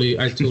 I totally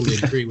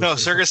agree with No,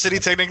 Circuit City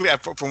technically,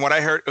 from what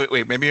I heard.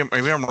 Wait, maybe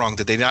I'm wrong.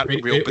 Did they not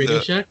reopen Radio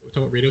Shack? We're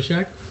talking about Radio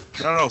Shack?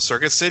 No.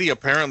 Circuit City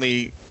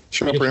apparently.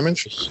 Shop for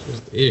Image.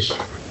 Ish.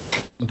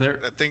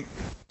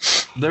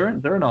 They're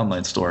an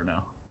online store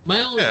now.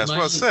 That's what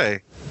I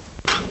say.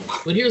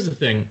 But here's the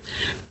thing: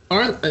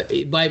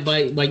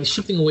 by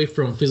shifting away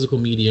from physical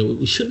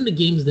media, shouldn't the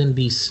games then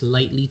be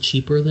slightly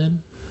cheaper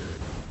then?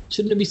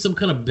 Shouldn't there be some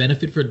kind of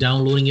benefit for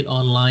downloading it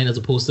online as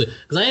opposed to?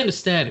 Because I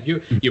understand if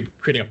you're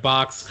creating a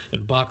box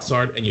and box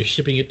art and you're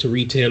shipping it to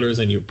retailers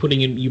and you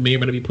may or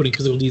may not be putting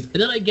physical deeds,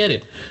 and then I get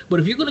it. But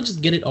if you're going to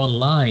just get it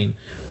online,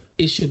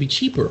 it should be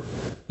cheaper.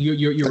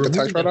 You're like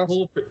removing the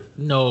whole.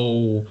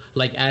 No,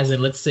 like as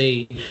in, let's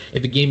say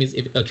if a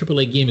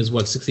AAA game is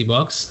what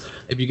 $60,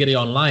 if you get it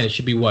online, it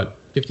should be what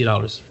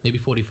 $50, maybe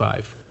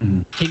 $45.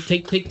 Mm-hmm.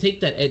 Take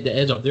that the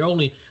edge off.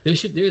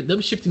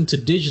 Them shifting to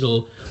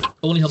digital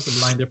only helps them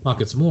line their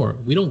pockets more.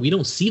 We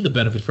don't see the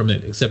benefit from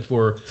it except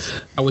for,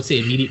 I would say,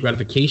 immediate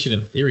gratification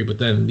in theory. But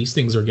then these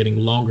things are getting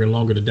longer and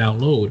longer to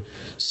download.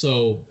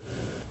 So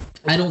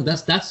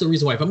that's the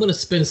reason why. If I'm going to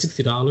spend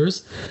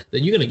 $60,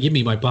 then you're going to give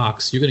me my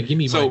box. You're going to give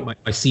me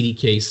my CD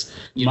case.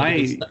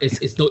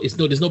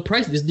 There's no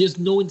price. There's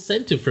no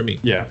incentive for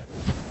me. Yeah.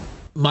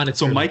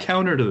 So my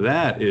counter to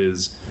that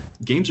is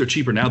games are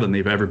cheaper now than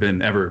they've ever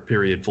been,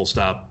 period, full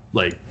stop,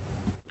 like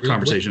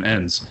conversation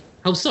ends.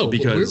 How so?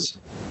 Because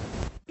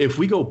if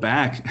we go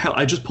back, hell,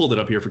 I just pulled it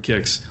up here for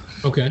kicks.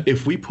 Okay.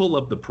 If we pull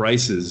up the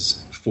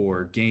prices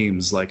for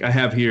games, like I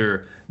have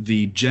here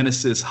the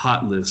Genesis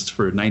Hot List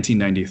for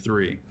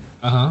 1993.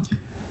 Uh-huh.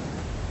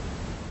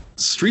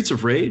 Streets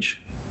of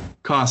Rage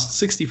cost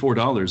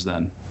 $64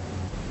 then.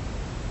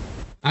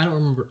 I don't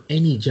remember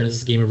any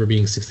Genesis game ever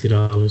being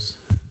 $60.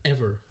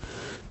 Ever.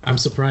 I'm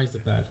surprised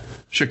at that.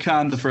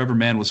 Shakan the Forever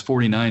Man was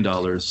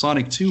 $49.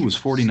 Sonic 2 was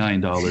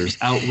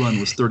 $49. Outrun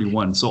was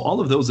 $31. So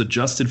all of those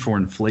adjusted for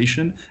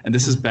inflation, and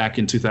this is back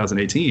in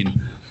 2018.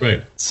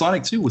 Right.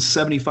 Sonic 2 was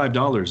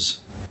 $75.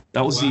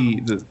 That was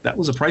that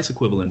was a price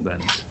equivalent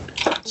then.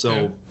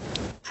 So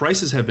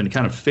prices have been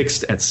kind of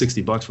fixed at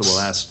 $60 for the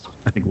last,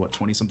 I think,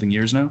 20-something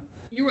years now?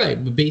 You're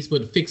right, but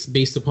fixed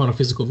based upon a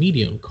physical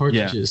medium,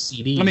 cartridges,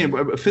 CD. I mean,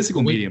 a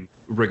physical medium,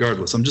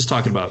 regardless. I'm just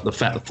talking about the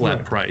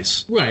flat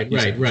price. Right.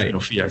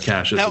 Fiat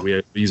cash as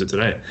we use it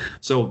today.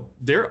 So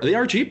they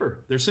are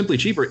cheaper. They're simply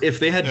cheaper. If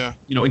they had,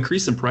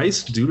 increased in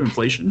price due to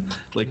inflation,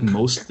 like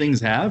most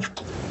things have,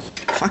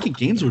 fucking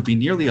games would be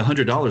nearly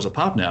 $100 a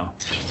pop now.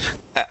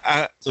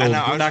 I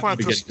just want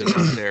to put this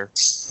out there.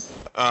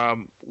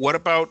 What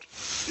about,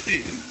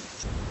 forget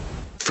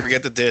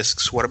the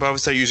discs, what about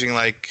if they're using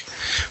like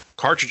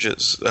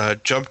cartridges,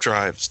 jump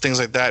drives, things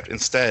like that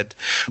instead,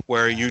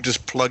 where you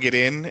just plug it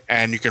in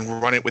and you can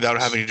run it without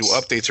having to do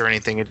updates or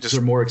anything?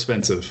 They're more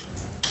expensive.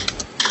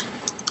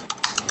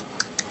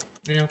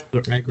 Yeah,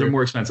 they're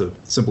more expensive.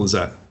 Simple as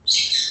that.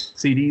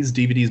 CDs,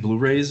 DVDs,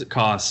 Blu-rays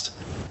cost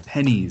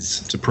pennies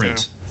to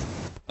print.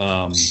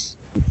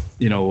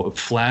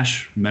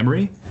 Flash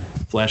memory,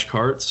 flash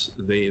cards,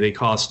 they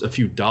cost a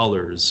few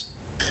dollars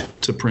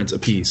to print a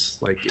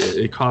piece. Like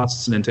it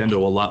costs Nintendo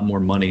a lot more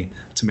money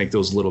to make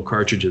those little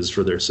cartridges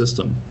for their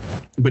system.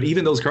 But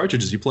even those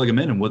cartridges, you plug them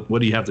in, and what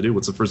do you have to do?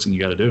 What's the first thing you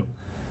got to do?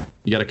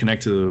 You got to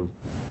connect to,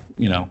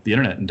 the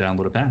internet and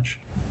download a patch.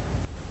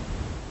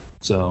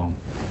 So,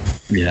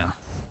 yeah.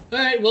 All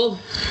right, well,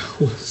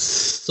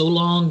 so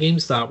long,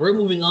 GameStop. We're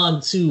moving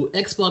on to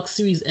Xbox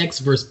Series X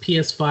versus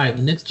PS5,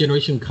 next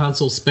generation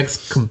console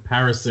specs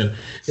comparison.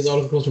 This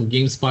article comes from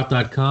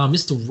GameSpot.com.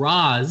 Mr.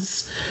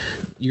 Roz,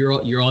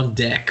 you're on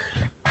deck.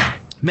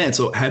 Man,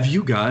 so have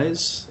you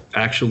guys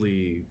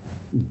actually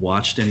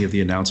watched any of the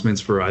announcements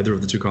for either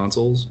of the two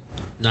consoles?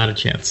 Not a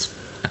chance.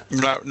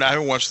 I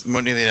haven't watched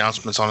any of the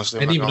announcements, honestly.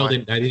 I didn't even know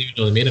they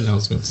made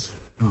announcements.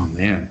 Oh,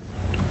 man.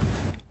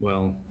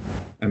 Well,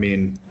 I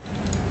mean,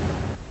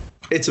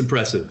 it's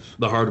impressive,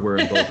 the hardware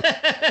in both.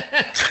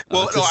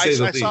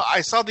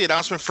 I saw the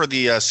announcement for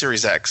the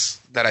Series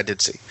X that I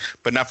did see,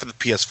 but not for the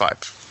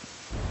PS5.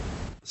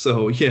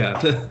 So,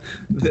 yeah,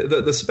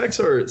 the specs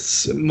are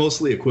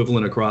mostly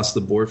equivalent across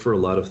the board for a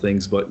lot of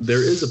things, but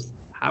there is a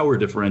power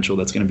differential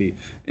that's going to be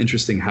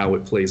interesting how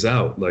it plays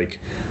out. Like,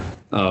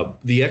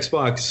 the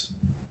Xbox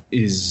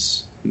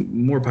is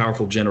more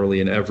powerful generally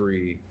in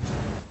every,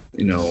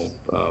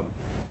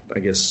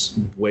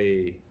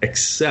 way,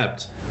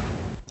 except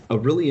a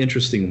really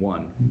interesting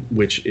one,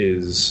 which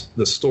is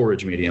the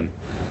storage medium.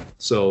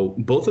 So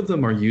both of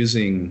them are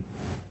using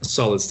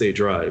solid state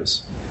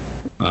drives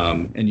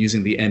and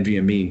using the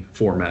NVMe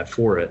format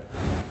for it.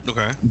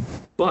 Okay.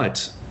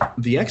 But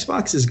the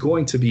Xbox is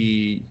going to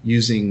be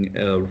using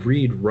a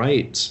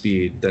read-write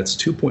speed that's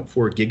 2.4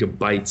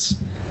 gigabytes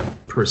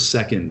per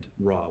second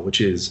raw,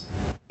 which is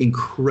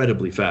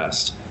incredibly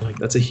fast.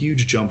 That's a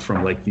huge jump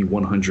from like the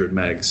 100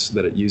 megs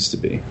that it used to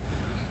be.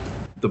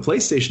 The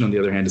PlayStation, on the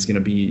other hand, is going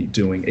to be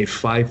doing a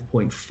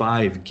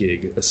 5.5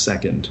 gig a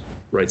second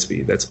write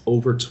speed. That's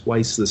over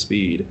twice the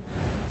speed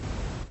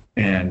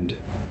And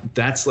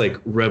that's like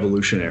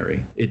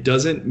revolutionary. It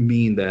doesn't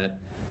mean that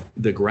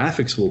the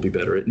graphics will be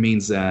better. It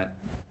means that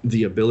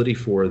the ability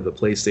for the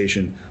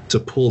PlayStation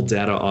to pull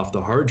data off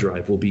the hard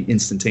drive will be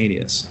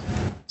instantaneous.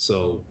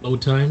 So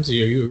load times?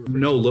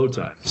 No load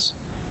times.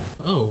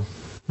 Oh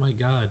my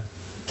God.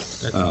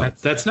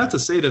 That's not to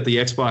say that the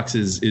Xbox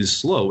is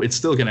slow. It's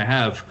still going to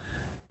have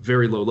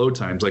very low load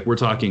times. Like we're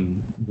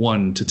talking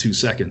 1 to 2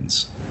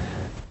 seconds.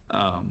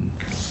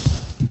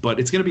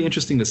 But it's going to be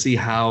interesting to see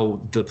how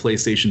the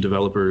PlayStation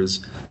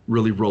developers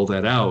really roll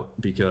that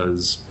out,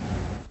 because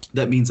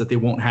that means that they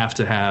won't have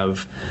to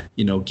have,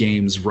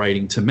 games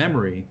writing to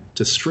memory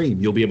to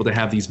stream. You'll be able to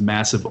have these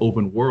massive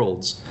open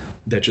worlds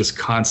that just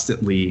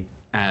constantly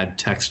add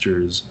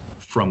textures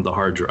from the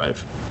hard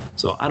drive.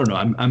 So I don't know.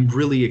 I'm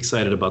really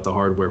excited about the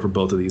hardware for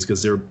both of these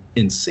because they're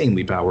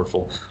insanely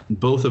powerful.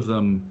 Both of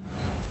them,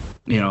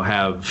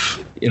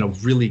 have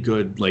really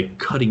good like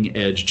cutting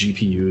edge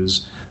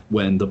GPUs.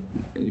 When the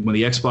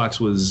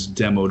Xbox was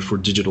demoed for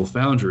Digital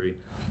Foundry,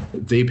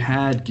 they've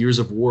had Gears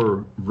of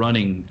War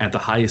running at the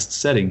highest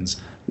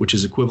settings, which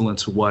is equivalent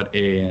to what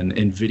an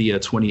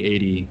NVIDIA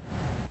 2080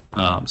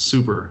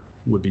 Super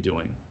would be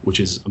doing,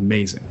 which is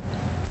amazing.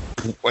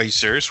 Are you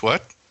serious?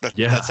 What?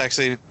 That's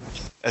actually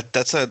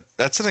that's an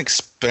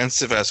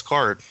expensive ass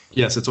card.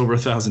 Yes, it's over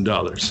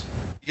 $1,000.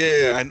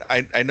 Yeah,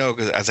 I know,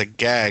 because as a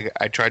gag,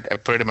 I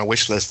put it in my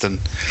wish list, and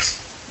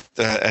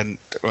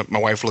my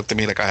wife looked at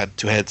me like I had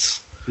two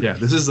heads. Yeah,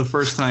 this is the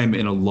first time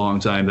in a long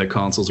time that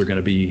consoles are going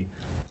to be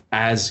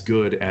as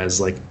good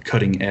as like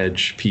cutting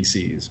edge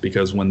PCs,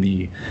 because when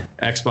the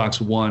Xbox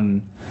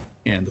One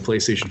and the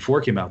PlayStation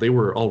 4 came out, they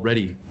were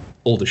already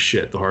old as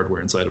shit, the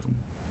hardware inside of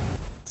them.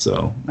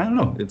 So I don't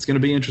know. It's going to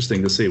be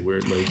interesting to see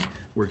where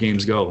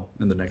games go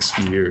in the next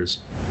few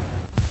years.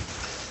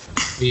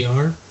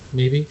 VR,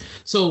 maybe.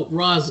 So,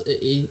 Roz,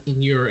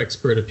 in your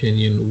expert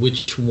opinion,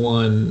 which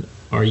one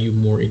are you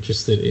more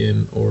interested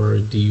in, or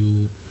do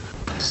you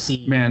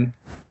see? Man,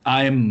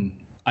 I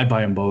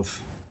buy them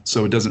both,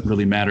 so it doesn't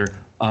really matter.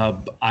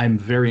 I'm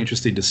very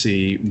interested to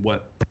see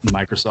what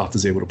Microsoft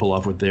is able to pull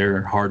off with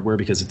their hardware,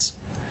 because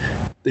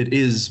it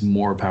is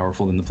more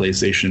powerful than the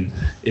PlayStation.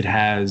 It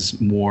has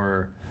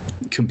more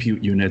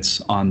compute units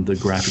on the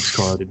graphics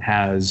card. It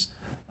has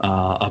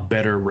a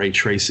better ray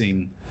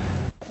tracing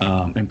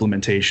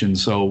implementation,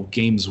 so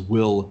games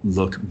will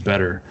look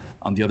better.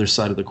 On the other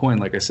side of the coin,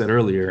 like I said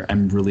earlier,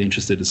 I'm really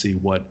interested to see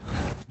what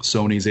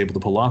Sony's able to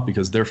pull off,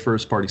 because their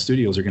first-party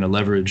studios are going to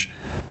leverage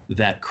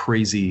that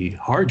crazy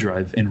hard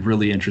drive in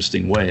really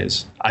interesting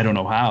ways. I don't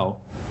know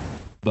how,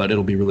 but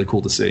it'll be really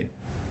cool to see.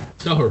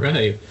 All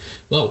right.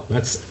 Well,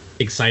 that's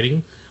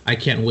exciting. I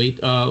can't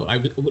wait.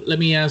 Let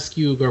me ask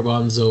you,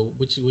 Garbanzo,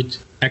 which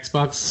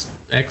Xbox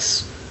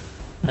X,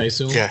 I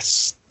assume?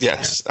 Yes. You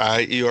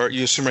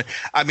assume right.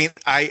 I mean,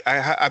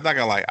 I'm not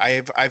gonna lie.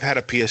 I've had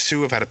a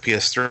PS2. I've had a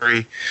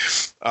PS3.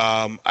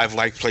 I've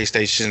liked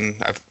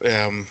PlayStation.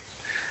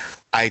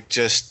 I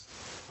just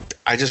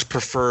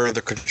prefer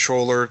the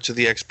controller to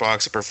the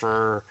Xbox. I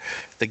prefer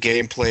the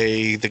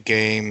gameplay, the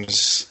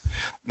games.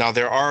 Now,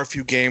 there are a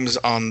few games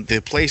on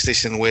the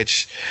PlayStation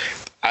which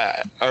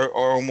are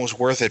almost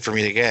worth it for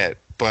me to get,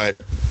 but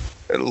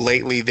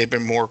lately they've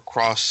been more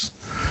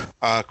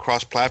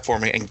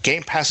cross-platforming, and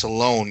Game Pass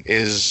alone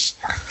is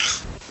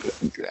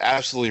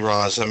absolutely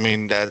raw. I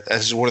mean,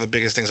 that's one of the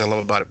biggest things I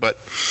love about it. But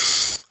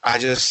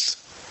I'm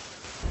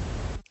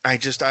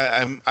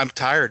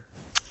tired.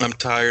 I'm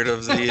tired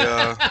of the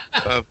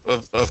of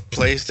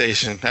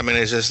PlayStation. I mean,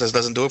 it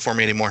doesn't do it for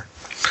me anymore.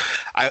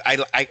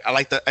 I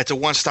like that. It's a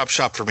one-stop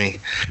shop for me.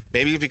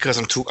 Maybe because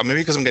I'm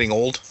getting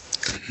old.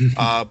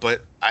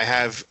 But I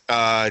have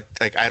I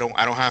don't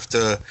have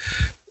to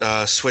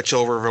switch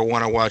over if I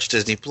want to watch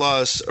Disney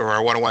Plus or I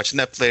want to watch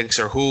Netflix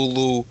or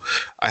Hulu.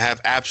 I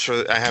have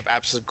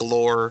apps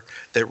galore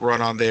that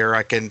run on there.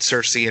 I can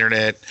search the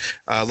internet,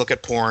 look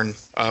at porn,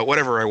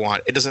 whatever I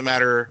want. It doesn't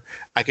matter.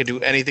 I can do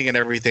anything and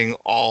everything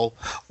all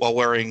while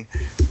wearing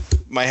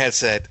my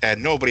headset,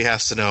 and nobody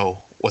has to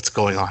know what's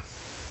going on.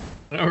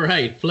 All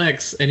right,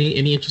 Flex. Any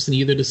interest in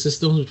either of the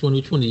systems? Which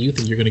one do you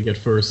think you're going to get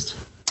first?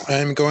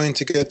 I'm going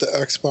to get the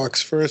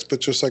Xbox first,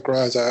 but just like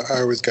Raz, I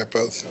always get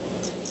both.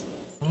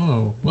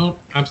 Oh, well,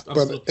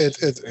 but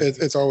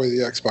it's always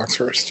the Xbox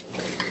first.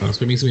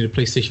 So it means me the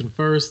PlayStation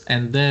first,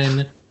 and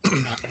then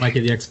I might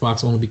get the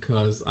Xbox only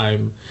because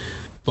I'm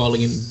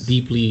falling in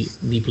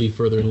deeply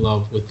further in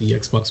love with the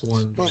Xbox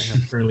One that I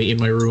have currently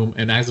in my room.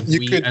 And as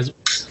we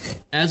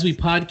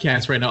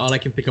podcast right now, all I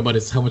can think about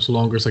is how much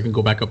longer so I can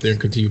go back up there and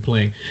continue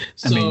playing.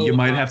 So, I mean, you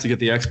might have to get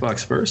the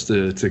Xbox first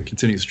to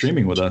continue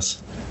streaming with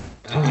us.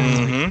 You're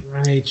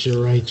right.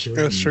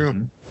 That's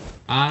true.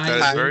 That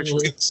is very true.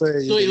 Wait.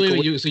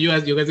 So you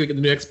guys get the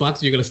new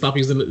Xbox? You're gonna stop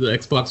using the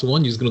Xbox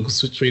One? You're just gonna go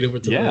switch straight over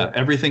to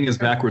everything is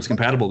backwards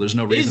compatible. There's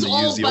no reason to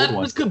use the old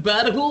one. It's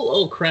compatible?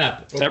 Oh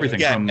crap! Okay. Everything.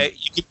 Yeah,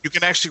 you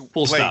can actually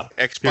full play stop.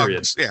 Xbox.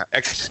 Period. Yeah,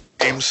 X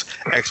games,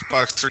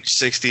 Xbox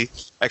 360,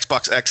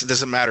 Xbox X. It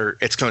doesn't matter.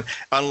 It's going.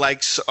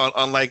 Unlike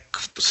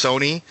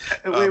Sony,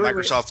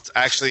 Microsoft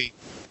actually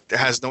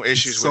has no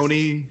issues.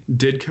 Sony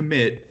did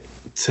commit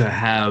to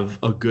have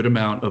a good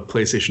amount of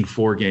PlayStation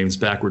 4 games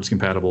backwards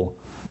compatible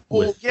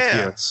with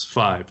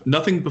PS5.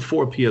 Nothing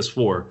before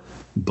PS4,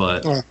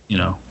 but you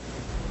know,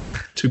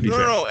 to be fair.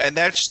 No, and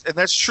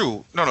that's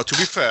true. No, to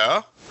be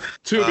fair.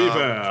 So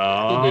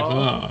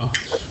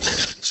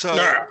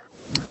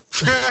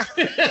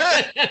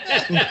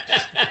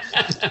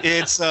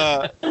it's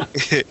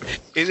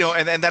you know,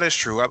 and that is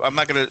true. I'm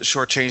not going to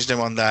shortchange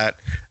them on that.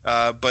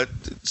 But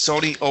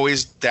Sony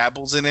always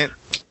dabbles in it,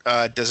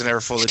 doesn't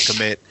ever fully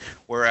commit.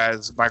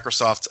 Whereas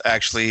Microsoft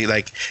actually,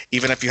 like,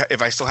 even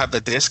if I still have the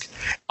disc,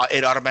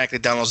 it automatically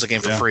downloads the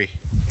game for free.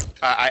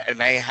 I've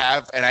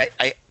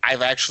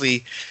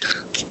actually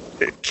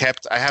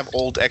I have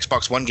old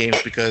Xbox One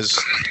games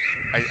because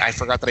I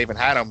forgot that I even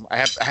had them. I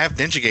have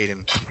Ninja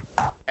Gaiden,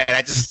 and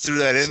I just threw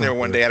that in there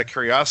one day out of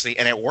curiosity,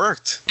 and it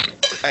worked.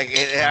 Like,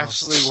 it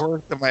absolutely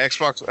worked on my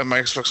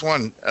Xbox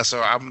One.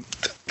 So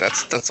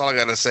that's all I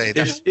gotta say.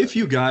 If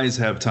you guys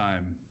have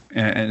time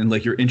and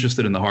like you're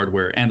interested in the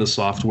hardware and the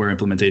software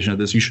implementation of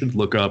this, you should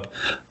look up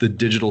the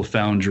Digital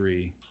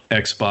Foundry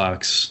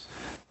Xbox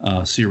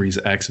Series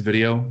X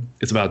video.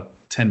 It's about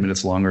 10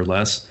 minutes long or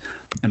less,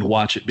 and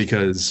watch it,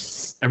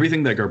 because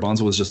everything that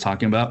Garbanzo was just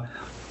talking about,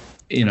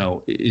 you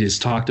know, is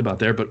talked about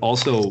there, but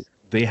also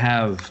they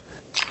have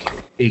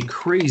a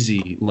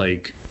crazy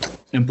like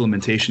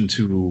implementation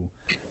to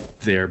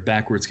their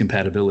backwards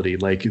compatibility.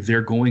 Like,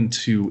 they're going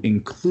to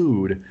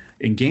include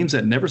in games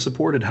that never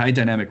supported high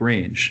dynamic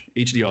range,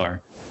 HDR,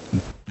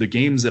 the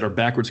games that are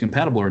backwards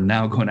compatible are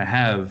now going to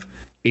have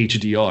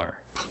HDR.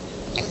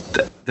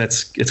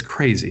 It's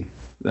crazy.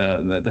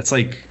 That's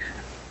like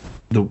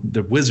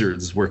the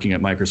wizards working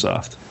at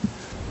Microsoft.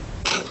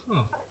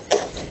 Huh.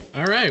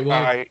 All right.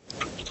 Well,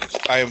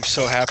 I am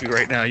so happy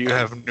right now. You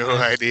have no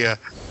idea.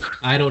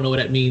 I don't know what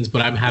that means,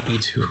 but I'm happy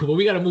to. But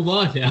we got to move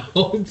on now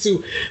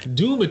to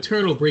Doom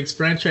Eternal breaks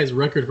franchise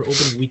record for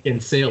opening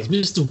weekend sales.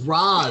 Mr.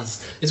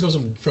 Roz. This comes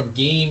from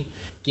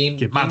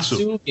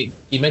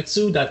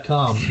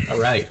Gematsu.com. All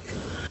right.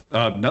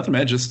 Nothing,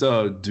 man. Just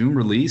Doom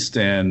released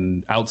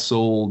and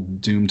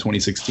outsold Doom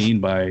 2016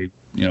 by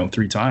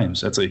 3 times.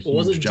 That's a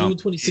huge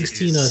jump. Wasn't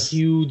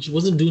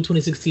Doom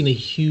 2016 a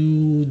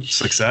huge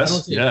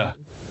success? Yeah.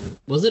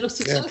 Was it a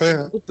success?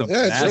 Yeah,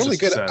 it's really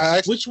good.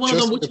 Which one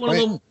of them?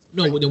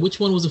 No, then which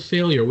one was a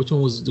failure? Which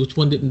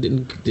one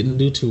didn't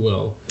do too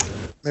well?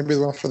 Maybe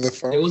the one for the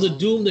phone. It was a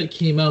Doom that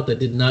came out that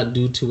did not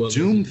do too well.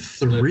 Doom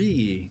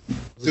 3.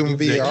 Doom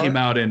VR. That came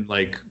out in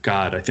I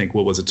think,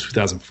 what was it,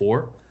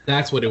 2004?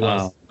 That's what it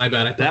was. My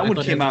bad. That one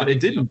came out.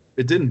 It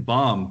didn't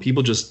bomb.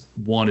 People just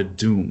wanted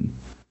Doom,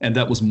 and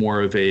that was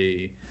more of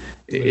a.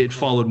 It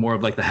followed more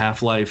of like the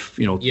Half-Life,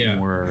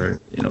 more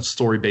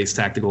story-based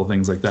tactical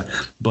things like that.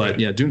 But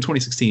yeah, Doom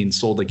 2016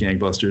 sold like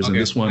gangbusters, and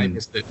this one I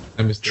missed it.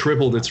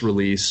 tripled its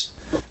release.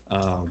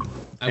 And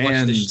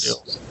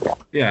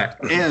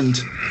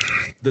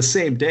the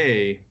same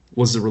day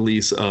was the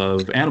release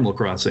of Animal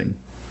Crossing,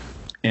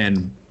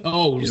 and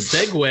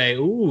segue.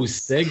 Ooh,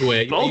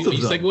 segue. Both of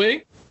them.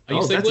 Segue?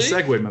 That's a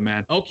segue, my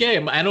man. Okay,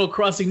 Animal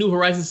Crossing New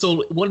Horizons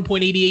sold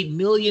 1.88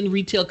 million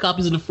retail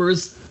copies in the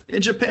first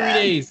in Japan.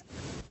 3 days.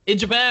 In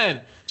Japan.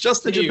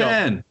 Just in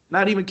Japan.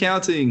 Not even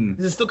counting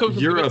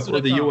Europe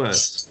or the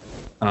US.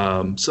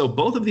 So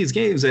both of these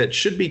games that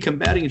should be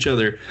combating each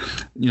other,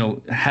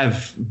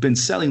 have been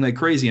selling like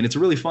crazy. And it's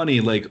really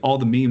funny, like all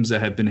the memes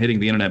that have been hitting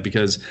the internet,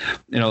 because,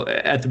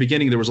 at the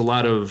beginning there was a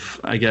lot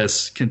of, I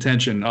guess,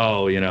 contention.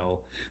 Oh,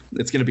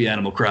 it's going to be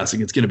Animal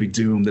Crossing. It's going to be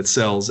Doom that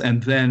sells.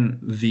 And then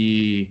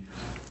the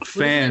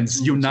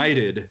fans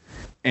united.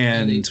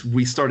 And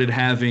we started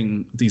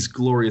having these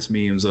glorious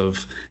memes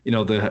of,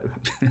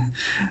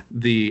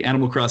 the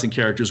Animal Crossing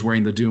characters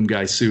wearing the Doom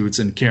guy suits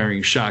and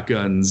carrying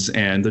shotguns,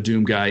 and the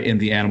Doom guy in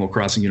the Animal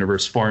Crossing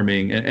universe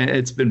farming. And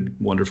it's been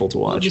wonderful to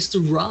watch. Mr.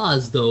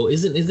 Roz, though,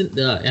 isn't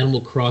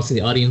Animal Crossing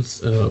the audience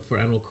for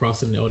Animal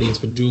Crossing and the audience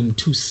for Doom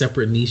 2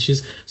 separate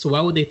niches? So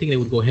why would they think they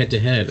would go head to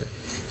head?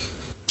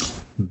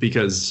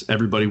 Because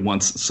everybody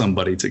wants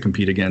somebody to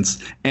compete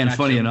against. And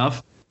funny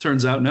enough,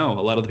 turns out no.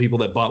 A lot of the people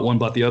that bought one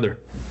bought the other.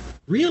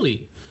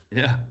 Really?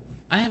 Yeah.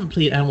 I haven't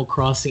played Animal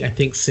Crossing, I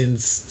think,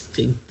 since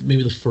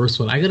maybe the first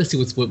one. I got to see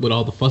what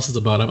all the fuss is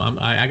about.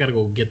 I got to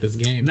go get this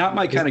game. Not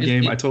my kind of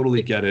game. I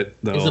totally get it,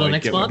 though. Is it on I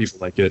Xbox? Get why people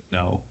like it.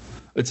 No.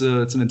 It's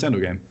a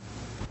Nintendo game.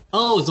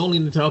 Oh, it's only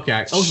Nintendo.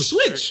 Okay. Oh, it's a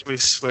Switch. On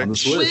the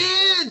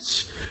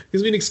Switch.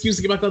 Gives me an excuse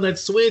to get back on that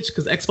Switch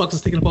because Xbox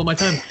is taking up all my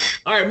time.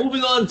 All right,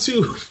 moving on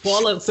to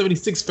Fallout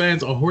 76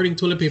 fans are hoarding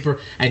toilet paper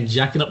and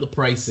jacking up the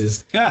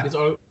prices. Yeah. This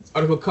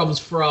article comes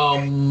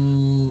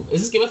from...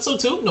 Is this Gematsu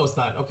too? No, it's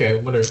not. Okay,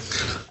 whatever.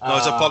 No,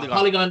 it's a Polygon.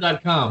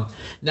 Polygon.com.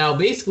 Now,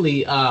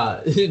 basically,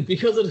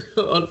 because of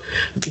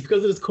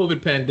this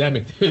COVID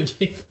pandemic, they're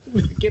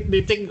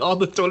taking all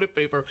the toilet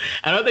paper,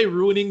 and are they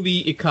ruining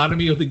the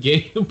economy of the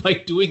game by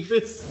doing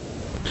this?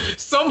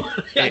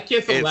 I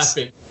can't stop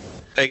laughing.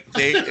 Like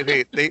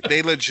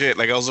they legit.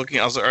 Like I was looking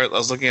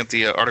at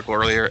the article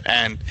earlier,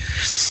 and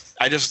this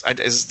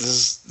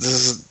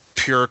is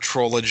pure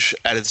trollage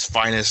at its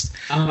finest.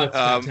 Oh, that's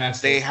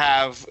fantastic.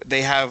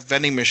 They have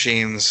vending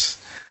machines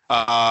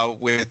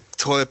with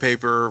toilet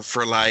paper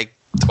for like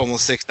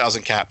almost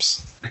 6,000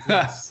 caps.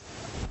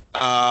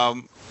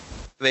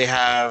 They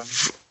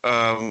have,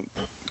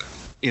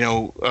 they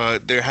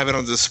have it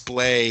on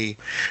display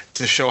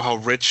to show how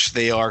rich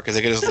they are because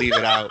they can just leave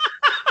it out.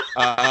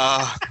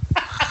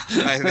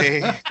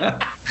 They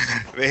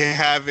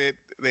have it.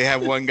 They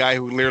have one guy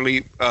who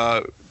literally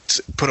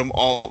put them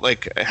all,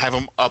 like, have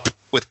them up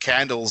with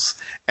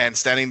candles and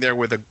standing there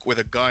with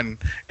a gun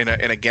in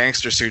a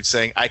gangster suit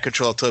saying, "I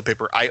control toilet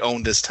paper. I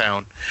own this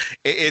town."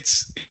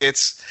 It's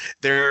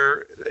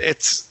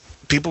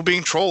people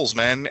being trolls,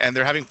 man, and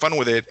they're having fun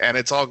with it, and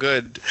it's all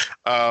good.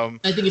 I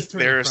think it's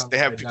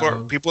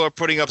people are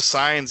putting up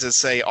signs that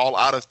say "all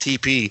out of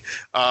TP."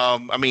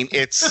 I mean,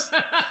 it's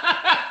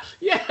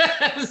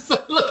yes,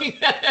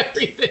 looking at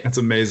everything. That's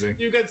amazing.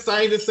 You got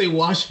signs that say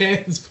 "wash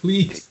hands,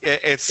 please."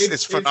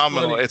 It's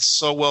phenomenal. It's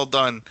so well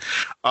done.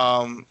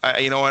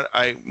 You know what?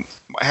 My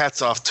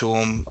hats off to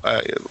them.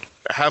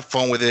 Have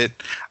fun with it.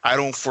 I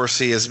don't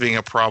foresee it as being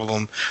a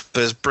problem,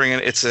 but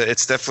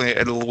it's definitely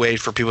a little way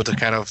for people to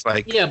kind of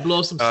like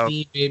blow some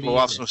steam, maybe blow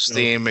off some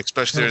steam,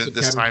 especially in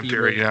this time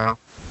period, you know.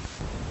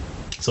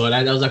 So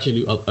that was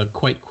actually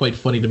quite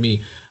funny to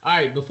me. All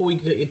right, before we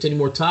get into any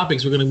more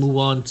topics, we're going to move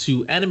on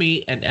to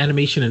anime and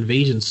animation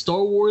invasion.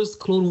 Star Wars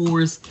Clone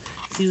Wars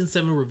Season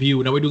 7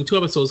 review. Now we're doing 2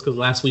 episodes because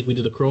last week we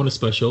did the Corona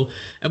special.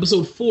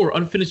 Episode 4,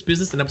 Unfinished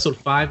Business, and Episode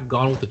 5,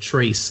 Gone with a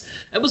Trace.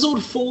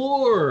 Episode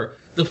 4,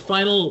 the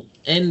final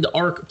end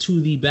arc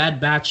to the Bad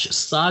Batch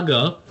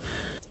saga.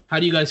 How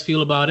do you guys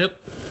feel about it?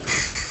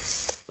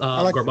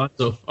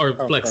 Garbanzo or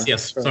Plex? Okay.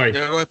 Yes, sorry.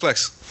 Yeah, go ahead,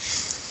 Plex.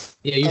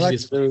 Yeah, usually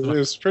it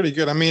was pretty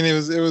good. I mean, it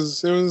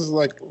was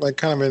like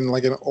kind of in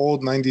like an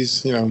old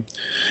 90s,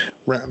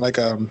 like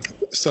a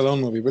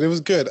Stallone movie, but it was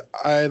good.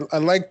 I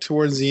liked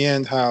towards the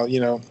end how,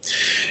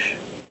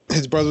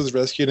 his brothers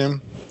rescued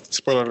him.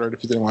 Spoiler alert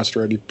if you didn't watch it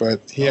already,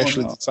 but he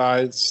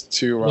decides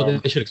to. Well,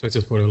 they should expect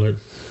a spoiler alert.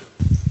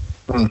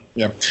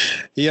 Yeah,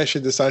 he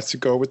actually decides to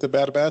go with the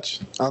Bad Batch.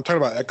 I'm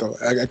talking about Echo.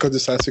 Echo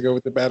decides to go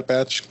with the Bad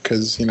Batch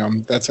because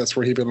that's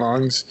where he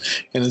belongs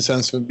in the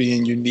sense of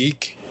being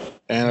unique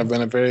and have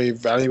been a very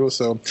valuable.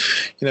 So,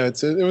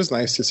 it was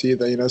nice to see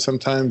that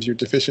sometimes your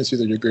deficiencies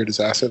are your greatest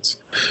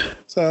assets.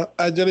 So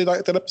I really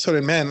liked that episode,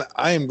 and man,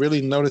 I am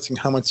really noticing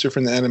how much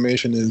different the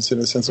animation is in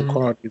a sense of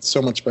quality. It's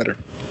so much better.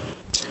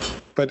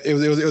 But it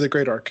was a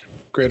great arc.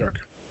 Great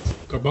arc.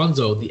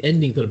 Garbanzo, the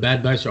ending to the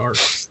Bad Batch arc.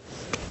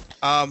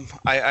 I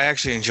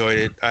actually enjoyed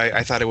it.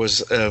 I thought it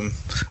was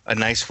a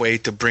nice way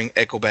to bring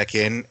Echo back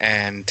in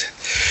and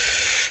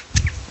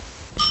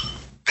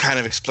kind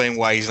of explain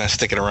why he's not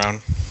sticking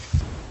around.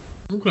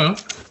 Okay.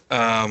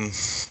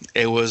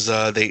 It was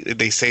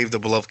they saved the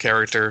beloved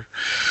character,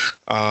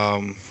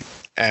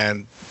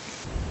 and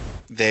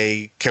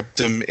they kept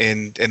him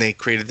in, and they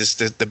created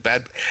the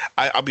bad.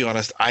 I'll be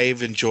honest.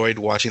 I've enjoyed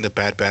watching the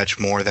Bad Batch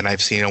more than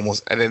I've seen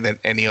almost than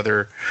any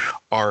other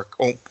arc.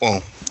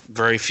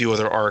 Very few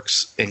other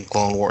arcs in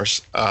Clone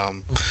Wars.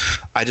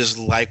 I just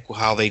like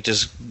how they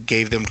just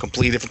gave them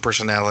completely different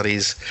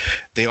personalities.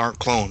 They aren't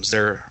clones.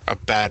 They're a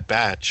Bad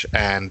Batch,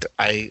 and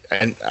I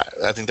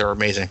think they're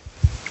amazing.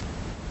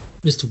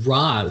 Mr.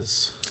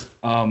 Roz.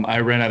 I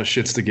ran out of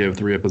shits to give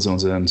 3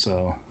 episodes in,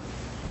 so.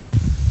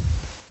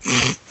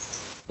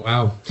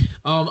 Wow.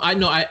 I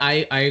know.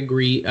 I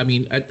agree. I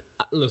mean,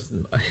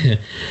 listen,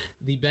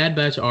 the Bad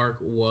Batch arc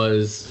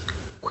was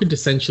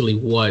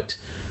quintessentially what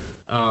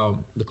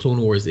the Clone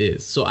Wars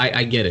is. So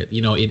I get it.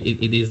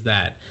 It is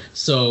that.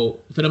 So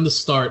for them to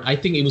start, I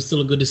think it was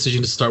still a good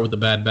decision to start with the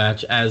Bad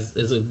Batch as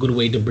a good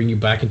way to bring you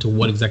back into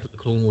what exactly the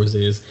Clone Wars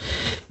is.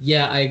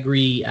 Yeah, I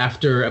agree.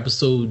 After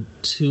episode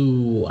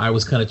 2, I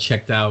was kind of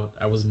checked out.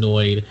 I was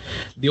annoyed.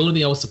 The only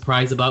thing I was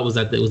surprised about was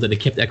that they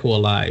kept Echo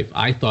alive.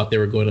 I thought they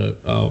were going to.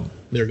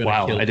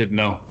 Wow, kill him. I didn't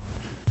know.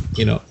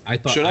 I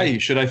thought.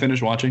 Should I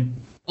finish watching?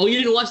 Oh, you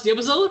didn't watch the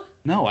episode?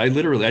 No, I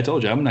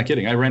told you, I'm not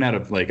kidding. I ran out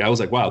of I was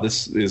like, wow,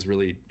 this is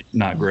really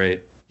not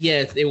great.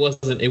 Yeah, it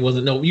wasn't.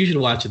 No, you should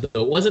watch it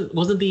though. Wasn't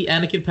the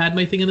Anakin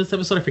Padme thing in this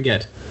episode? I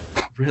forget.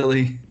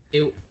 Really?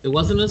 It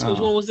wasn't this. Which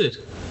one was it?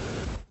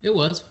 It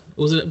was.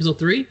 Was it episode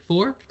 3,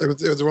 4? It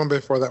was the one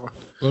before that one.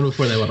 One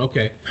before that one.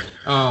 Okay.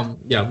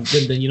 Yeah.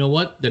 Then you know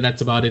what? Then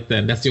that's about it.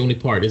 Then that's the only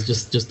part. It's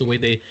just the way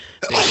they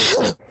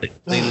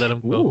let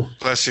them go. Ooh,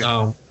 bless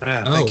you.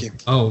 Thank you.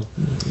 Oh,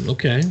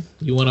 okay.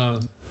 You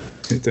wanna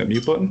hit that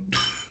mute button?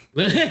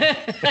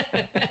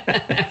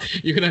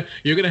 You're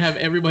gonna have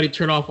everybody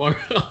turn off our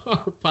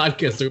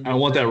podcast. I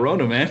want that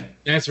Rona, man.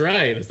 That's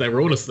right. It's that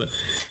Rona stuff.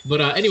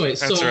 But anyway,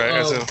 that's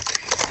right.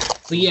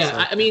 But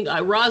yeah, I mean,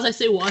 Roz, I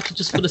say watch it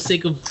just for the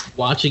sake of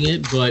watching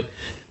it. But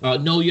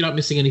no, you're not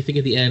missing anything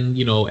at the end.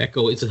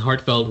 Echo, it's a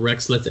heartfelt.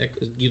 Rex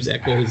gives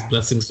Echo his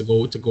blessings to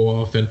go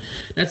off, and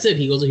that's it.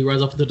 He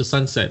rides off into the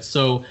sunset.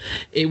 So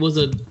it was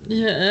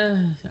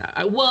no.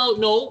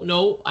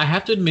 I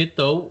have to admit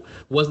though,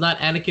 was not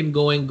Anakin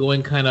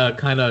going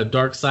kind of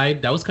dark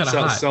side? That was kind of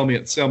hot.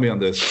 Sell me on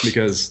this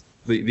because.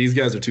 These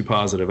guys are too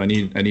positive. I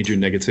need your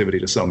negativity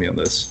to sell me on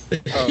this.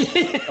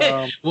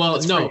 Well,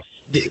 no.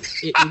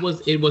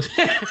 it was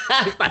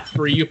not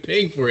free. You're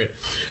paying for it.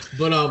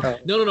 But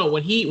no.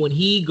 When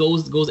he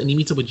goes and he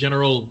meets up with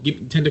General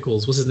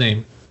Tentacles, what's his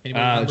name?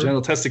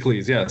 General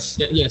Testicles, yes.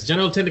 Yes,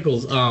 General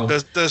Tentacles.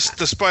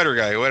 The spider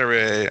guy,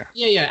 whatever.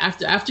 Yeah.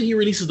 After he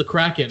releases the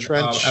Kraken,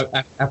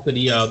 after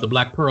the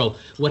Black Pearl,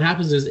 what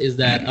happens is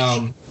that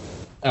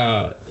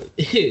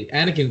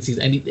Anakin sees,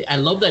 and I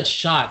love that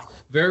shot.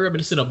 Very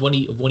reminiscent of when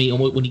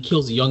he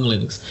kills the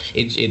younglings.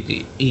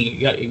 He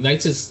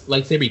ignites his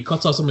lightsaber, he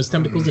cuts off some of his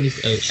tentacles, and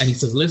he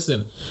says,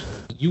 "Listen,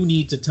 you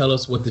need to tell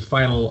us what the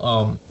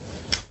final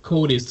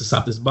code is to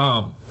stop this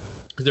bomb,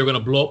 because they're going to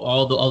blow up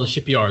all the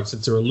shipyards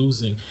since they're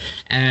losing."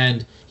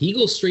 And he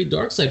goes straight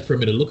dark side for a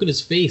minute. Look at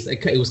his face.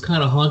 It was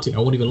kind of haunting. I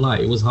won't even lie.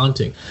 It was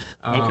haunting.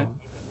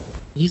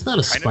 He's not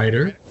a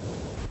spider.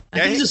 I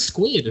think he's a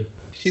squid.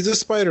 He's a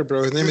spider,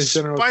 bro. His name is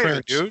General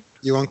Trench. Dude.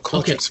 You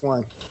uncultured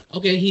swine.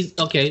 Okay, he's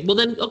okay. Well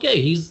then,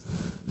 he's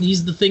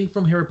the thing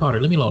from Harry Potter.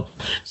 Leave me alone.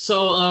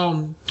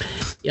 So,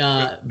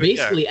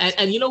 basically,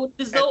 and you know what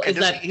this though is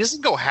that he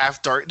doesn't go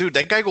half dark, dude.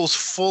 That guy goes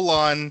full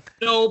on.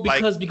 No,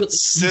 because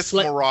Sith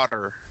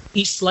Marauder.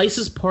 He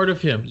slices part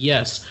of him,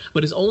 yes,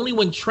 but it's only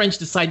when Trench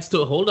decides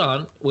to It's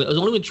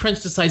only when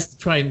Trench decides to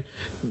try and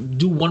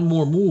do one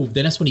more move,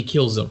 then that's when he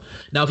kills him.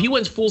 Now, if he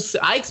went full,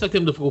 I expect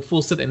him to go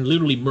full Sith and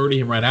literally murder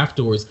him right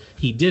afterwards.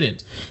 He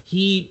didn't.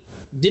 He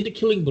did the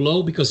killing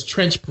blow because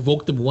Trench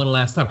provoked him one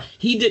last time.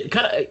 He did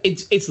kind of.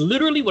 It's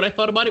literally what I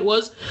thought about it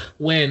was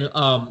when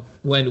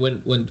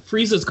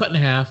Frieza's cut in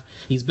half.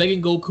 He's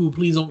begging Goku,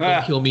 please don't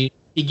kill me.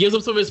 He gives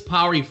him some of his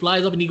power. He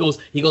flies up and he goes,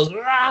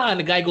 rah! And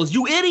the guy goes,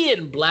 "You idiot!"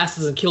 and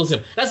blasts and kills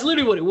him. That's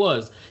literally what it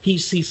was. He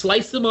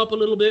sliced him up a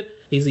little bit.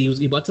 He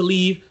was about to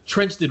leave.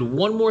 Trench did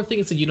one more thing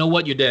and said, "You know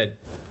what? You're dead,"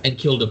 and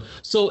killed him.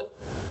 So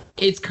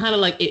it's kind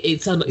of like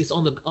it's on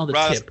the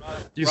Roz, tip.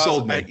 You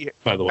sold me,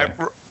 by the way.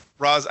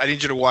 Roz, I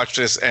need you to watch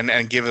this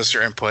and give us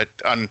your input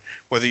on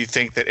whether you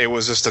think that it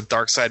was just a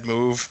dark side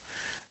move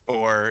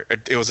or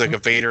it was like a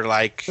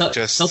Vader-like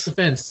just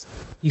self-defense.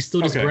 He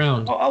stood his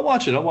ground. I'll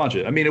watch it.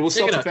 I mean, it was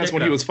self-defense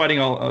when he was fighting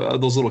all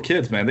those little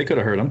kids, man. They could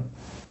have hurt him.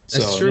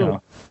 That's true. You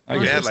know,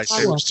 they had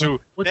lightsabers too.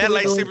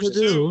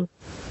 Do?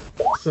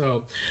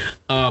 So,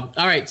 all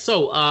right.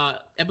 So,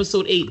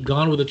 episode 8,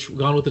 Gone with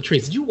the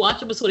Trace. Did you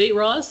watch episode 8,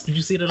 Roz? Did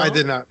you see it at all? I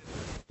did not.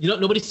 You know,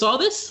 nobody saw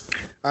this?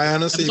 I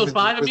honestly, episode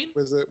 5, I mean?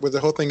 With the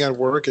whole thing at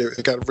work,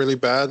 it got really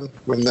bad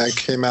when that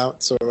came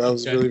out, so I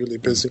was really, really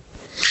busy.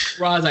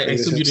 Roz, I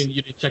assume you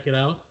didn't check it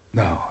out?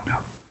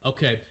 No.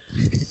 Okay.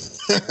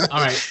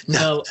 All right.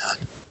 No.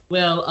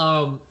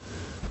 Well,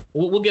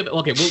 we'll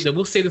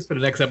say this for the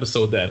next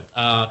episode then.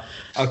 I'll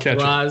catch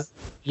Roz, up.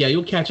 Yeah,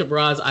 you'll catch up,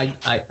 Roz. I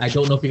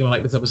don't know if you're gonna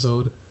like this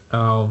episode.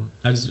 I'm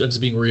just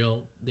being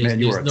real.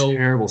 You're a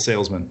terrible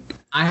salesman.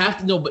 I have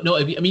to know, but no,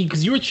 I mean,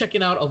 because you were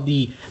checking out of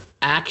the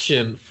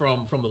action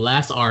from the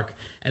last arc,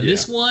 and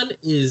this one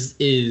is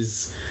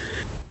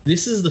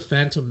this is the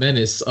Phantom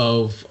Menace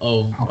of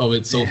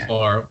it so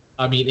far.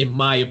 I mean, in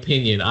my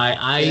opinion,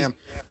 I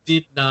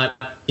did not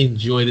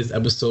enjoy this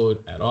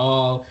episode at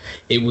all.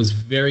 It was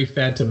very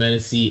Phantom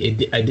Menace-y.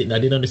 I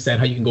didn't understand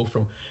how you can go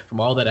from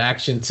all that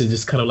action to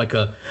just kind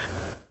of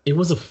it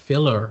was a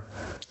filler.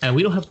 And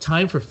we don't have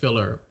time for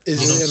filler.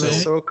 Is it an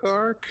Ahsoka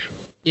arc?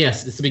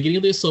 Yes, it's the beginning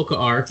of the Ahsoka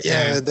arc.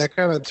 Yeah, that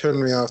kind of turned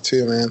me off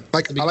too, man. I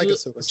like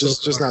Ahsoka,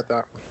 just not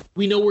that one.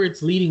 We know where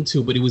it's leading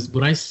to, but it was,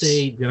 when I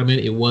say, gentlemen,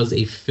 it was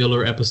a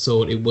filler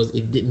episode. It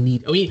didn't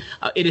need. I mean,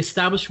 it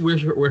established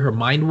where her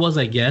mind was.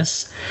 I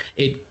guess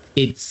it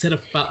set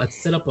up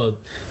a.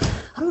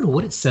 I don't know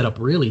what it set up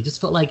really. It just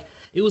felt like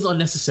it was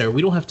unnecessary.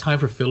 We don't have time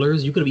for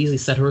fillers. You could have easily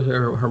set her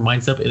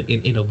mindset up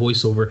in a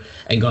voiceover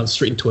and gone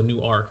straight into a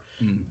new arc.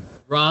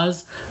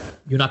 Roz,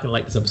 you're not going to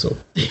like this episode.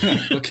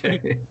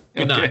 Okay.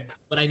 You're not.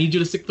 But I need you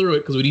to stick through it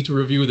because we need to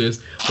review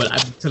this. But I'm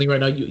telling you right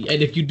now,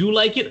 and if you do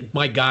like it,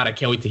 my God, I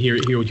can't wait to hear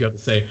what you have to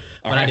say.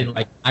 But I didn't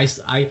like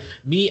it.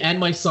 Me and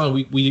my son,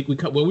 we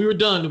when we were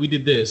done, we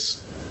did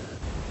this.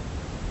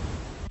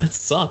 That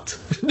sucked.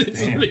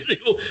 That's literally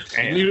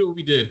what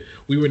we did.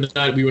 We were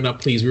not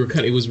pleased.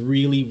 It was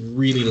really,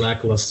 really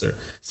lackluster.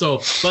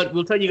 So, but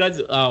we'll tell you guys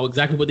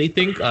exactly what they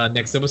think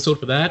next episode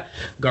for that.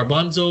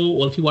 Garbanzo,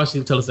 well, if you watch,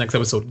 he'll tell us next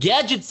episode.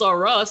 Gadgets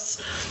Are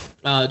Us.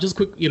 Just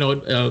quick,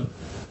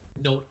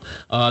 note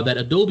that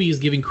Adobe is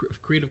giving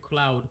Creative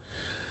Cloud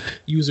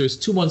users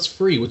 2 months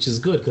free, which is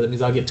good because that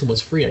means I'll get 2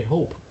 months free, I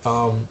hope.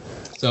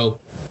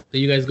 So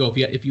there you guys go.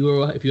 If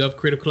you have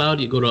Creative Cloud,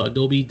 you go to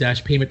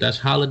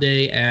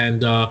Adobe-Payment-Holiday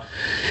and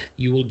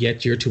you will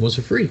get your 2 months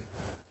for free.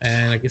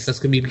 And I guess that's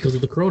gonna be because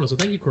of the Corona. So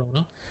thank you,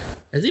 Corona.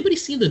 Has anybody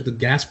seen the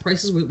gas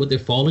prices, what they're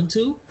falling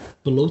to?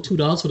 Below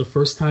 $2 for the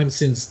first time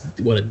since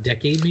a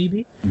decade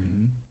maybe?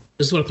 Mm-hmm.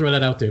 Just want to throw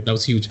that out there. That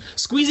was huge.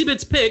 Squeezy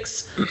Bits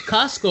picks.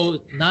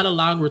 Costco not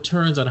allowing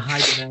returns on high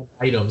demand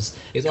items.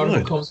 This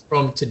article comes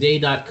from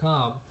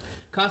today.com.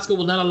 Costco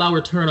will not allow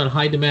return on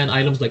high demand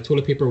items like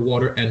toilet paper,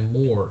 water, and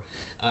more.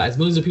 As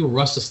millions of people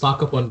rush to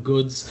stock up on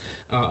goods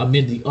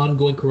amid the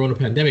ongoing Corona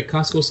pandemic,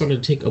 Costco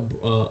started to take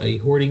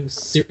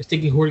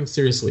taking hoarding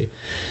seriously.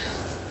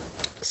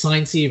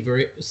 Signs seen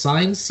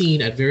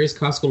at various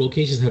Costco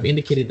locations have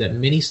indicated that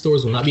many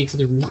stores will not be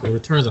accepting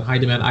returns on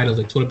high-demand items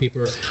like toilet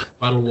paper,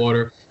 bottled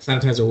water,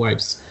 sanitizer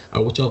wipes,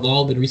 which have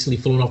all been recently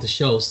fallen off the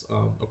shelves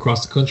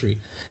across the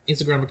country.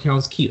 Instagram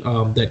accounts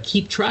that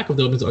keep track of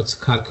developments at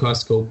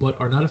Costco but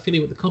are not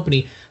affiliated with the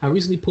company have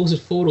recently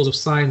posted photos of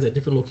signs at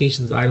different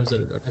locations, items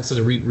that are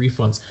necessary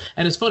refunds.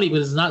 And it's funny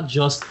because it's not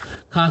just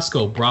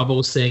Costco. Bravo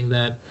is saying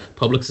that.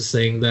 Publix is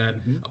saying that.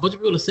 A bunch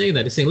of people are saying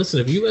that. They're saying, listen,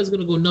 if you guys are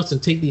going to go nuts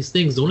and take these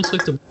things, don't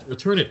expect to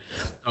return it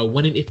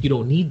when and if you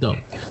don't need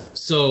them.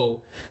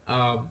 So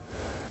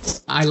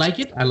I like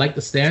it. I like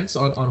the stance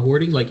on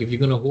hoarding. Like, if you're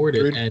going to hoard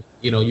it, and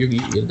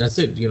that's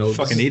it.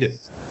 Fucking eat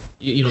it.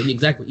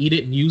 Exactly. Eat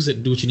it and use it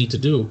and do what you need to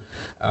do.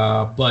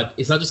 But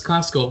it's not just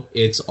Costco.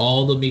 It's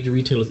all the major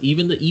retailers.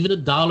 Even the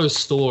dollar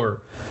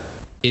store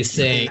is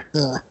saying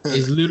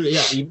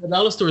even the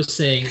dollar store is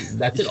saying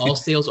that's it. All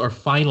sales are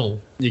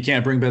final. You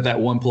can't bring back that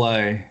one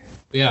ply.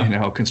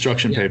 Yeah.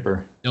 Construction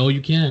paper. No,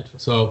 you can't.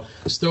 So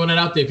just throwing it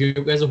out there. If you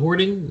guys are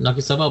hoarding, knock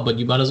yourself out. But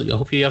you might as well.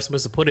 Hopefully, you have somewhere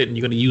to put it, and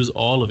you're going to use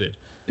all of it.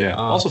 Yeah.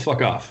 Also,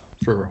 fuck off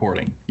for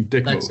hoarding.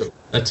 Dick move.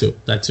 That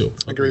too.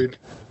 Agreed.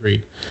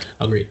 Eat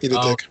a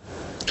dick.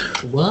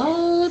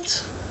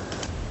 What?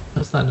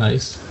 That's not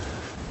nice.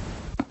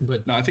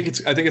 But no, I think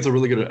it's a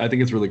really good. I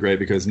think it's really great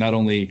because not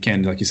only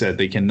can, like you said,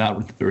 they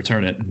cannot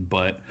return it,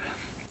 but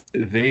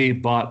they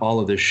bought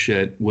all of this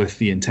shit with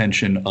the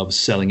intention of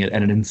selling it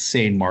at an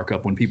insane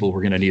markup when people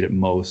were going to need it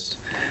most.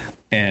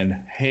 And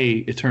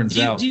hey, it turns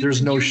out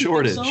there's no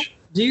shortage. So?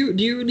 Do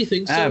you really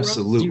think so?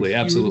 Absolutely,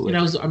 absolutely.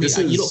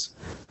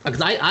 Because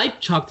I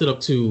chalked it up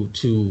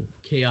to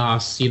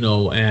chaos,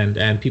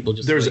 and people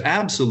just. There's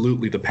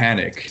absolutely the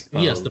panic.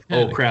 Yes, the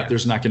panic. Oh crap!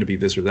 There's not going to be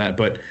this or that.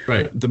 But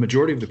the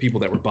majority of the people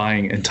that were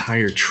buying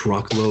entire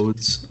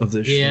truckloads of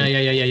this.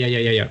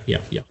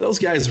 Yeah. Those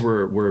guys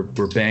were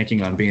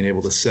banking on being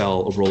able to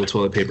sell a roll of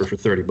toilet paper for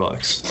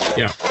 $30.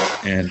 Yeah.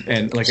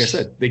 And like I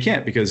said, they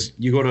can't because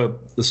you go to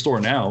the store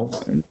now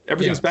and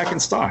everything's back in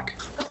stock.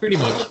 Pretty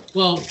much.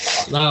 Well,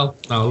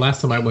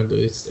 last time I went,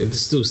 it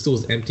still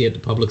was empty at the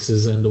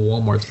Publix's and the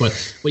Walmarts.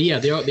 But yeah,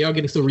 they are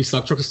getting still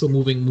restocked. Trucks are still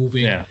moving.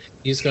 Yeah.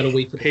 You just gotta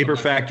wait. Paper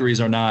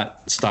factories are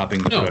not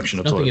stopping the production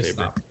of toilet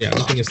paper.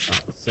 Nothing is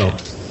stopped. So,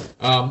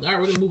 all right,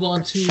 we're gonna move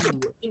on to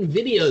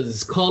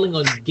NVIDIA's calling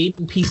on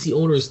gaming PC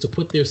owners to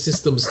put their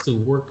systems to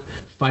work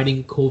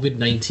fighting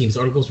COVID-19. This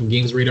article from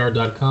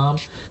GamesRadar.com.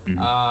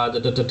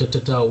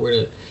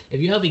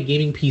 If you have a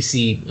gaming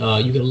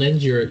PC, you can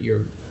lend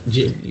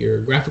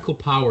your graphical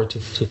power to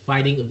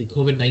fighting the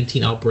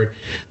COVID-19 outbreak.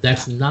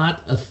 That's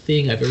not a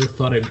thing I've ever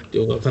thought I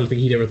don't think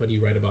he'd ever thought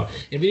he'd write about.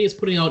 NVIDIA is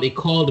putting out a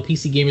call to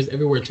PC gamers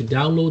everywhere to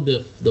download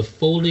the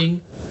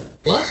folding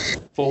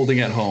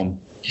at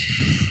home.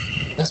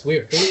 That's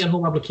weird. Folding at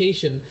home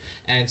application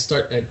and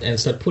start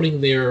putting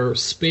their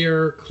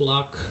spare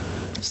clock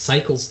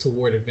cycles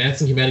toward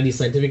advancing humanity's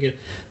scientific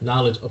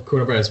knowledge of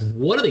coronavirus.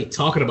 What are they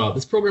talking about?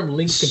 This program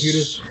links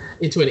computers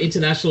into an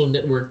international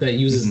network that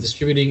uses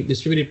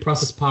distributed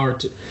process power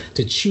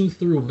to chew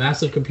through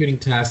massive computing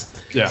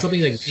tasks. Yeah.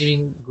 Something that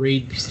gaming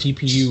grade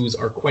GPUs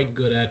are quite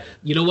good at.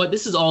 You know what?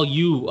 This is all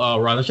you,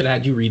 Ron. I should have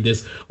had you read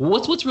this.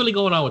 What's really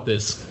going on with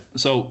this?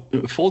 So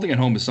folding at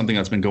home is something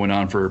that's been going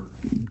on for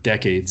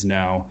decades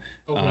now.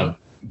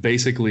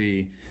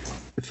 Basically,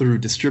 through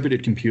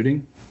distributed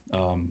computing,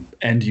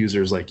 end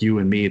users like you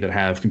and me that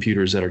have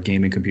computers that are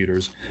gaming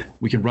computers,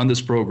 we can run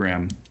this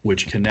program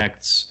which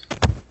connects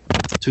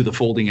to the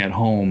folding at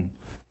home,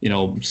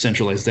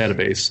 centralized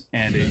database,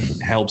 and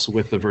it helps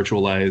with the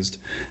virtualized,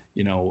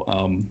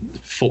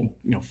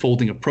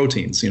 folding of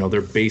proteins.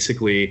 They're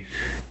basically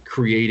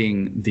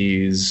creating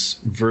these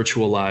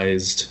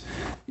virtualized,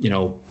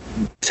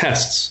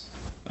 tests.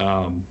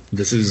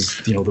 This is,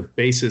 the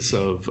basis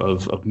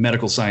of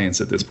medical science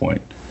at this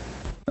point.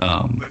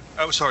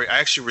 I'm sorry. I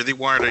actually really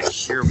wanted to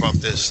hear about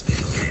this.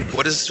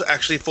 What does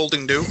actually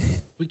folding do?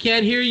 We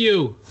can't hear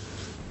you.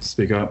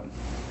 Speak up.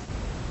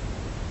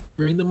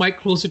 Bring the mic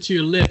closer to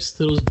your lips,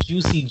 to those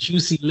juicy,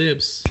 juicy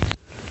lips.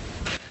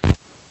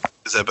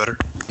 Is that better?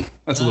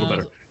 That's a little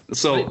better.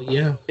 So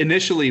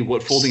initially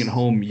what folding at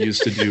home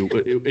used to do,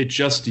 it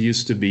just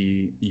used to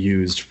be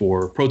used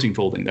for protein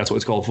folding. That's what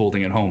it's called,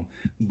 folding at home.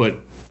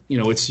 But,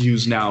 it's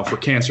used now for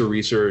cancer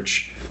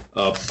research,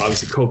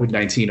 obviously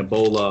COVID-19,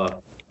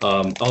 Ebola,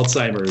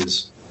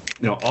 Alzheimer's,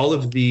 all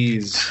of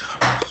these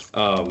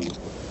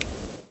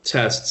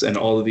tests and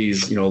all of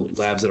these,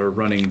 labs that are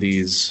running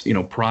these,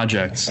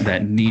 projects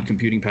that need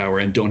computing power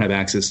and don't have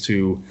access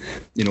to,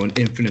 an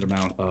infinite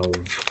amount of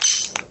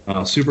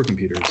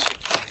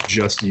supercomputers,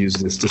 just use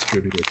this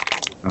distributed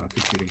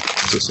computing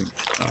processing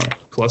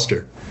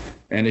cluster.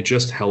 And it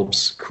just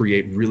helps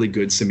create really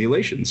good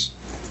simulations.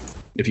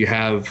 If you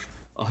have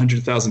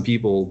 100,000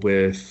 people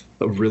with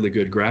a really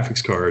good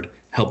graphics card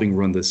helping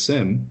run this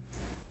sim,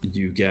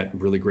 you get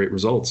really great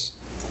results.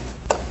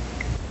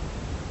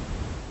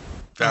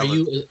 Are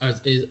you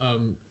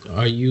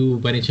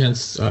by any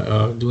chance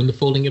doing the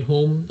folding at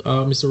home,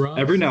 Mr. Rob?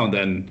 Every now and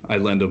then I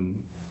lend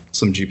them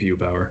some GPU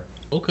power.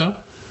 Okay.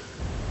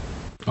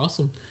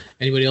 Awesome.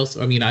 Anybody else?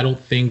 I mean, I don't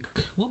think.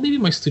 Well, maybe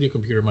my studio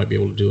computer might be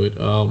able to do it.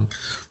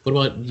 What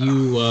about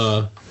you,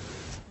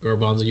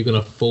 Garbanzo? Are you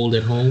gonna fold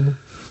at home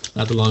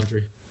at the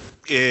laundry?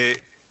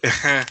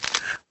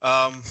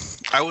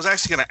 I was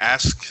actually gonna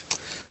ask.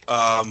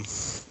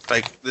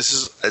 Like,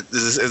 is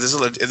this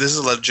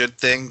a legit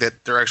thing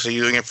that they're actually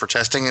using it for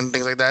testing and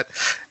things like that,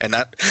 and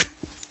not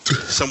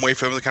some way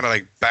for them to kind of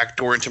like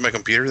backdoor into my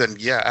computer? Then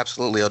yeah,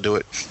 absolutely, I'll do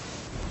it.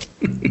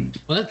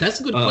 Well, that's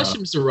a good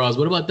question, Mr. Ross.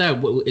 What about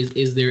that?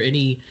 Is there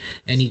any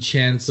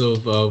chance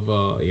of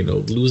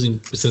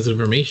losing sensitive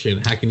information,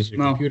 hacking into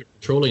your computer,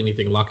 controlling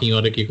anything, locking you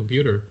out of your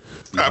computer?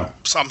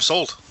 I'm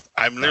sold.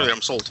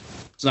 I'm sold.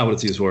 It's not what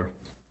it's used for.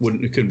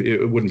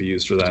 It wouldn't be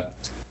used for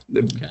that.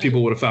 Okay.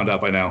 People would have found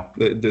out by now.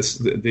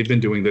 They've been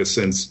doing this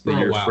since the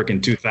year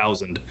freaking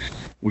 2000.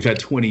 We've had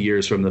 20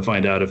 years for them to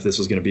find out if this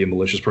was going to be a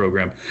malicious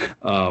program.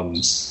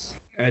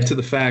 Add to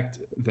the fact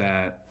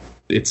that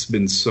it's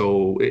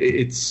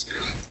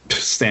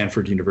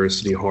Stanford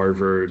University,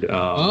 Harvard.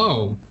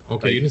 You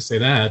didn't say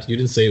that. You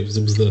didn't say it was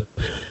the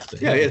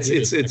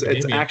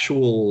it's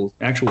actual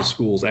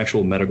schools,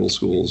 actual medical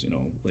schools.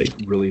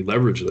 Really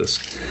leverage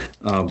this.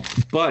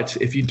 But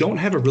if you don't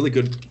have a really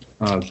good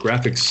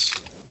graphics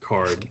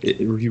card,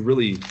 you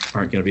really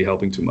aren't going to be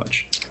helping too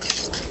much.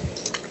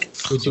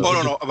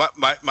 No.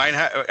 Mine.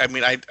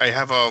 I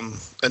have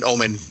an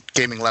Omen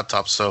gaming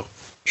laptop. So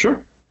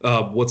sure.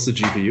 What's the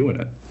GPU in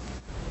it?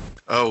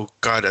 Oh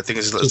God, I think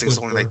it's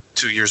only like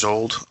 2 years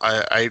old.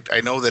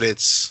 I know that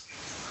it's.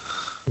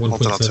 Hold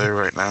on, I'll tell you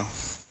right now.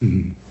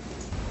 Mm-hmm.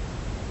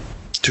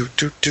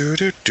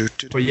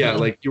 But yeah,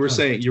 like you were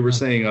saying.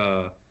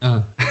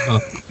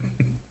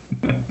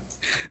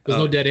 There's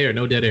no dead air.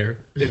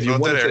 If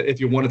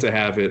you wanted to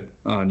have it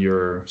on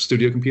your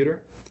studio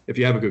computer, if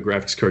you have a good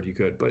graphics card, you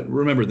could. But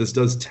remember, this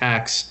does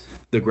tax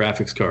the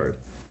graphics card.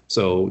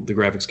 So the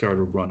graphics card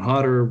will run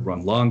hotter,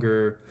 run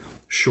longer,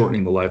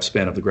 shortening the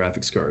lifespan of the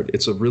graphics card.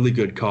 It's a really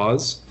good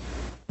cause,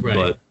 right.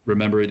 But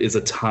remember, it is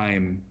a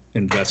time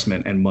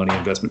investment and money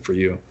investment for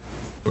you.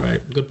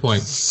 Right. Good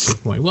point.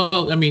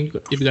 Well, I mean,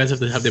 if you guys have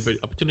the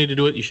opportunity to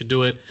do it, you should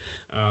do it.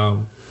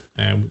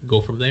 And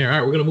go from there. All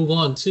right, we're going to move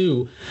on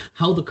to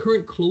how the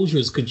current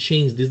closures could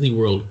change Disney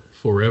World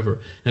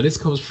forever. Now, this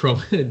comes from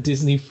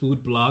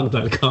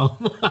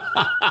DisneyFoodBlog.com.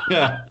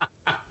 Yeah.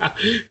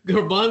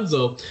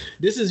 Garbanzo,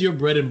 this is your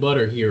bread and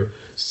butter here.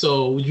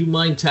 So, would you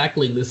mind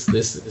tackling this for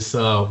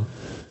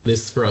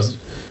us?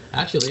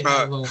 Actually,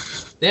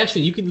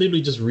 you can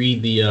literally just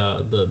read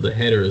the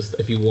headers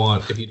if you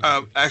want.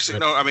 Actually,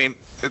 no. I mean,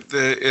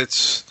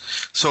 it's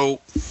so.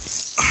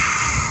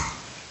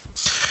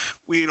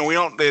 We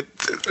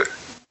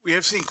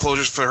have seen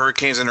closures for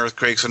hurricanes and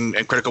earthquakes and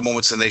critical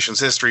moments in the nation's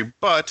history,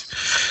 but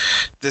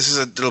this is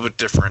a little bit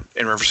different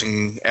in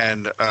referencing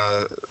and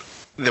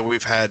that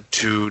we've had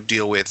to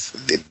deal with.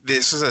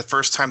 This is the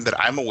first time that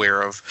I'm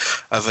aware of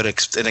an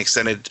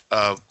extended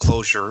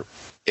closure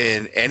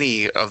in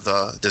any of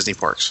the Disney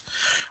parks,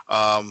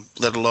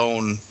 let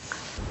alone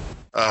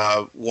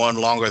one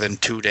longer than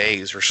 2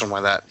 days or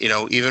something like that.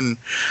 Even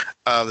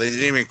they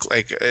didn't even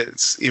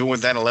even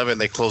with 9/11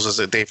 they closed as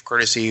a day of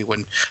courtesy.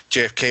 When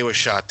JFK was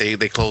shot, they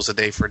closed the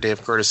day for a day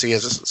of courtesy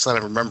as a sign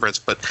of remembrance.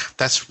 But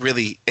that's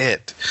really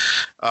it.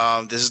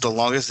 This is the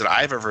longest that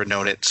I've ever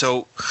known it.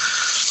 So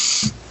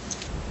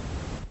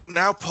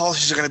now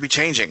policies are going to be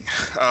changing,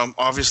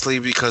 obviously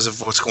because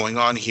of what's going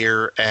on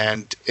here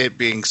and it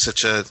being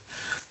such a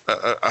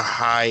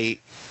high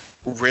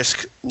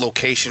risk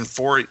location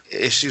for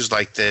issues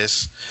like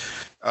this.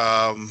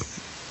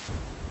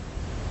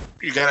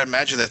 You got to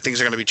imagine that things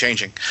are going to be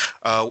changing.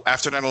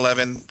 After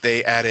 9/11,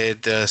 they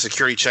added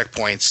security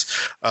checkpoints,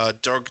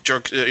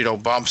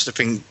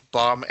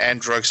 bomb and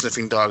drug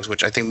sniffing dogs,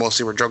 which I think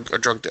mostly were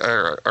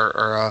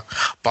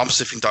bomb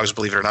sniffing dogs,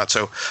 believe it or not.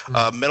 So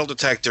metal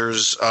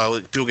detectors,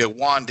 people get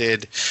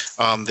wanded.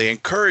 They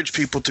encourage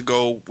people to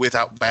go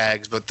without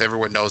bags, but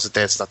everyone knows that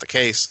that's not the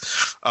case.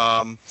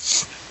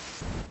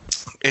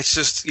 It's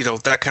just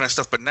that kind of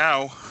stuff. But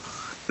now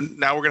we're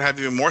going to have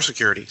even more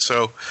security.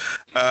 So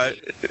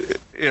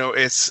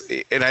it's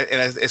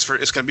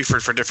going to be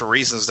for different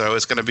reasons though.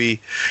 It's going to be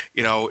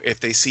if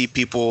they see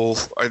people,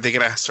 are they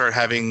going to start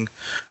having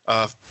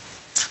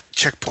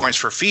checkpoints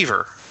for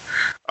fever?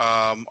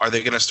 Are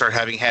they going to start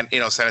having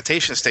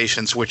sanitation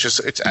stations, which is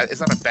it's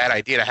not a bad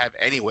idea to have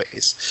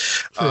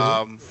anyways.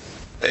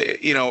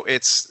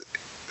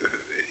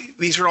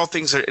 These are all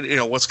things that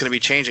what's going to be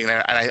changing,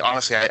 and I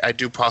honestly I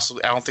don't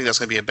think that's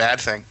going to be a bad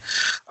thing,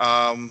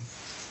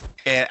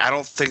 and I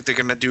don't think they're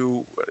going to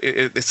do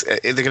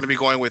they're going to be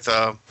going with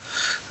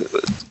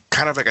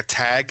kind of like a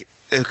tag,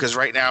 because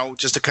right now,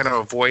 just to kind of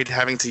avoid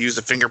having to use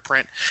the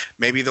fingerprint,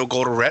 maybe they'll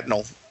go to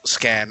retinal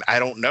scan. I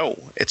don't know.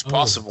 It's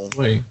possible.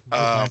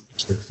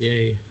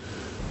 Yay.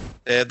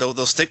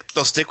 They'll stick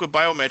with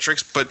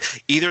biometrics,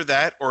 but either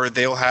that or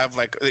they'll have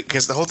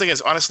because the whole thing is,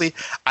 honestly,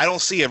 I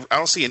don't see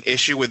an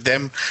issue with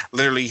them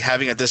literally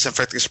having a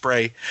disinfecting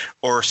spray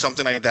or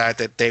something like that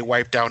they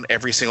wipe down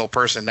every single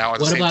person. Now at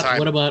the same time,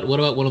 what about one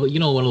of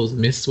those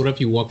mists? What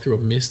if you walk through a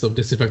mist of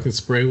disinfecting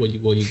spray when you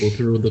go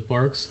through the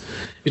parks?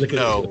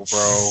 No,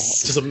 bro.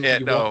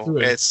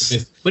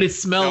 But it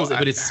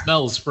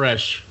smells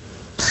fresh.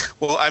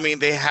 Well, I mean,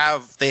 they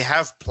have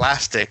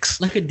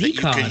plastics like a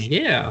decon,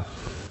 yeah.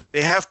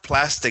 They have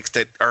plastics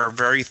that are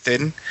very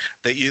thin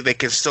that they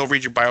can still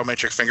read your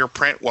biometric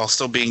fingerprint while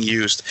still being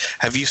used.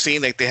 Have you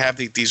seen they have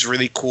these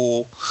really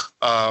cool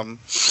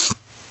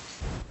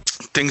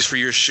things for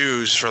your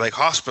shoes for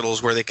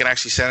hospitals where they can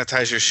actually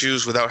sanitize your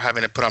shoes without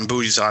having to put on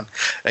booties on?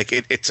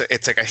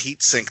 It's like a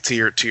heat sink to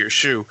your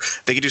shoe.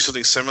 They can do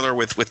something similar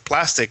with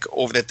plastic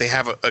over that they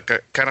have a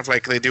kind of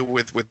like they do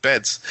with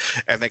beds,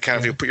 and they kind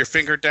of you put your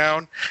finger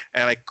down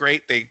and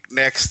great, they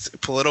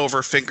next pull it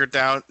over, finger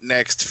down,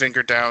 next,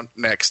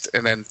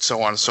 and then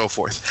so on and so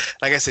forth.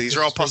 Like I said, these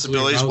are all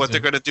possibilities. What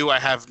they're going to do, I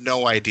have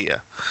no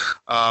idea.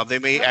 They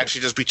may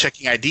actually just be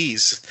checking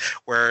IDs,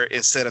 where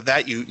instead of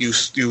that, you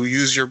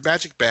use your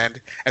magic band.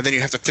 And then you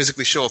have to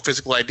physically show a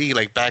physical ID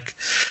back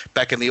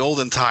in the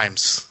olden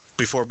times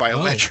before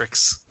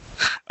biometrics.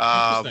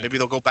 Maybe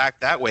they'll go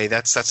back that way.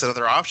 That's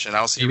another option. I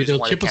don't see maybe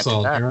they'll chip us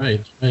all.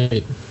 Right.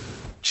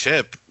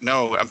 Chip?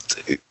 No.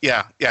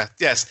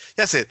 Yes.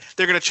 That's it.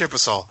 They're gonna chip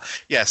us all.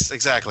 You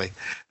exactly.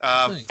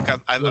 You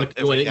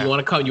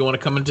want to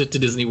come into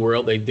Disney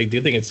World? They do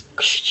think it's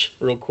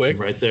real quick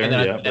right there.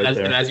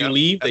 And as you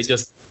leave, they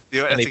just.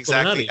 That's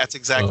exactly. That's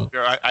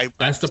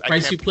the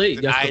price you pay.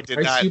 That's the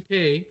price you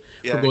pay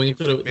for going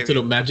into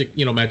the Magic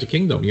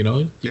Kingdom. You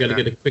got to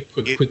get a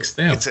quick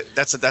stamp.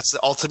 That's the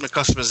ultimate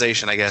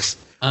customization, I guess.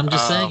 I'm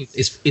just saying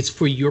it's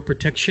for your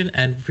protection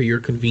and for your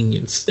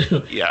convenience.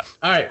 Yeah.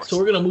 All right, so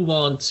we're gonna move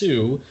on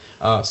to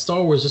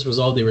Star Wars just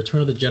resolved the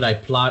Return of the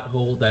Jedi plot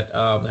hole that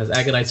has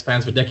agonized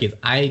fans for decades.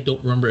 I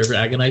don't remember ever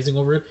agonizing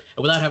over it,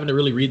 and without having to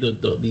really read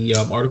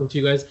the article to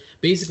you guys,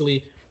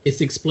 basically. It's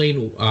to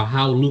explain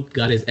how Luke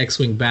got his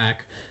X-Wing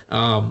back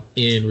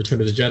in Return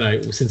of the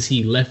Jedi since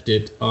he left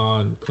it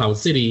on Cloud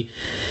City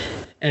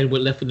and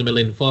went left with the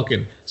Millennium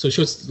Falcon. So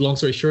long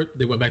story short,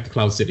 they went back to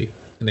Cloud City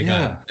and they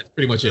got it. That's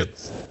pretty much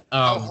it.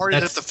 How hard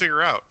is it to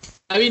figure out?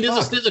 I mean,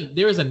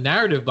 there's a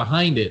narrative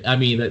behind it. I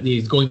mean, that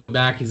he's going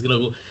back. He's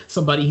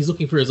he's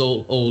looking for his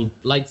old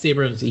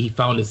lightsaber, and he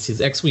found his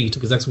X-Wing. He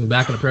took his X-Wing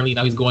back, and apparently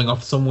now he's going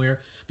off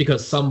somewhere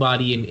because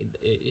somebody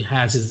it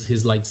has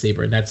his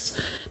lightsaber, and that's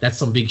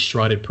some big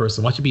shrouded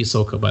person. Watch it be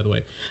Ahsoka, by the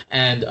way,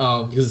 and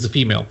because it's a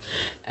female,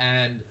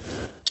 and.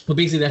 But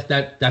basically,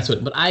 that's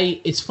what. But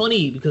it's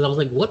funny because I was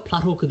like, what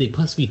plot hole could they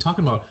possibly be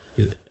talking about?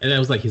 And I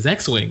was like, his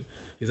X-Wing.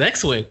 I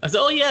said,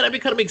 oh yeah, that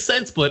kind of makes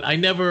sense. But I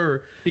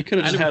never. He could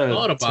have just had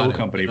a tow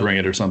company bring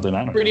it or something. I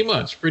don't know. Pretty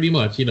much.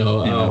 You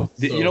know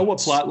what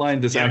plot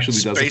line this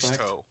actually does affect?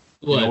 Tow.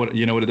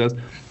 You know what it does?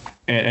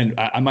 And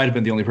I might have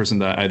been the only person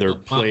that either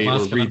played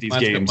or read these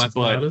games,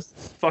 but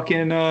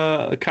fucking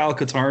Kyle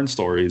Katarn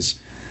stories.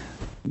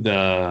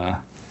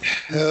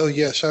 Hell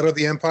yeah! Shadow of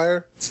the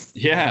Empire.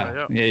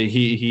 Yeah.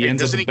 He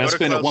ends up in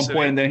Bespin at one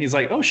point, and then he's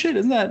like, "Oh shit,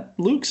 isn't that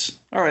Luke's?"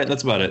 All right,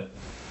 that's about it.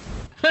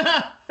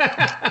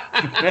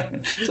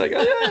 It's like,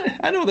 oh, yeah,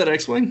 I know that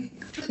X-Wing.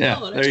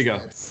 Yeah, there you go.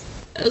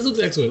 That looks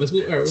X-Wing.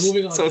 We're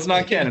moving on. So it's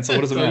not canon. So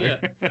what does it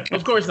matter? Yeah.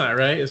 Of course not,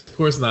 right? Of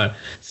course not.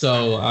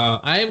 So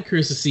I am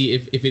curious to see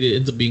if it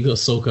ends up being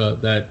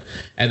Ahsoka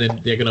and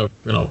then they're gonna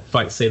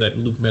say that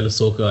Luke met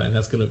Ahsoka, and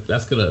that's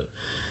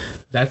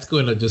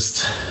gonna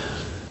just.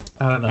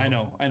 I don't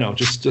know. I know.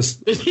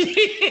 Just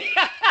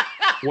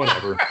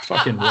whatever.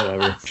 Fucking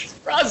whatever.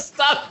 Ross,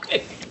 stop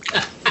it.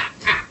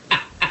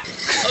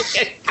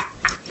 Okay.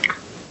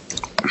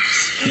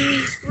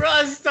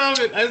 Ross, stop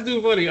it. That's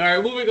too funny. All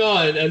right, moving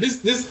on.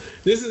 This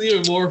is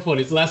even more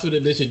funny. It's the last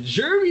minute edition.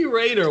 Jeremy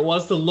Renner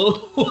wants to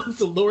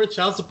lower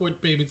child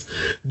support payments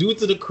due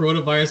to the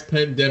coronavirus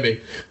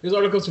pandemic. This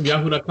article comes from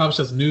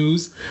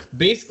Yahoo.com/news.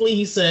 Basically,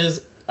 he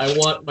says, I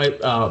want my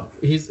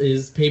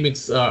his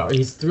payments.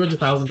 He's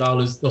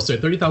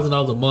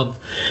 $30,000 a month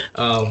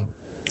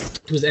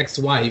to his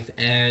ex-wife,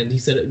 and he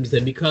said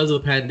because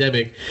of the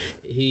pandemic,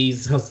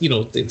 it's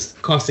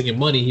costing him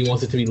money. He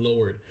wants it to be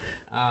lowered.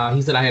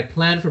 He said, I had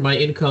planned for my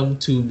income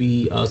to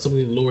be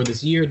something lower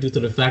this year due to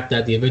the fact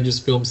that the Avengers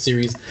film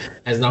series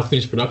has now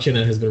finished production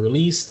and has been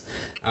released.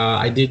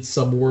 I had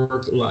some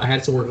work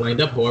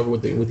lined up. However,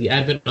 with the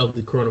advent of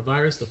the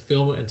coronavirus, the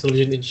film and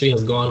television industry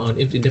has gone on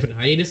indefinite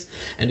hiatus,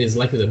 and it is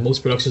likely that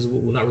most productions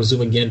will not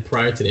resume again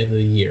prior to the end of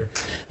the year.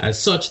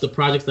 As such, the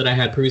projects that I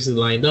had previously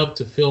lined up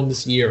to film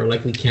this year are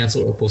likely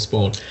canceled or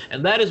postponed,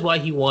 and that is why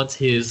he wants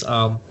his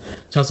child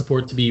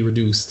support to be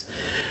reduced.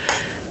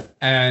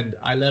 And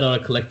I let out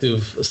a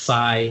collective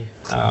sigh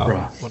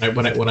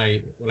when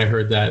I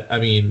heard that. I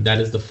mean, that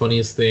is the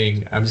funniest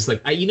thing. I'm just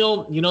like,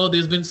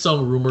 there's been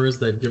some rumors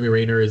that Jeremy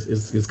Renner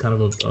is kind of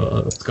a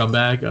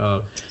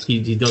scumbag.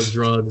 He does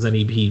drugs and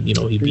he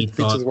beats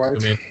on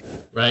women,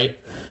 right?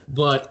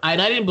 But I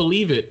didn't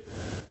believe it.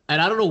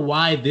 And I don't know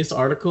why this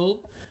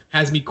article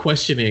has me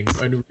questioning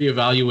and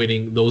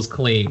reevaluating those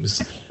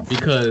claims,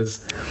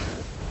 because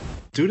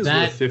dude is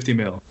worth 50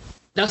 mil.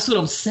 That's what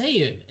I'm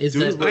saying. Is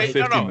dude is worth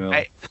 50 mil.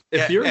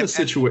 If you're in a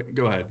situation,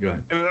 go ahead.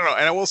 No, and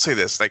I will say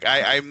this: like,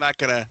 I'm not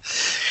gonna.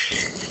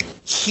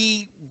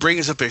 He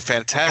brings up a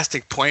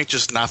fantastic point,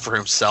 just not for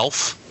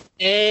himself.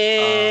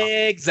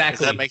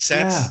 Exactly. Does that make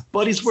sense? Yeah,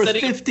 but he's worth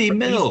 50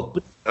 mil.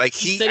 Like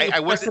I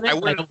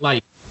wouldn't.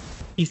 Like.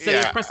 He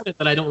set a precedent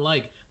that I don't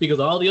like,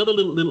 because all the other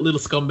little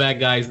scumbag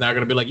guys now are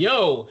going to be like,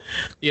 yo,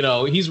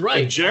 he's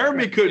right. If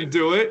Jeremy couldn't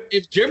do it.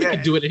 If Jeremy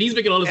could do it and he's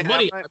making all this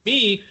money,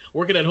 me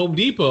working at Home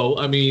Depot,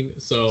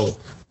 so.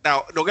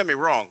 Now, don't get me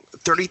wrong.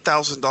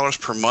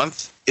 $30,000 per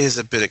month is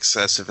a bit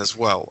excessive as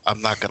well.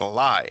 I'm not going to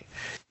lie.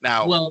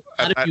 Now, well,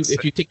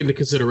 if you take into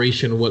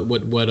consideration what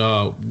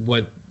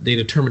they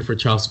determined for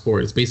child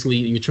support, it's basically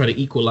you try to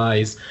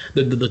equalize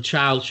the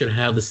child should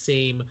have the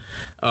same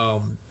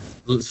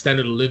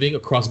standard of living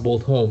across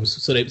both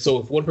homes. So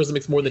if one person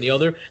makes more than the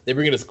other, they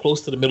bring it as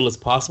close to the middle as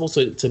possible,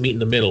 so to meet in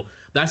the middle.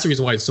 That's the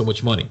reason why it's so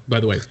much money. By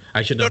the way,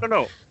 I should know.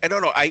 No. I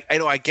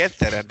know. I get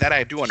that. That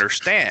I do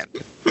understand.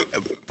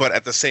 But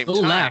at the same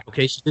time, laugh.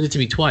 Okay, she did it to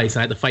me twice.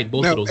 I had to fight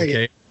both of those.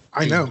 Okay,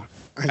 I know.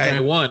 I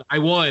won.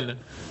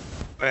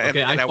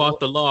 Okay, I fought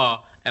the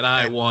law and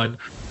I won.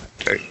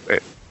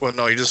 Well,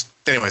 no,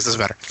 anyways, doesn't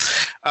matter.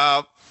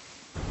 But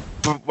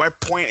my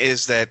point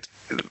is that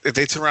if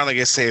they turn around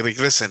and say, like,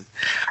 listen,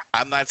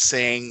 I'm not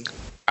saying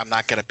I'm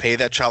not going to pay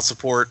that child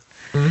support.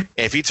 Mm-hmm.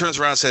 If he turns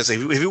around and says,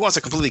 if he wants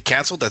to completely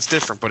cancel, that's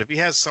different. But if he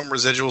has some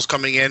residuals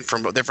coming in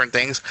from different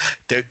things,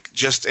 it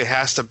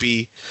has to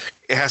be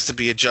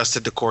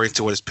adjusted according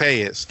to what his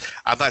pay is.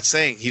 I'm not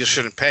saying he just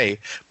shouldn't pay,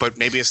 but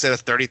maybe instead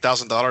of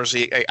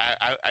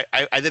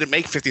 $30,000, I didn't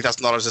make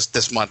 $50,000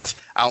 this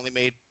month. I only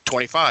made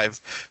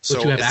 25.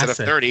 So instead of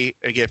 30,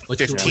 I get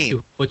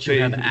 15. But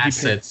you have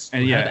assets.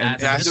 And he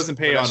doesn't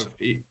pay out of.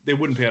 They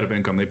wouldn't pay out of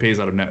income. They pays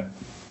out of net.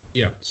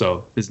 Yeah.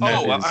 So his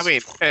net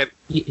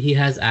he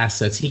has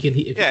assets. He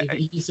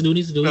needs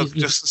to do.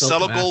 Just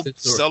sell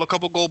a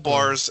couple gold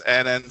bars,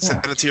 and then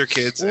send it to your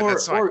kids.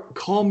 Or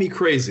call me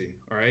crazy.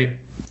 All right.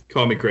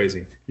 Call me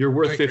crazy. You're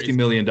worth $50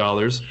 million. All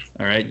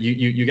right.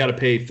 You got to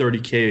pay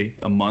 $30K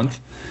a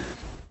month.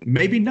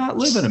 Maybe not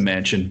live in a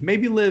mansion.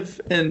 Maybe live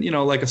in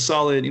like a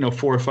solid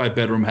 4 or 5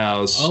 bedroom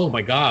house. Oh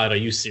my God, are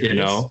you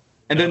serious?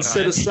 And then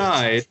set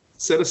aside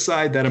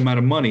that amount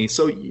of money,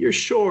 so you're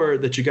sure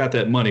that you got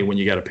that money when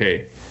you got to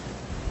pay.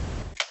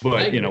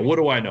 But what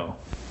do I know?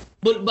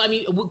 But I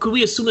mean, could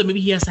we assume that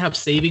maybe he has to have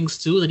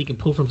savings too, that he can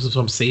pull from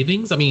some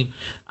savings? I mean,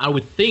 I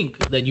would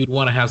think that you'd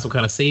want to have some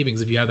kind of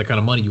savings. If you have that kind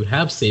of money, you would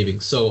have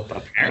savings. So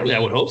apparently, I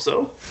would hope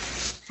so,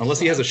 unless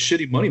he has a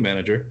shitty money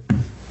manager.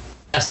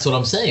 That's what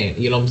I'm saying.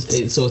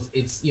 So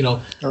it's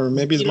or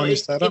maybe his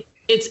money's tied up.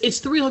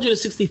 It's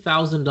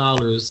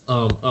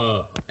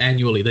 $360,000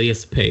 annually that he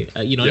has to pay.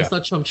 That's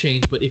not chump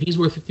change, but if he's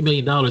worth $50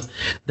 million,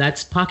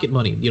 that's pocket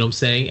money. You know what I'm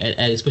saying?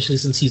 And especially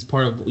since he's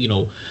part of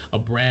a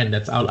brand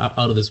that's out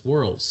of this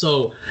world.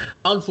 So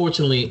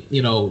unfortunately,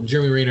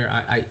 Jeremy Renner,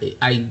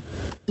 I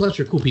thought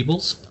you're cool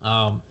peoples.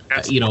 And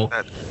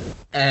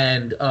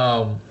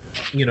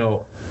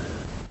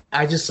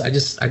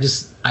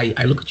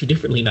I look at you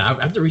differently now.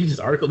 After reading this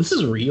article, this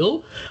is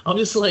real. I'm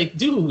just like,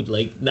 dude,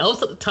 now's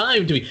not the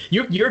time to be.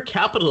 You're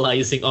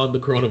capitalizing on the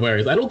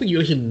coronavirus. I don't think you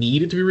actually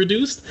need it to be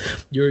reduced.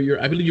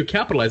 I believe you're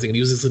capitalizing and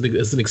using this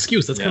as an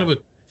excuse. That's kind of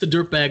a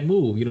dirtbag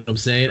move. You know what I'm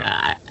saying?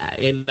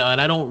 And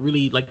I don't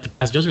really like to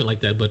pass judgment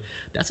like that, but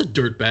that's a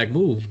dirtbag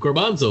move.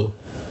 Garbanzo.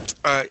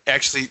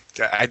 Actually,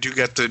 I do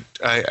get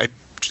I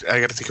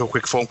got to take a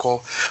quick phone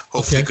call.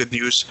 Hopefully, good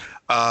news.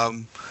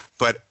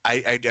 But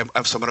I'm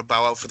going to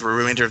bow out for the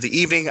remainder of the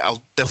evening.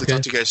 I'll definitely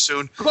talk to you guys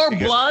soon.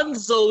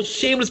 Garbanzo,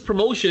 shameless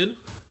promotion.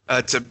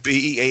 It's a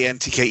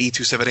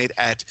BEANTKE278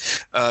 at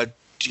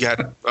you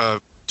got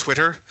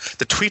Twitter,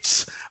 the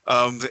tweets,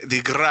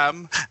 the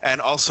gram, and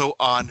also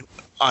on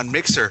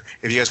Mixer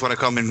if you guys want to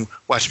come and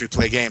watch me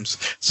play games.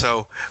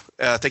 So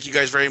thank you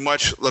guys very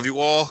much. Love you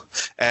all,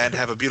 and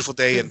have a beautiful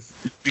day, and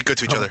be good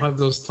to each other. I'm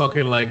just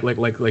talking like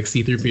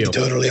C-3PO.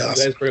 Totally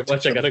awesome. Thanks very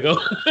much. I gotta go.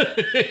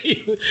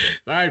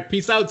 All right,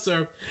 peace out,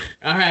 sir.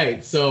 All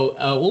right, so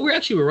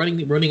we're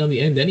running on the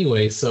end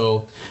anyway.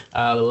 So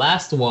the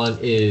last one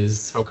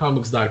is from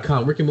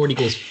comics.com. Rick and Morty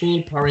goes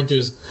full Power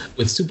Rangers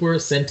with Super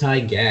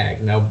Sentai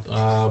gag.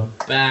 Now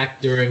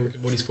back during Rick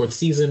and Morty's 4th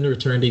season, the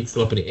return date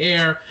still up in the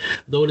air.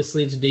 Though it's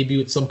slated to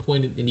debut at some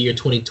point in the year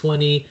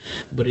 2020,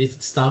 but it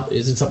isn't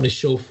something to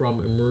show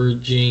from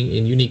emerging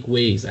in unique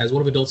ways. As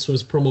one of Adult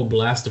Swim's promo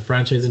blasts the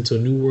franchise into a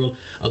new world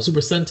of Super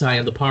Sentai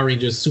and the Power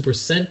Rangers. Super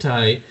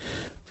Sentai,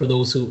 for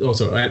those who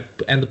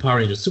and the Power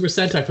Rangers. Super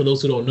Sentai, for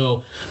those who don't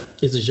know,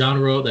 is a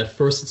genre that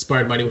first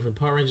inspired Mighty Morphin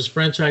Power Rangers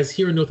franchise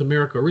here in North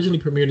America. Originally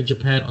premiered in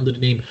Japan under the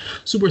name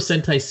Super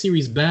Sentai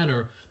series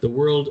banner, the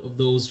world of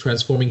those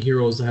transforming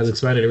heroes has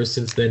expanded ever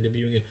since then,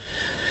 debuting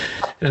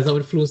in and has now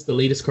influenced the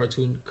latest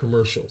cartoon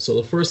commercial. So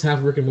the first half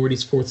of Rick and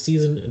Morty's 4th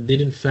season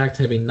did in fact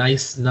have a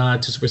nice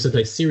nod to Super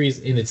Sentai series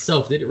in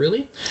itself. Did it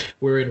really?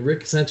 Wherein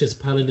Rick Sanchez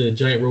piloted a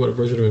giant robot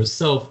version of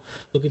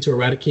himself looking to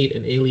eradicate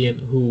an alien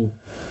who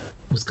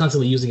was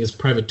constantly using his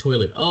private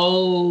toilet.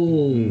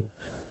 Oh,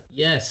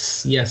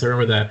 yes, I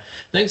remember that.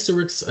 Thanks to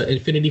Rick's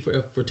affinity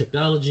for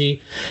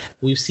technology,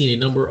 we've seen a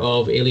number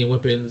of alien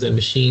weapons and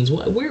machines.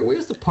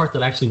 Where's the part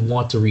that I actually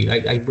want to read?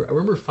 I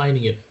remember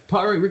finding it.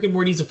 Rick and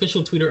Morty's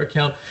official Twitter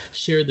account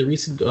shared the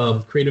recent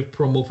creative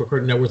promo for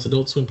Cartoon Network's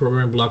Adult Swim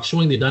program block,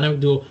 showing the dynamic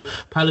duo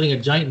piloting a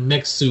giant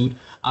mech suit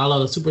a la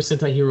the Super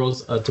Sentai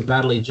heroes to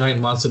battle a giant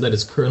monster that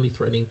is currently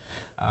threatening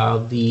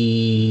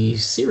the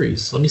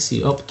series. Let me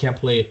see. Oh, can't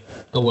play it.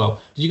 Oh,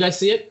 well. Did you guys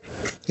see it?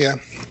 Yeah,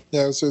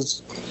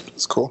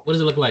 it's cool. What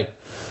does it look like?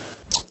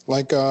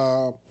 Like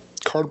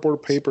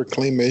cardboard paper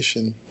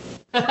claymation.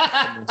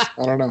 I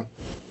don't know,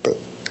 but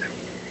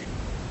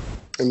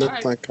it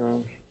looked like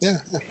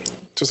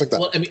just like that.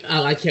 Well, I mean,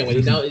 I can't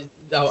wait.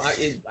 Now I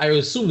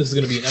assume this is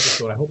going to be an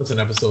episode. I hope it's an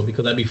episode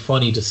because that'd be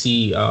funny to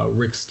see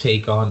Rick's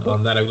take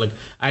on that.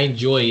 I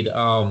enjoyed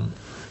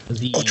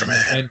the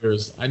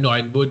Defenders. I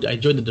enjoyed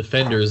the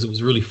Defenders. It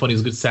was really funny. It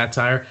was good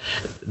satire.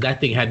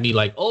 That thing had me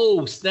like,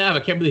 oh snap! I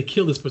can't believe they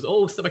killed this person.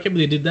 Oh snap! I can't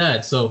believe they did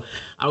that. So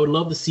I would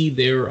love to see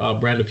their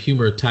brand of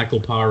humor tackle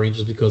Power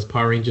Rangers because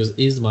Power Rangers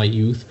is my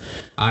youth.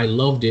 I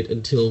loved it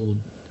until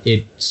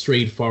it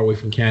strayed far away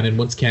from canon.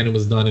 Once canon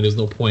was done and there's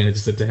no point, I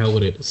just said to hell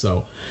with it.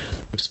 So,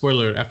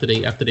 spoiler: after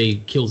they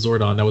killed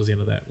Zordon, that was the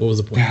end of that. What was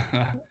the point?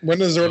 When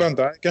does Zordon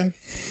die again?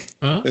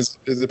 Huh? Is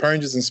the Power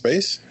Rangers in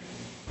space?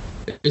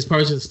 His Power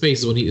Rangers in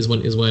space is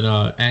when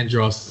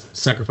Andros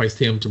sacrificed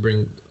him to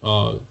bring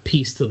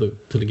peace to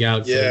the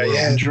galaxy. Yeah.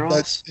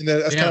 Andros.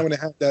 That's kind of when they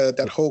had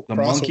that whole the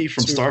monkey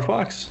from Star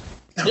Fox.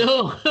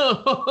 No,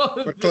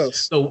 but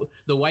close.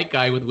 The white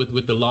guy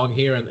with the long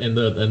hair and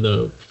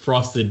the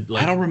frosted.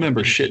 I don't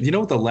remember shit. You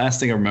know what the last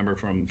thing I remember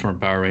from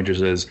Power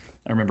Rangers is?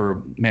 I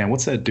remember, man,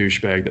 what's that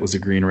douchebag that was a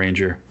Green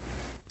Ranger?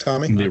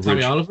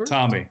 Tommy Oliver.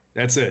 Tommy.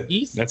 That's it.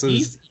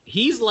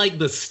 He's like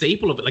the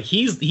staple of it. Like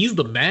he's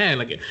the man.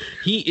 Like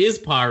he is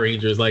Power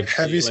Rangers. Like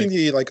have you seen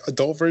the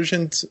adult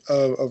versions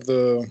of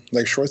the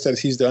shorts that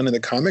he's done in the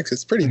comics?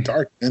 It's pretty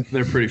dark, man.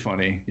 They're pretty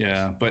funny,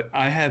 yeah. But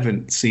I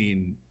haven't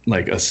seen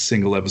a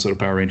single episode of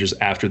Power Rangers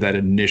after that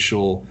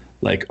initial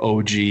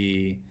OG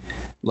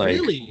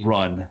really?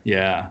 Run.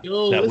 Yeah.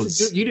 Yo, that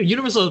was you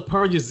never saw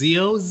Power Rangers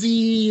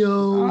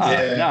Zeo.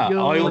 Yeah.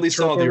 I only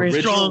saw the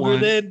original stronger one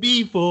than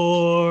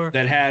before.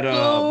 That had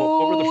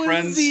what were the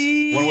friends?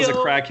 Zeo. One was a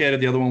crackhead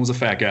and the other one was a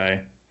fat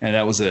guy, and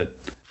that was it.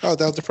 Oh,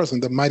 that was the first one,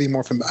 the Mighty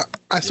Morphin.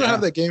 I still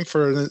have that game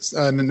for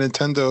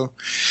Nintendo,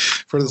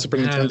 for the Super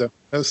Nintendo.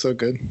 That was so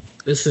good.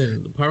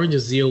 Listen, Power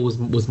Rangers Zeo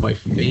was my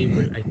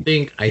favorite. I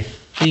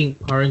think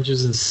Power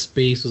Rangers in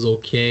Space was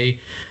okay.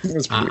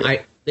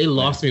 They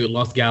lost me with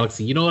Lost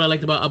Galaxy. You know what I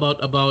liked about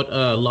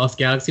Lost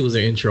Galaxy was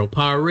their intro.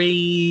 Power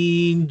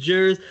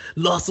Rangers,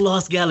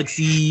 Lost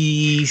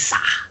Galaxies.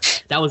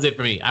 That was it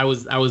for me. I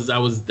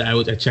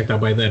checked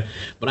out by then.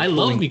 But I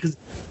loved it because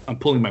I'm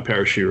pulling my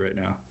parachute right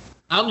now.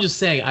 I'm just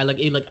saying, I loved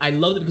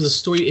it because the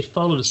story, it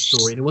followed a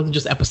story, and it wasn't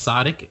just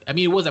episodic. I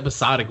mean, it was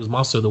episodic, it was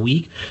Monster of the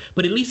Week,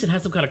 but at least it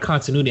had some kind of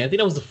continuity. I think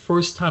that was the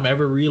first time I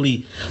ever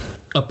really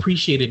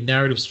appreciated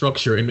narrative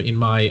structure in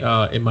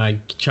my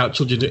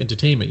children's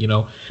entertainment.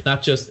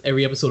 Not just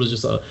every episode is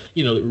just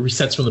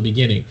resets from the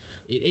beginning.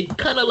 It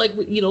kind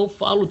of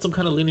followed some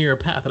kind of linear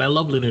path, and I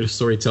love linear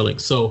storytelling.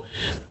 So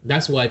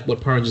that's what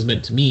Power Rangers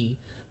meant to me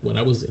when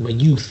I was in my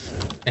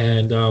youth,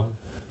 and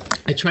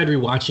I tried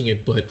rewatching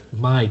it, but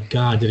my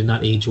God, did it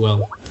not age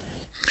well.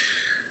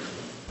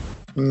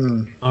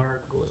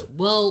 Gargoyle.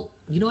 Well,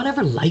 I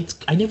never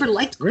liked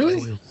gargoyles.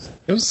 Really?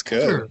 It was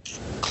good.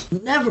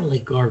 Never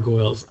liked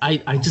gargoyles.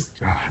 I just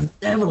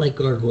never liked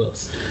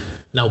gargoyles.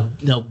 Now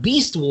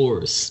Beast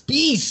Wars.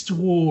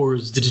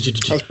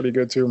 That was pretty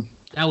good too.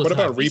 What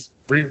about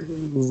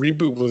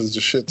Reboot was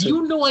the shit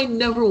too. I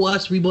never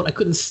watched Reboot. I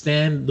couldn't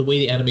stand the way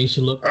the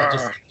animation looked. It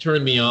just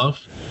turned me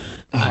off.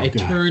 It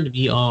turned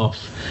me off.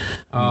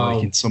 I'm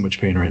in so much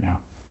pain right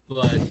now.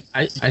 But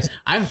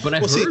I've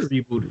heard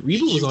Reboot.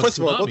 Reboot was on First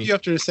of all, you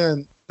have to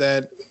understand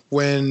that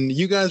when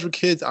you guys were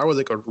kids, I was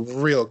a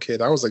real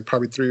kid. I was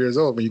probably 3 years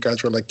old when you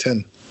guys were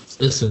 10.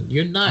 Listen,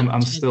 you're not. I'm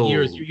 10 still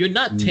years. You're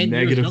not 10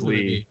 years younger than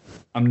me.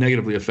 I'm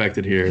negatively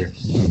affected here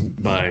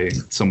by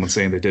someone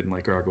saying they didn't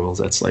like gargoyles.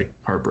 That's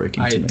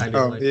heartbreaking to me.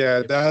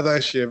 That's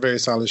actually a very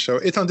solid show.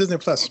 It's on Disney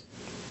Plus.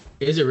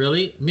 Is it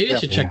really? Maybe I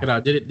should check it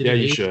out. Did it?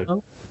 You should.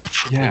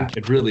 Yeah,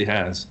 it really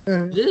has.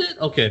 Did it?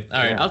 Okay, all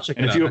right. I'll check it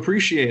out.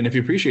 And if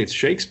you appreciate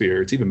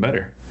Shakespeare, it's even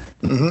better.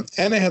 Mm-hmm.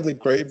 And they have the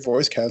great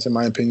voice cast, in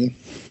my opinion.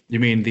 You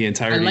mean the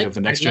entirety of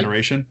the Next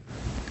Generation?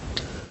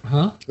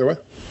 Huh? The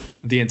what?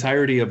 The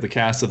entirety of the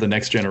cast of the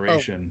Next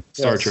Generation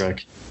Star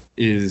Trek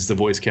is the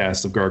voice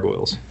cast of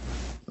gargoyles.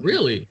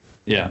 Really?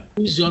 Yeah.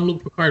 Who's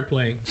Jean-Luc Picard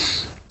playing?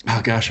 Oh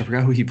gosh, I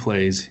forgot who he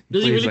plays.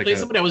 Does he really play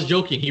somebody? I was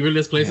joking. He really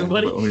does play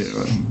somebody?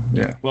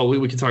 Well,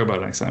 we can talk about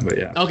it next time, but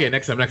yeah. Okay,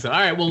 next time. All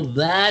right, well,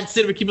 that's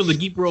it. We're keeping the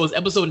Geek Bros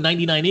episode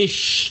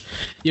 99-ish.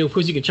 Of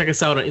course, you can check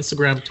us out on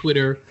Instagram,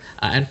 Twitter,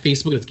 and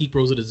Facebook. It's Geek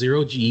Bros with a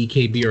 0,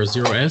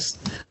 GEKBR0S.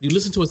 You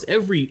listen to us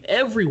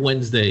every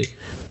Wednesday.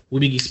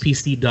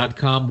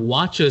 WomenGeeksPC.com.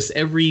 Watch us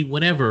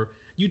whenever.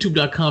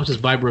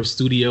 YouTube.com/VibeRev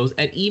Studios,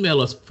 and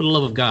email us for the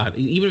love of God.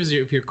 Even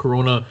if you're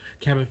Corona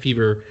cabin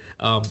fever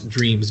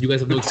dreams, you guys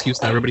have no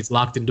excuse now. Everybody's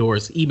locked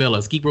indoors. Email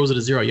us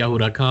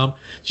geekbros@yahoo.com,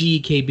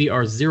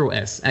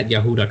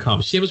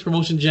 GEKBR0S@yahoo.com. Shameless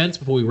promotion, gents,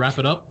 before we wrap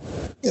it up.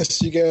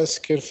 Yes, you guys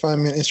can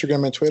find me on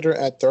Instagram and Twitter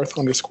at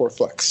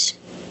Darth_Flex.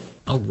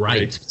 All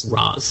right, it's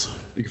Roz.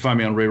 You can find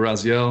me on Ray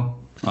Raziel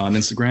on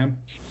Instagram.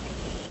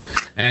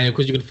 And of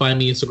course, you can find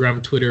me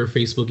Instagram, Twitter,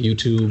 Facebook,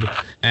 YouTube,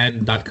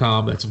 and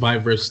 .com. That's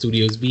VibeRev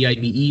Studios,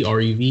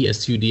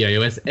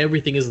 VibeRevStudios.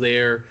 Everything is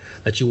there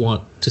that you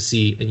want to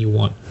see and you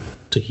want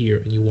to hear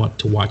and you want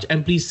to watch.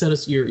 And please send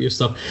us your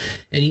stuff,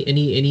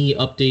 any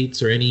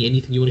updates or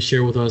anything you want to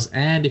share with us.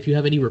 And if you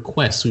have any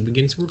requests, we've been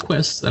getting some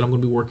requests that I'm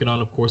going to be working on.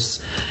 Of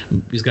course,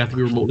 these got to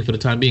be remotely for the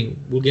time being.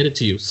 We'll get it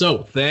to you.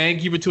 So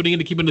thank you for tuning in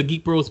to Keeping the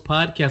Geek Bros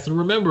podcast. And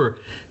remember,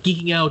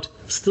 geeking out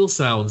still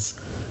sounds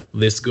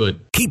this good.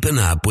 Keeping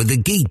up with the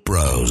Geek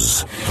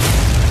Bros.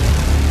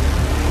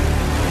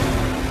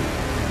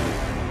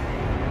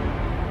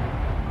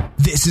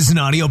 This is an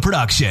audio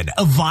production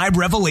of Vibe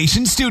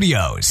Revelation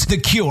Studios, the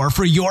cure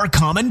for your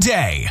common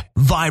day.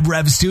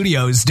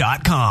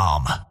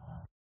 VibeRevStudios.com.